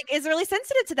Audrey like is really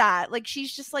sensitive to that. Like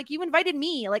she's just like, you invited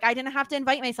me. Like I didn't have to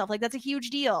invite myself. Like that's a huge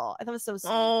deal. I thought it was so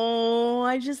sweet. Oh,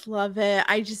 I just love it.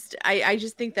 I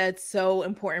just think that's so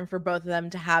important for both of them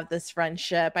to have this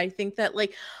friendship. I think that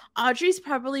like Audrey's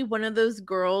probably one of those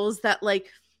girls that like,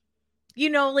 you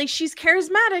know, like she's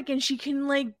charismatic and she can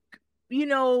like, you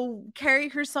know, carry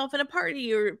herself in a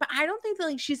party, but I don't think that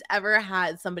like she's ever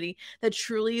had somebody that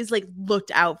truly is like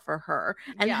looked out for her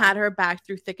and had her back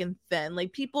through thick and thin.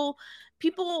 Like people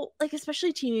like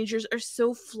especially teenagers are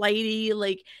so flighty.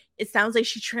 Like it sounds like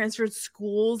she transferred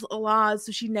schools a lot,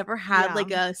 so she never had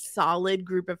like a solid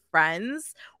group of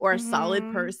friends or a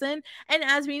solid person. And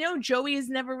as we know, Joey has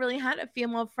never really had a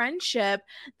female friendship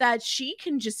that she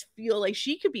can just feel like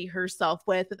she could be herself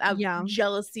with without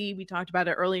jealousy. We talked about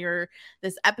it earlier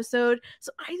this episode.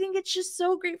 So I think it's just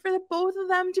so great for the both of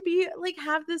them to be like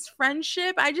have this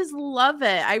friendship. I just love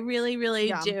it. I really,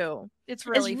 really do. It's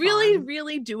really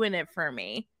really doing it for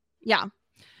me. Yeah.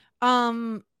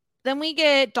 Then we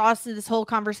get Dawson, this whole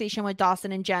conversation with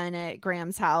Dawson and Jen at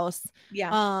Graham's house.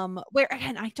 Where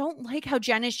again, I don't like how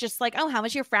Jen is just like, oh, how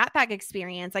was your frat pack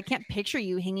experience? I can't picture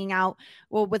you hanging out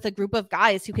with a group of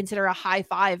guys who consider a high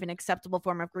five an acceptable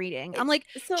form of greeting. I'm like,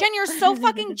 Jen, you're so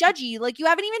fucking judgy. Like you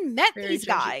haven't even met these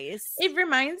guys. It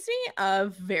reminds me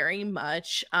of very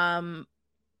much,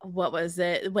 what was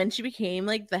it? When she became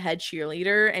like the head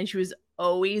cheerleader and she was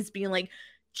always being like,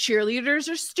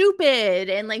 cheerleaders are stupid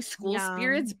and like school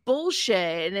spirit's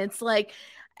bullshit, and it's like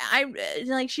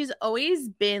she's always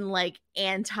been like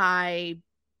anti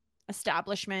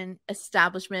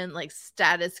establishment, like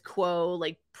status quo,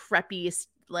 like preppy,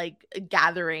 like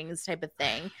gatherings type of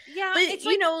thing. Yeah, But it's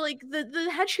you know, like the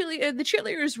head cheerleader, the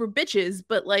cheerleaders were bitches,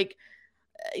 but like,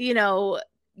 you know,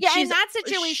 yeah, in that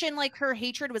situation, like her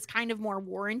hatred was kind of more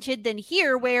warranted than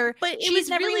here, where but it she's was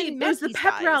never really, even it met was the these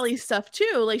pep guys. rally stuff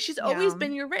too. Like she's always Yeah.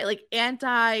 been, you're right, like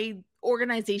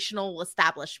anti-organizational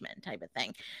establishment type of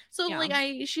thing. So Yeah.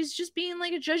 like she's just being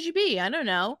like a judgy bee. I don't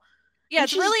know. Yeah, And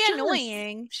it's she's really jealous.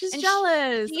 annoying. She's And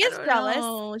jealous. she is I don't jealous.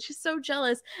 know. She's so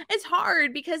jealous. It's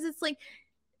hard because it's like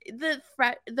the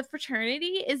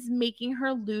fraternity is making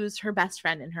her lose her best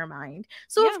friend in her mind.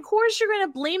 So Yeah. of course you're going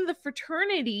to blame the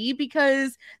fraternity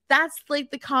because that's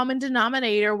like the common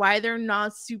denominator why they're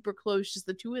not super close, just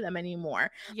the two of them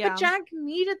anymore. Yeah. But Jack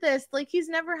needed this. Like he's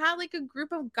never had like a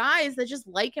group of guys that just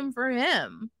like him for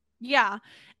him. Yeah.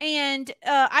 And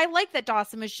I like that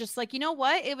Dawson was just like, you know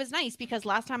what? It was nice because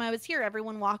last time I was here,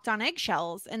 everyone walked on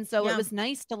eggshells. And so Yeah. it was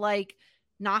nice to like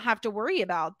not have to worry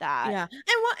about that. Yeah.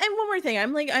 And one more thing.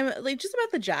 I'm like just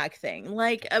about the Jack thing,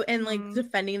 like and like Mhm.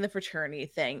 defending the fraternity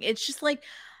thing. It's just like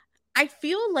I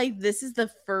feel like this is the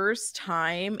first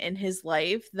time in his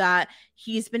life that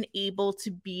he's been able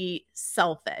to be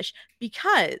selfish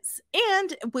because,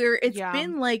 and where it's Yeah.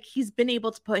 been like he's been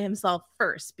able to put himself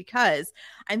first, because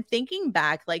I'm thinking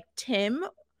back, like Tim,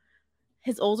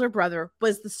 his older brother,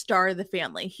 was the star of the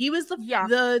family. He was the Yeah.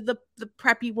 the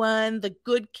preppy one, the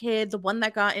good kid, the one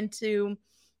that got into,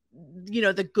 you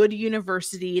know, the good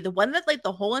university, the one that like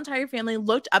the whole entire family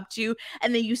looked up to,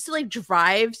 and they used to like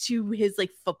drive to his like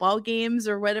football games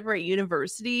or whatever at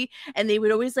university, and they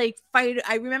would always like fight.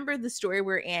 I remember the story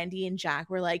where Andy and Jack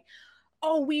were like,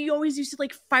 oh, we always used to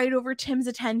like fight over Tim's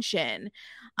attention,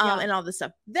 Yeah. and all this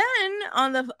stuff. Then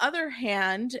on the other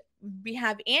hand, we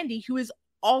have Andy, who is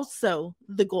also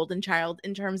the golden child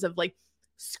in terms of like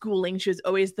schooling. She was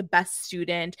always the best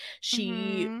student. She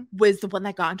Mhm. was the one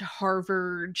that got into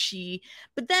Harvard.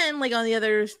 But then like on the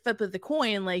other flip of the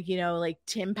coin, like, you know, like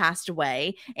Tim passed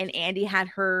away and Andy had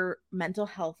her mental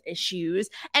health issues,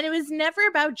 and it was never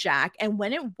about Jack. And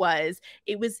when it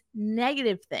was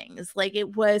negative things. Like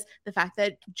it was the fact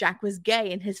that Jack was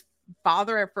gay, and his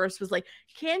father at first was like,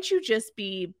 can't you just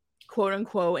be, quote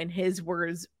unquote, in his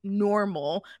words,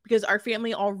 normal, because our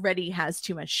family already has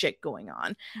too much shit going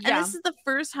on. Yeah. And this is the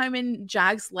first time in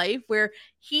Jack's life where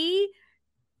he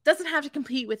doesn't have to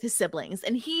compete with his siblings,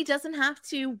 and he doesn't have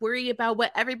to worry about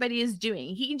what everybody is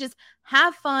doing. He can just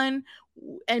have fun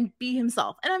and be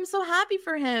himself, and I'm so happy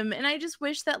for him. And I just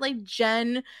wish that like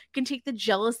Jen can take the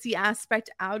jealousy aspect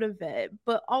out of it,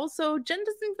 but also Jen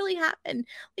doesn't really happen.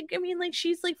 Like, I mean, like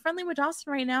she's like friendly with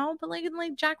Dawson right now, but like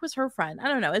Jack was her friend. I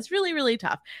don't know, it's really, really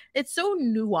tough. It's so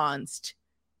nuanced,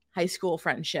 high school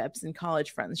friendships and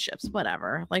college friendships,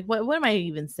 whatever. Like what am I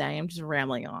even saying? I'm just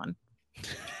rambling on.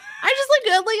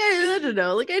 I don't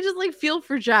know. Like I just like feel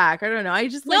for Jack. I don't know. I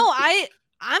just like, No,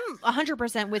 I'm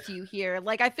 100% with you here.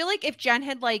 Like I feel like if Jen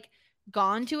had like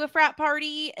gone to a frat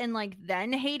party and like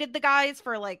then hated the guys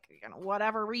for like, you know,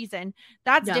 whatever reason,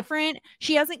 that's Yeah. different.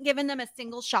 She hasn't given them a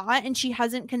single shot, and she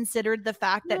hasn't considered the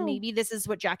fact that No. maybe this is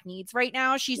what Jack needs right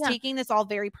now. She's Yeah. taking this all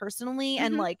very personally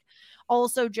and Mhm. like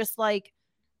also just like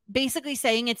basically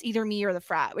saying it's either me or the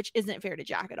frat, which isn't fair to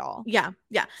Jack at all. yeah.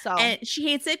 So And she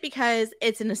hates it because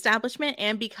it's an establishment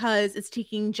and because it's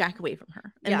taking Jack away from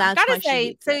her. And yeah, that's why gotta she say,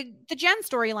 hates so it. the Jen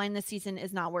storyline this season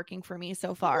is not working for me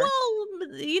so far. Well,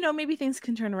 you know, maybe things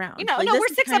can turn around. You know, Like, no, this we're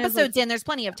is 6 kind of, episodes like, in. There's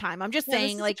plenty of time. I'm just Yeah, this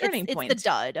saying, is a like, turning it's the point.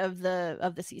 dud of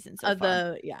the season so of far.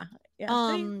 the yeah.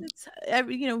 Um, It's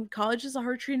you know, college is a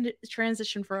hard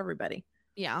transition for everybody.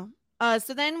 Yeah.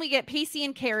 So then we get Pacey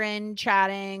and Karen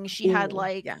chatting. She had Ooh,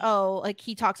 like, yeah.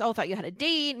 he talks, I thought you had a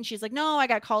date. And she's like, no, I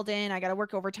got called in. I got to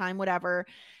work overtime, whatever.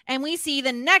 And we see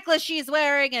the necklace she's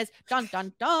wearing is dun,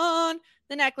 dun, dun,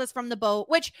 the necklace from the boat,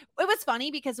 which it was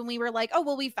funny because when we were like, oh,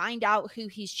 well, we find out who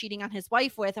he's cheating on his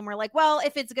wife with. And we're like, well,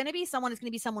 if it's going to be someone, it's going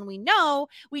to be someone we know.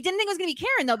 We didn't think it was going to be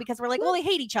Karen though, because we're like, well, they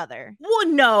hate each other. Well,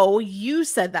 no, you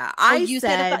said that. You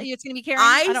said it's going to be Karen.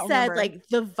 I don't said remember. like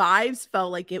the vibes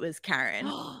felt like it was Karen.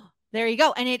 There you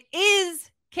go. And it is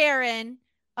Karen.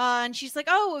 And she's like,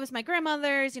 oh, it was my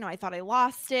grandmother's. You know, I thought I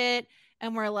lost it.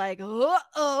 And we're like,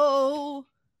 uh-oh.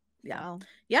 Yeah. Well,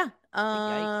 Yeah.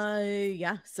 yikes.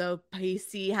 Yeah. So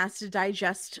Pacey has to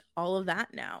digest all of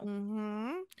that now.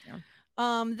 Mhm.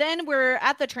 Yeah. Then we're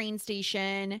at the train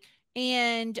station,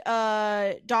 and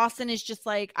Dawson is just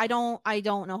like, I don't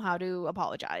know how to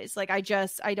apologize. Like, I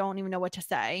don't even know what to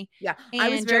say. Yeah. I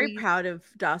was And very Joey- proud of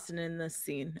Dawson in this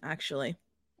scene, actually.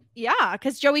 Yeah,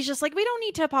 because Joey's just like, we don't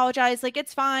need to apologize. Like,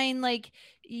 it's fine. Like,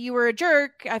 you were a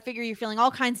jerk. I figure you're feeling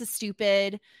all kinds of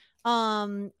stupid.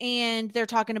 And they're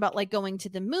talking about like going to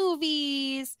the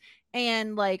movies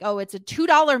and like, oh, it's a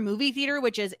 $2 movie theater,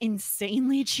 which is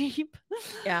insanely cheap.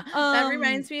 Yeah, that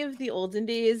reminds me of the olden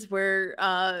days where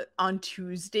on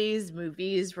Tuesdays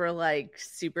movies were like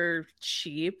super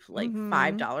cheap, like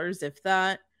 $5 if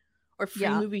that, or free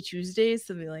movie Tuesdays,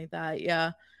 something like that.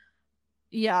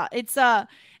 Yeah, it's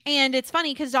and it's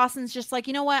funny because Dawson's just like,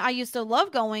 you know what, I used to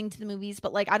love going to the movies,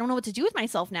 but like I don't know what to do with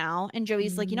myself now. And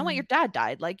Joey's like, you know what, your dad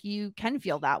died, like you can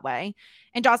feel that way.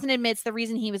 And Dawson admits the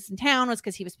reason he was in town was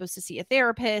because he was supposed to see a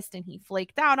therapist and he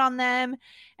flaked out on them.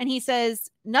 And he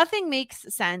says nothing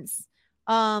makes sense.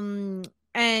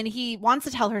 And he wants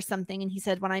to tell her something. And he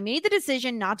said, when I made the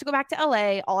decision not to go back to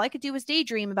LA, all I could do was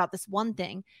daydream about this one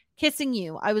thing, kissing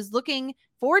you. I was looking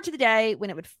forward to the day when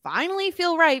it would finally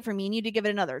feel right for me and you to give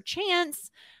it another chance.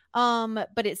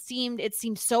 But it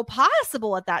seemed so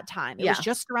possible at that time. It was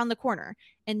just around the corner.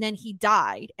 And then he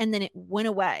died and then it went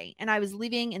away. And I was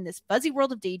living in this fuzzy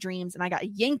world of daydreams and I got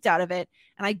yanked out of it.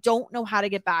 And I don't know how to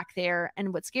get back there.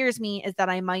 And what scares me is that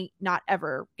I might not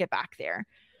ever get back there.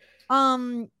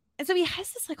 And so he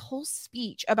has this like whole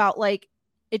speech about like,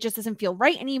 it just doesn't feel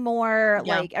right anymore.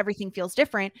 Yeah. Like everything feels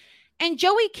different. And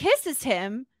Joey kisses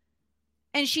him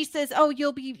and she says, oh,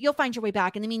 you'll find your way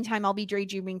back. In the meantime, I'll be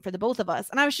daydreaming for the both of us.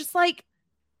 And I was just like,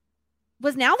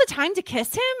 was now the time to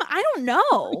kiss him? I don't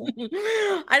know.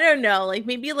 I don't know. Like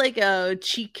maybe like a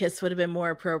cheek kiss would have been more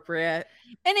appropriate.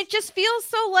 And it just feels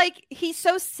so like he's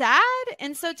so sad.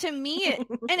 And so to me,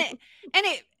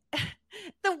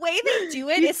 the way they do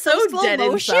it is so slow dead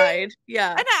motion. Inside.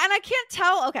 Yeah. And I can't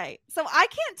tell. Okay. So I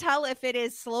can't tell if it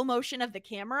is slow motion of the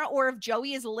camera or if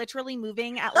Joey is literally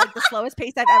moving at like the slowest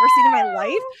pace I've ever seen in my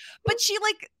life. But she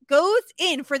like goes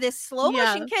in for this slow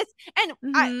motion kiss.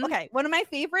 And okay, one of my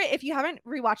favorite, if you haven't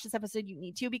rewatched this episode, you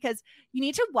need to, because you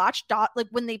need to watch like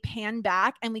when they pan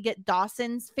back and we get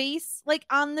Dawson's face like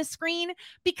on the screen,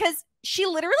 because she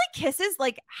literally kisses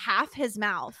like half his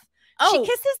mouth. Oh. She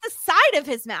kisses the side of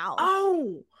his mouth.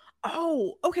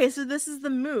 Oh, okay. So this is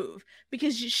the move,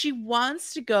 because she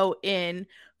wants to go in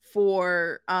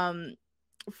for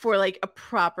like a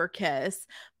proper kiss,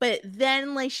 but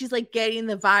then like she's like getting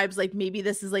the vibes like maybe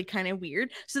this is like kind of weird.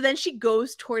 So then she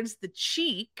goes towards the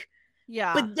cheek.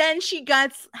 Yeah. But then she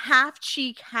got half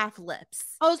cheek, half lips.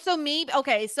 Oh, so maybe,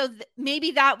 okay. So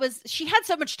maybe that was, she had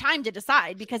so much time to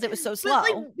decide because it was so slow.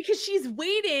 But, like, because she's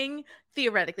waiting,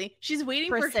 theoretically, she's waiting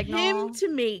for him to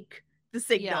make the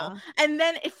signal. And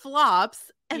then it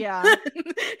flops. And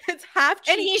it's half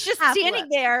cheek, and he's just half standing lip.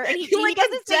 there and he like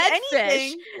doesn't say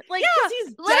anything. Fish. Like,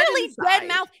 he's literally dead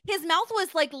mouth. His mouth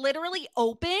was like literally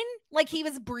open, like he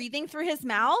was breathing through his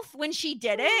mouth when she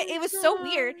did it. It was so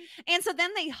weird. And so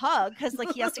then they hug because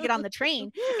like he has to get on the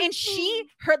train, and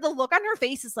the look on her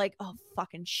face is like, oh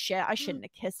fucking shit, I shouldn't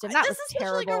have kissed him. That was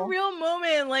terrible. Like a real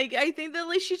moment. Like I think that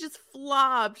like she just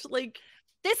flopped. Like,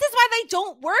 this is why they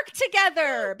don't work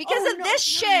together, because of this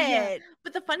shit. Yeah.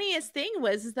 But the funniest thing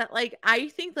is that like I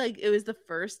think like it was the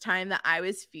first time that I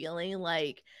was feeling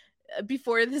like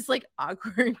before this like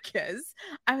awkward kiss,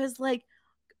 I was like,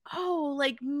 oh,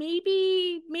 like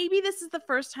maybe this is the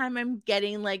first time I'm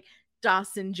getting like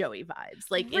Dawson Joey vibes,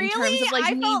 like in terms of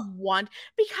like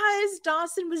because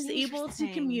Dawson was able to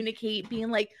communicate, being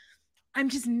like, I'm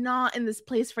just not in this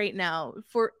place right now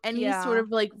for any sort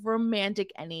of like romantic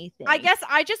anything. I guess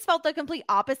I just felt the complete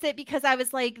opposite, because I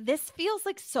was like, this feels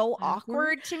like so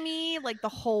awkward to me. Like the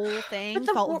whole thing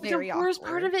felt very awkward. The worst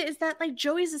part of it is that like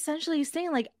Joey's essentially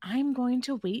saying like, I'm going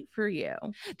to wait for you.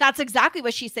 That's exactly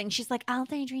what she's saying. She's like, I'll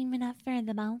daydream enough for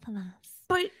the both of us.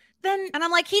 But then, and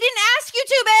I'm like, he didn't ask you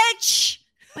to, bitch.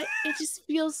 But it just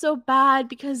feels so bad,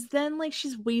 because then like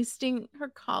she's wasting her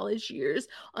college years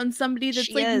on somebody that's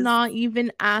not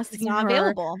even asking her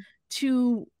available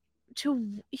to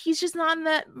he's just not in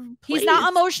that place. He's not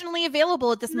emotionally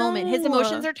available at this moment. His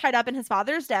emotions are tied up in his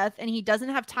father's death, and he doesn't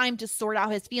have time to sort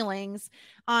out his feelings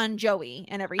on Joey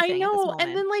and everything. I know.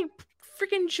 And then like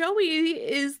freaking Joey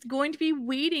is going to be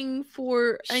waiting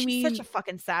for, she's such a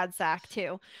fucking sad sack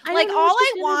too. Like all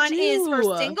I want is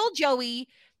for single Joey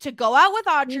to go out with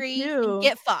Audrey and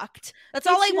get fucked. That's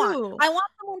all I want. I want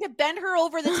someone to bend her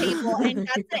over the table, and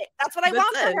that's it. That's what I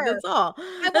want for her. That's all.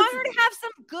 I want her to have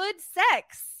some good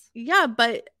sex. Yeah,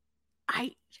 but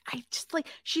I just like,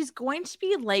 she's going to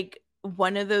be like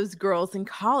one of those girls in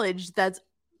college that's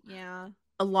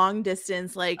a long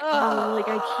distance, like, oh, like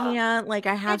I can't, like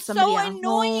I have somebody so at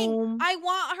annoying. home. I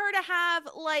want her to have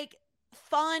like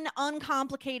fun,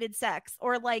 uncomplicated sex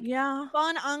or like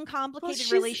fun,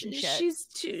 uncomplicated relationship.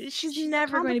 She's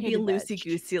never going to be loosey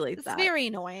goosey like it's that. Very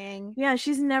annoying. Yeah,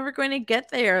 she's never going to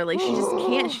get there. Like she just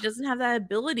can't. She doesn't have that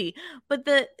ability. But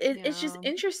it's just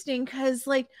interesting because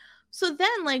like. So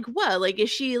then, like, what? Like, is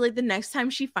she, like, the next time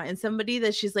she finds somebody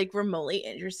that she's, like, remotely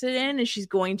interested in, and she's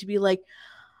going to be like,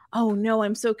 oh, no,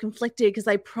 I'm so conflicted because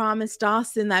I promised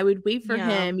Dawson I would wait for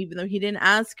him, even though he didn't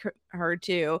ask her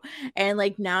to. And,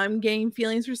 like, now I'm getting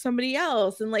feelings for somebody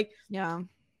else. And, like, now,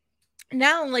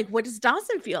 like, what does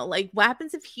Dawson feel? Like, what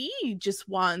happens if he just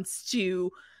wants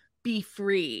to be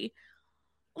free?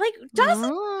 Like, Dawson's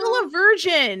still a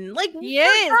virgin. Like, for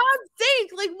God's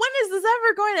sake, like, when is this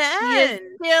ever going to end? He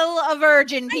is still a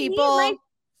virgin, people. I need, like,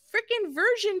 freaking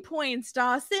virgin points,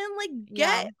 Dawson. Like,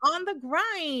 get on the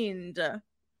grind.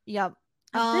 Yep.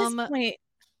 At this point,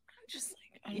 I'm just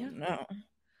like, I don't know.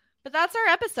 But that's our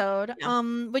episode.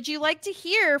 Would you like to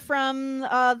hear from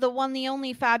the one, the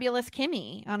only fabulous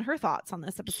Kimmy on her thoughts on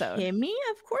this episode? Kimmy?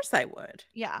 Of course I would.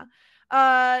 Yeah.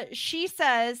 She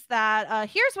says that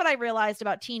here's what I realized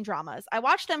about teen dramas. I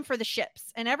watch them for the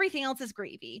ships and everything else is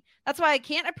gravy. That's why I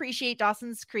can't appreciate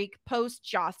Dawson's Creek post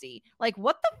Jossie. Like,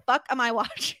 what the fuck am I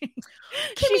watching?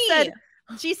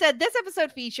 She said this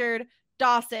episode featured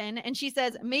Dawson, and she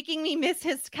says, making me miss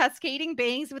his cascading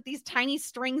bangs with these tiny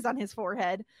strings on his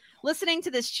forehead. Listening to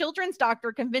this children's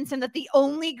doctor convince him that the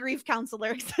only grief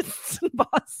counselor exists in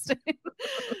Boston.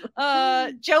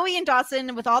 Joey and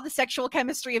Dawson, with all the sexual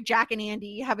chemistry of Jack and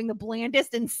Andy, having the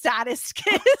blandest and saddest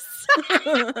kiss.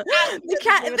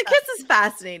 The kiss is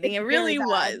fascinating. It really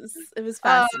was. It was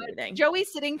fascinating. Joey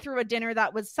sitting through a dinner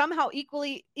that was somehow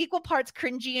equal parts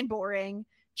cringy and boring.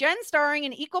 Jen starring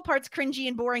in equal parts cringy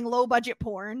and boring low budget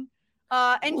porn.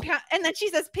 And then she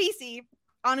says, Pacey,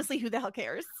 honestly, who the hell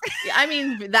cares? I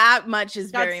mean, that much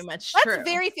is very much true. That's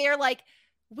very fair. Like,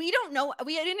 we don't know.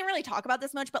 We didn't really talk about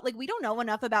this much, but like, we don't know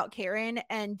enough about Karen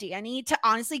and Danny to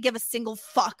honestly give a single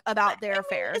fuck about their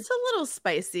affair. It's a little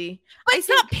spicy. But it's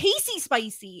not Pacey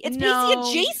spicy. It's Pacey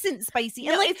adjacent spicy.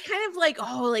 And like, it's kind of like,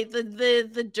 oh, like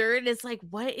the dirt is like,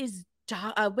 what is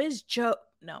Joe?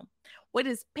 No. What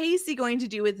is Pacey going to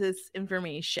do with this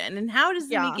information, and how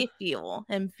does it make him feel?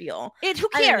 Who cares?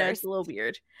 I don't know, it's a little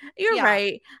weird. You're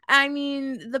right. I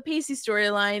mean, the Pacey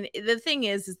storyline, the thing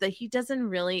is that he doesn't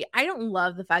really, I don't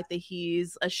love the fact that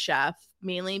he's a chef,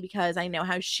 mainly because I know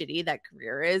how shitty that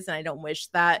career is, and I don't wish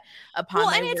that upon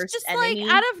my worst it's just enemy.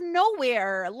 like out of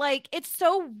nowhere. Like, it's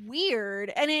so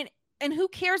weird. And who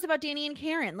cares about Danny and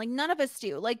Karen? Like, none of us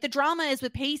do. Like, the drama is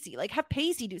with Pacey. Like, have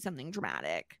Pacey do something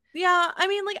dramatic. Yeah, I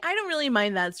mean, like, I don't really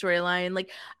mind that storyline. Like,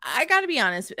 I gotta be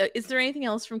honest. Is there anything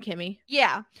else from Kimmy?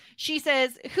 Yeah. She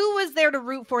says, who was there to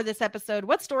root for this episode?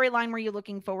 What storyline were you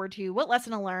looking forward to? What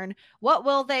lesson to learn? What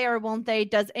will they or won't they?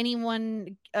 Does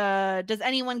anyone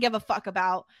give a fuck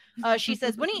about? She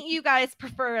says, wouldn't you guys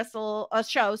prefer a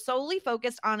show solely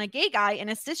focused on a gay guy and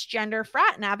a cisgender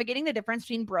frat navigating the difference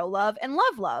between bro love and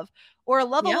love? Or a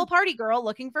lovable party girl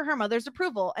looking for her mother's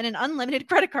approval and an unlimited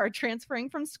credit card transferring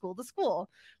from school to school?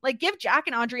 Like, give Jack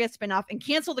and Audrey a spinoff and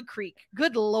cancel the Creek.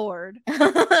 Good Lord.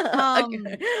 I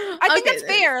think that's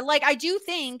fair. Like, I do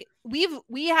think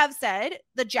we have said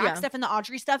the Jack stuff and the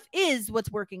Audrey stuff is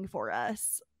what's working for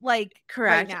us. Like,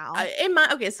 correct. Right now.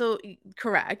 So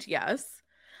correct. Yes.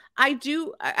 I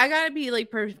gotta be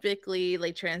like perfectly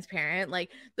like transparent.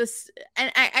 Like this, and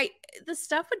I the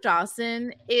stuff with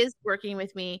Dawson is working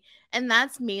with me, and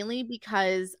that's mainly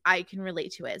because I can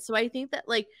relate to it. So I think that,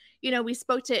 like, you know, we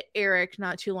spoke to Eric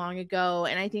not too long ago,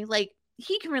 and I think like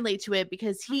he can relate to it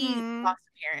because he lost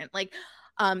a parent like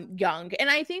young, and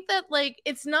I think that like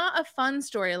it's not a fun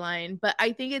storyline, but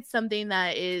I think it's something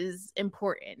that is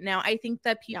important. Now I think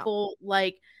that people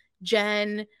like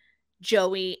Jen,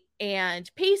 Joey, and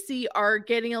Pacey are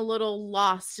getting a little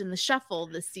lost in the shuffle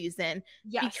this season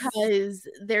because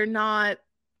their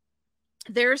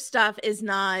stuff is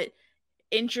not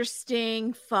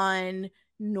interesting, fun,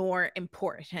 nor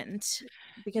important.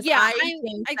 Because I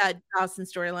think that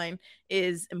Dawson's storyline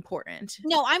is important.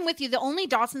 No, I'm with you. The only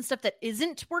Dawson stuff that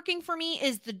isn't working for me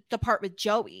is the part with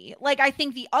Joey. Like, I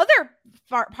think the other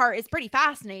part is pretty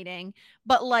fascinating,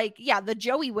 but like, the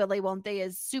Joey will they won't they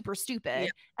is super stupid,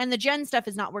 and the Jen stuff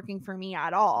is not working for me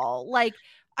at all. Like,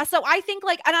 so I think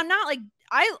like, and I'm not like,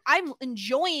 I'm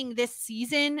enjoying this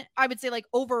season. I would say like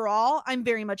overall, I'm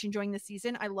very much enjoying this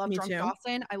season. I love Drunk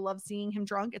Dawson. I love seeing him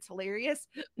drunk. It's hilarious.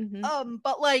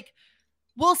 But like,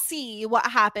 we'll see what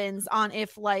happens on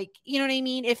if, like, you know what I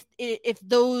mean, if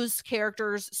those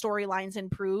characters' storylines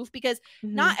improve, because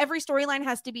not every storyline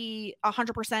has to be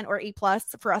 100% or A+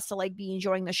 for us to like be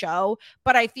enjoying the show.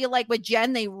 But I feel like with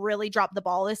Jen, they really dropped the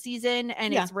ball this season,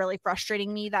 and it's really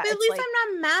frustrating me that But at it's least like,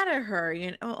 I'm not mad at her,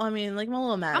 you know. I mean, like, I'm a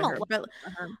little mad I'm at a her, little but mad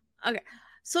at her. okay.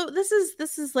 So this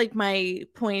is like my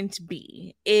point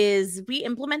B, is we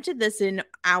implemented this in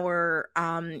our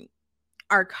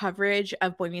coverage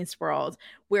of Boy Meets World,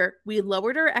 where we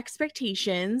lowered our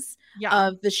expectations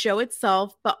of the show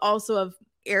itself, but also of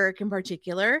Eric in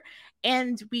particular,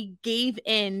 and we gave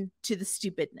in to the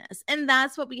stupidness. And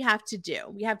that's what we have to do.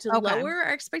 We have to lower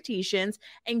our expectations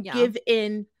and give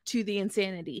in to the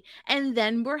insanity, and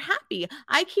then we're happy.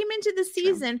 I came into the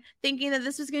season thinking that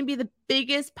this was going to be the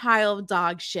biggest pile of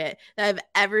dog shit that I've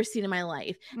ever seen in my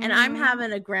life, and I'm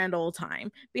having a grand old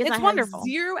time because It's I wonderful. have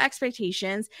zero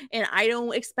expectations and I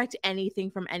don't expect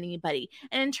anything from anybody.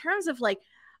 And in terms of like,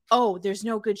 oh, there's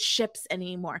no good ships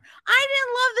anymore, I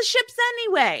didn't love the ships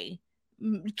anyway,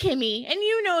 Kimmy, and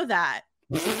you know that.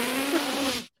 I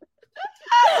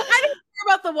didn't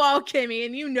care about the wall, Kimmy,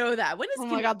 and you know that. When is oh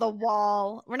Kimmy- my god, the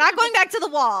wall. We're not going back to the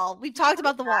wall. We've talked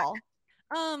about the wall.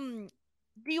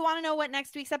 Do you want to know what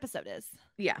next week's episode is?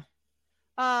 Yeah.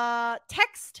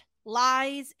 Text,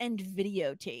 lies, and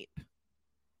videotape.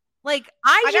 Like,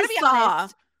 I gotta just be saw.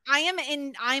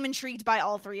 honest, I'm intrigued by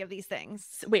all three of these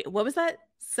things. Wait, what was that?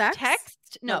 Sex?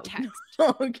 Text? No, Oh, text.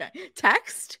 Okay.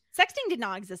 Text? Sexting did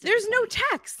not exist. at There's this no point.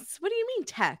 texts. What do you mean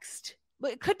text?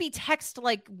 But it could be text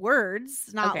like words,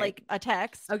 not Okay. like a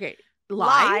text. Okay.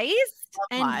 Lies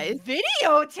and lies.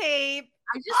 videotape.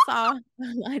 I just saw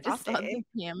Saucy.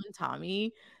 the Pam and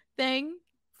Tommy thing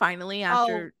finally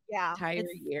after yeah, entire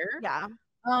it's- year. Yeah.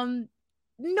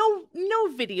 No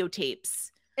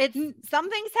videotapes. It's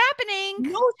something's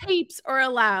happening. No tapes are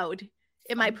allowed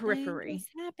in my Something periphery. is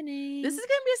happening. This is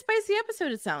gonna be a spicy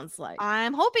episode, it sounds like.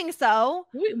 I'm hoping so.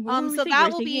 What were we so thinking? that We're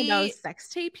will thinking about a be- sex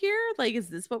tape here? Like, is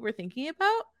this what we're thinking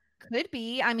about? Could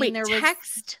be. I mean, Wait, there was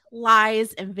text,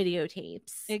 lies, and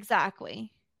videotapes.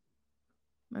 exactly.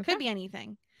 Okay. Could be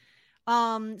anything.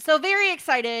 So very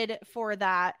excited for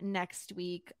that next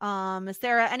week.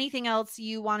 Sarah, anything else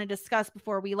you want to discuss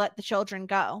before we let the children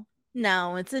go?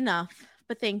 No, it's enough.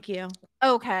 But thank you.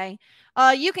 Okay.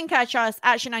 You can catch us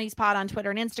at Shit90spod on Twitter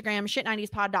and Instagram,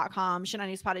 shit90spod.com,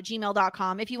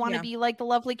 shit90spod@gmail.com. If you want to be like the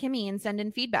lovely Kimmy and send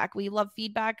in feedback. We love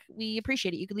feedback. We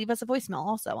appreciate it. You can leave us a voicemail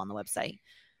also on the website.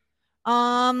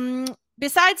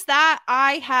 Besides that,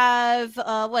 I have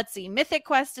let's see, Mythic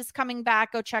Quest is coming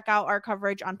back. Go check out our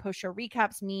coverage on post show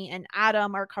recaps. Me and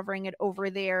Adam are covering it over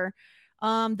there.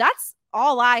 That's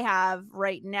all I have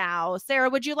right now. Sarah,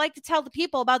 would you like to tell the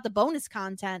people about the bonus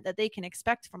content that they can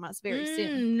expect from us very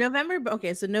soon? November.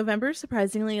 Okay, so November is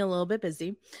surprisingly a little bit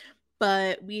busy,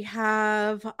 but we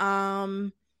have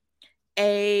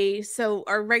so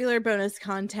our regular bonus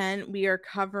content, we are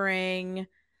covering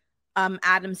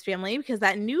Addams Family, because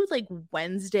that new like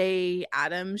Wednesday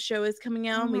Addams show is coming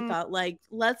out. And we thought, like,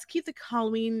 let's keep the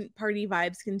Halloween party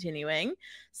vibes continuing.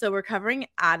 So we're covering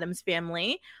Addams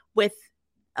Family with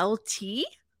LT,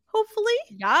 hopefully.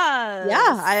 Yes.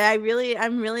 Yeah,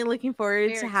 I'm really looking forward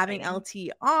Very to having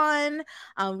exciting. LT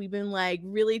on. We've been like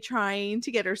really trying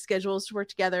to get our schedules to work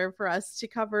together for us to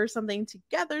cover something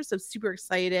together, so super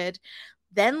excited.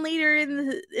 Then later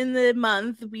in the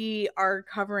month, we are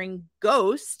covering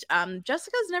Ghost.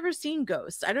 Jessica's never seen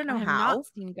Ghost. I don't know I have how. not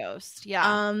seen Ghost.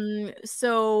 Yeah.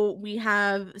 So we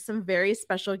have some very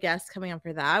special guests coming up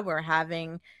for that. We're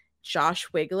having Josh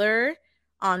Wigler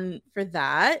on for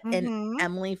that, and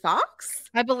Emily Fox.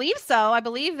 I believe so. I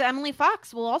believe Emily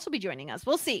Fox will also be joining us.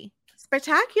 We'll see.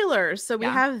 Spectacular. So we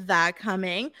Yeah. have that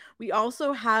coming. We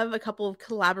also have a couple of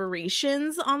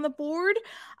collaborations on the board.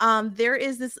 There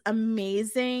is this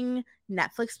amazing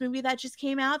Netflix movie that just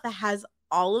came out that has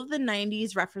all of the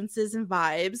 90s references and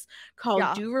vibes called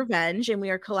Do Revenge, and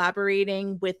we are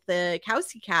collaborating with the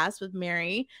Kowski cast with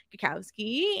Mary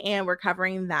Kukowski, and we're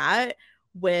covering that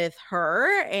with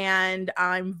her, and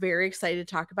I'm very excited to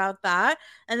talk about that.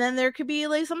 And then there could be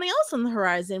like something else on the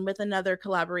horizon with another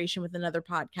collaboration with another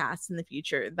podcast in the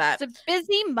future. That It's a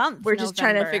busy month. we're just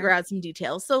trying to November. figure out some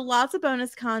details. So lots of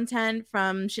bonus content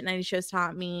from Shit 90 Shows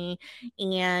Taught Me,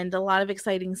 and a lot of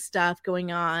exciting stuff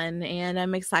going on, and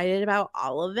I'm excited about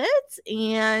all of it.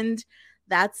 And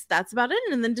that's about it.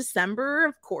 And then December,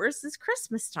 of course, is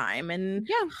Christmas time and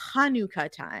Hanukkah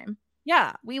time.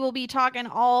 Yeah, we will be talking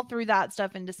all through that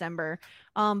stuff in December.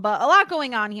 But a lot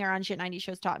going on here on Shit 90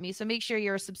 Shows Taught Me. So make sure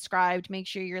you're subscribed. Make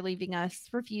sure you're leaving us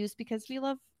reviews because we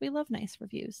love nice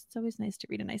reviews. It's always nice to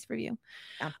read a nice review.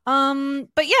 Yeah.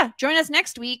 But yeah, join us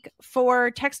next week for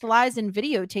Text Lies and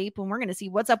Videotape, and we're gonna see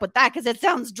what's up with that because it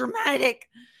sounds dramatic.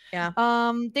 Yeah.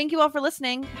 Thank you all for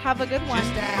listening. Have a good one.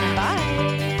 Bye.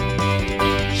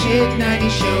 Shit 90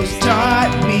 Shows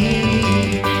Taught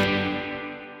Me.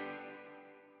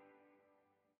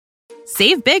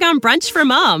 Save big on brunch for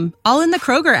mom, all in the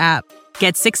Kroger app.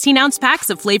 Get 16-ounce packs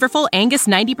of flavorful Angus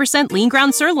 90% lean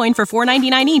ground sirloin for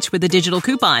 $4.99 each with a digital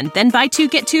coupon. Then buy 2,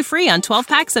 get 2 free on 12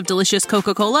 packs of delicious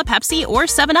Coca-Cola, Pepsi, or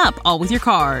 7-Up, all with your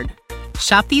card.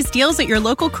 Shop these deals at your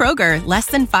local Kroger, less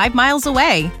than 5 miles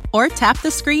away. Or tap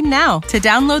the screen now to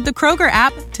download the Kroger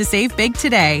app to save big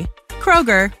today.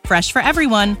 Kroger, fresh for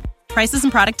everyone. Prices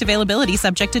and product availability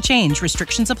subject to change.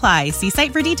 Restrictions apply. See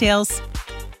site for details.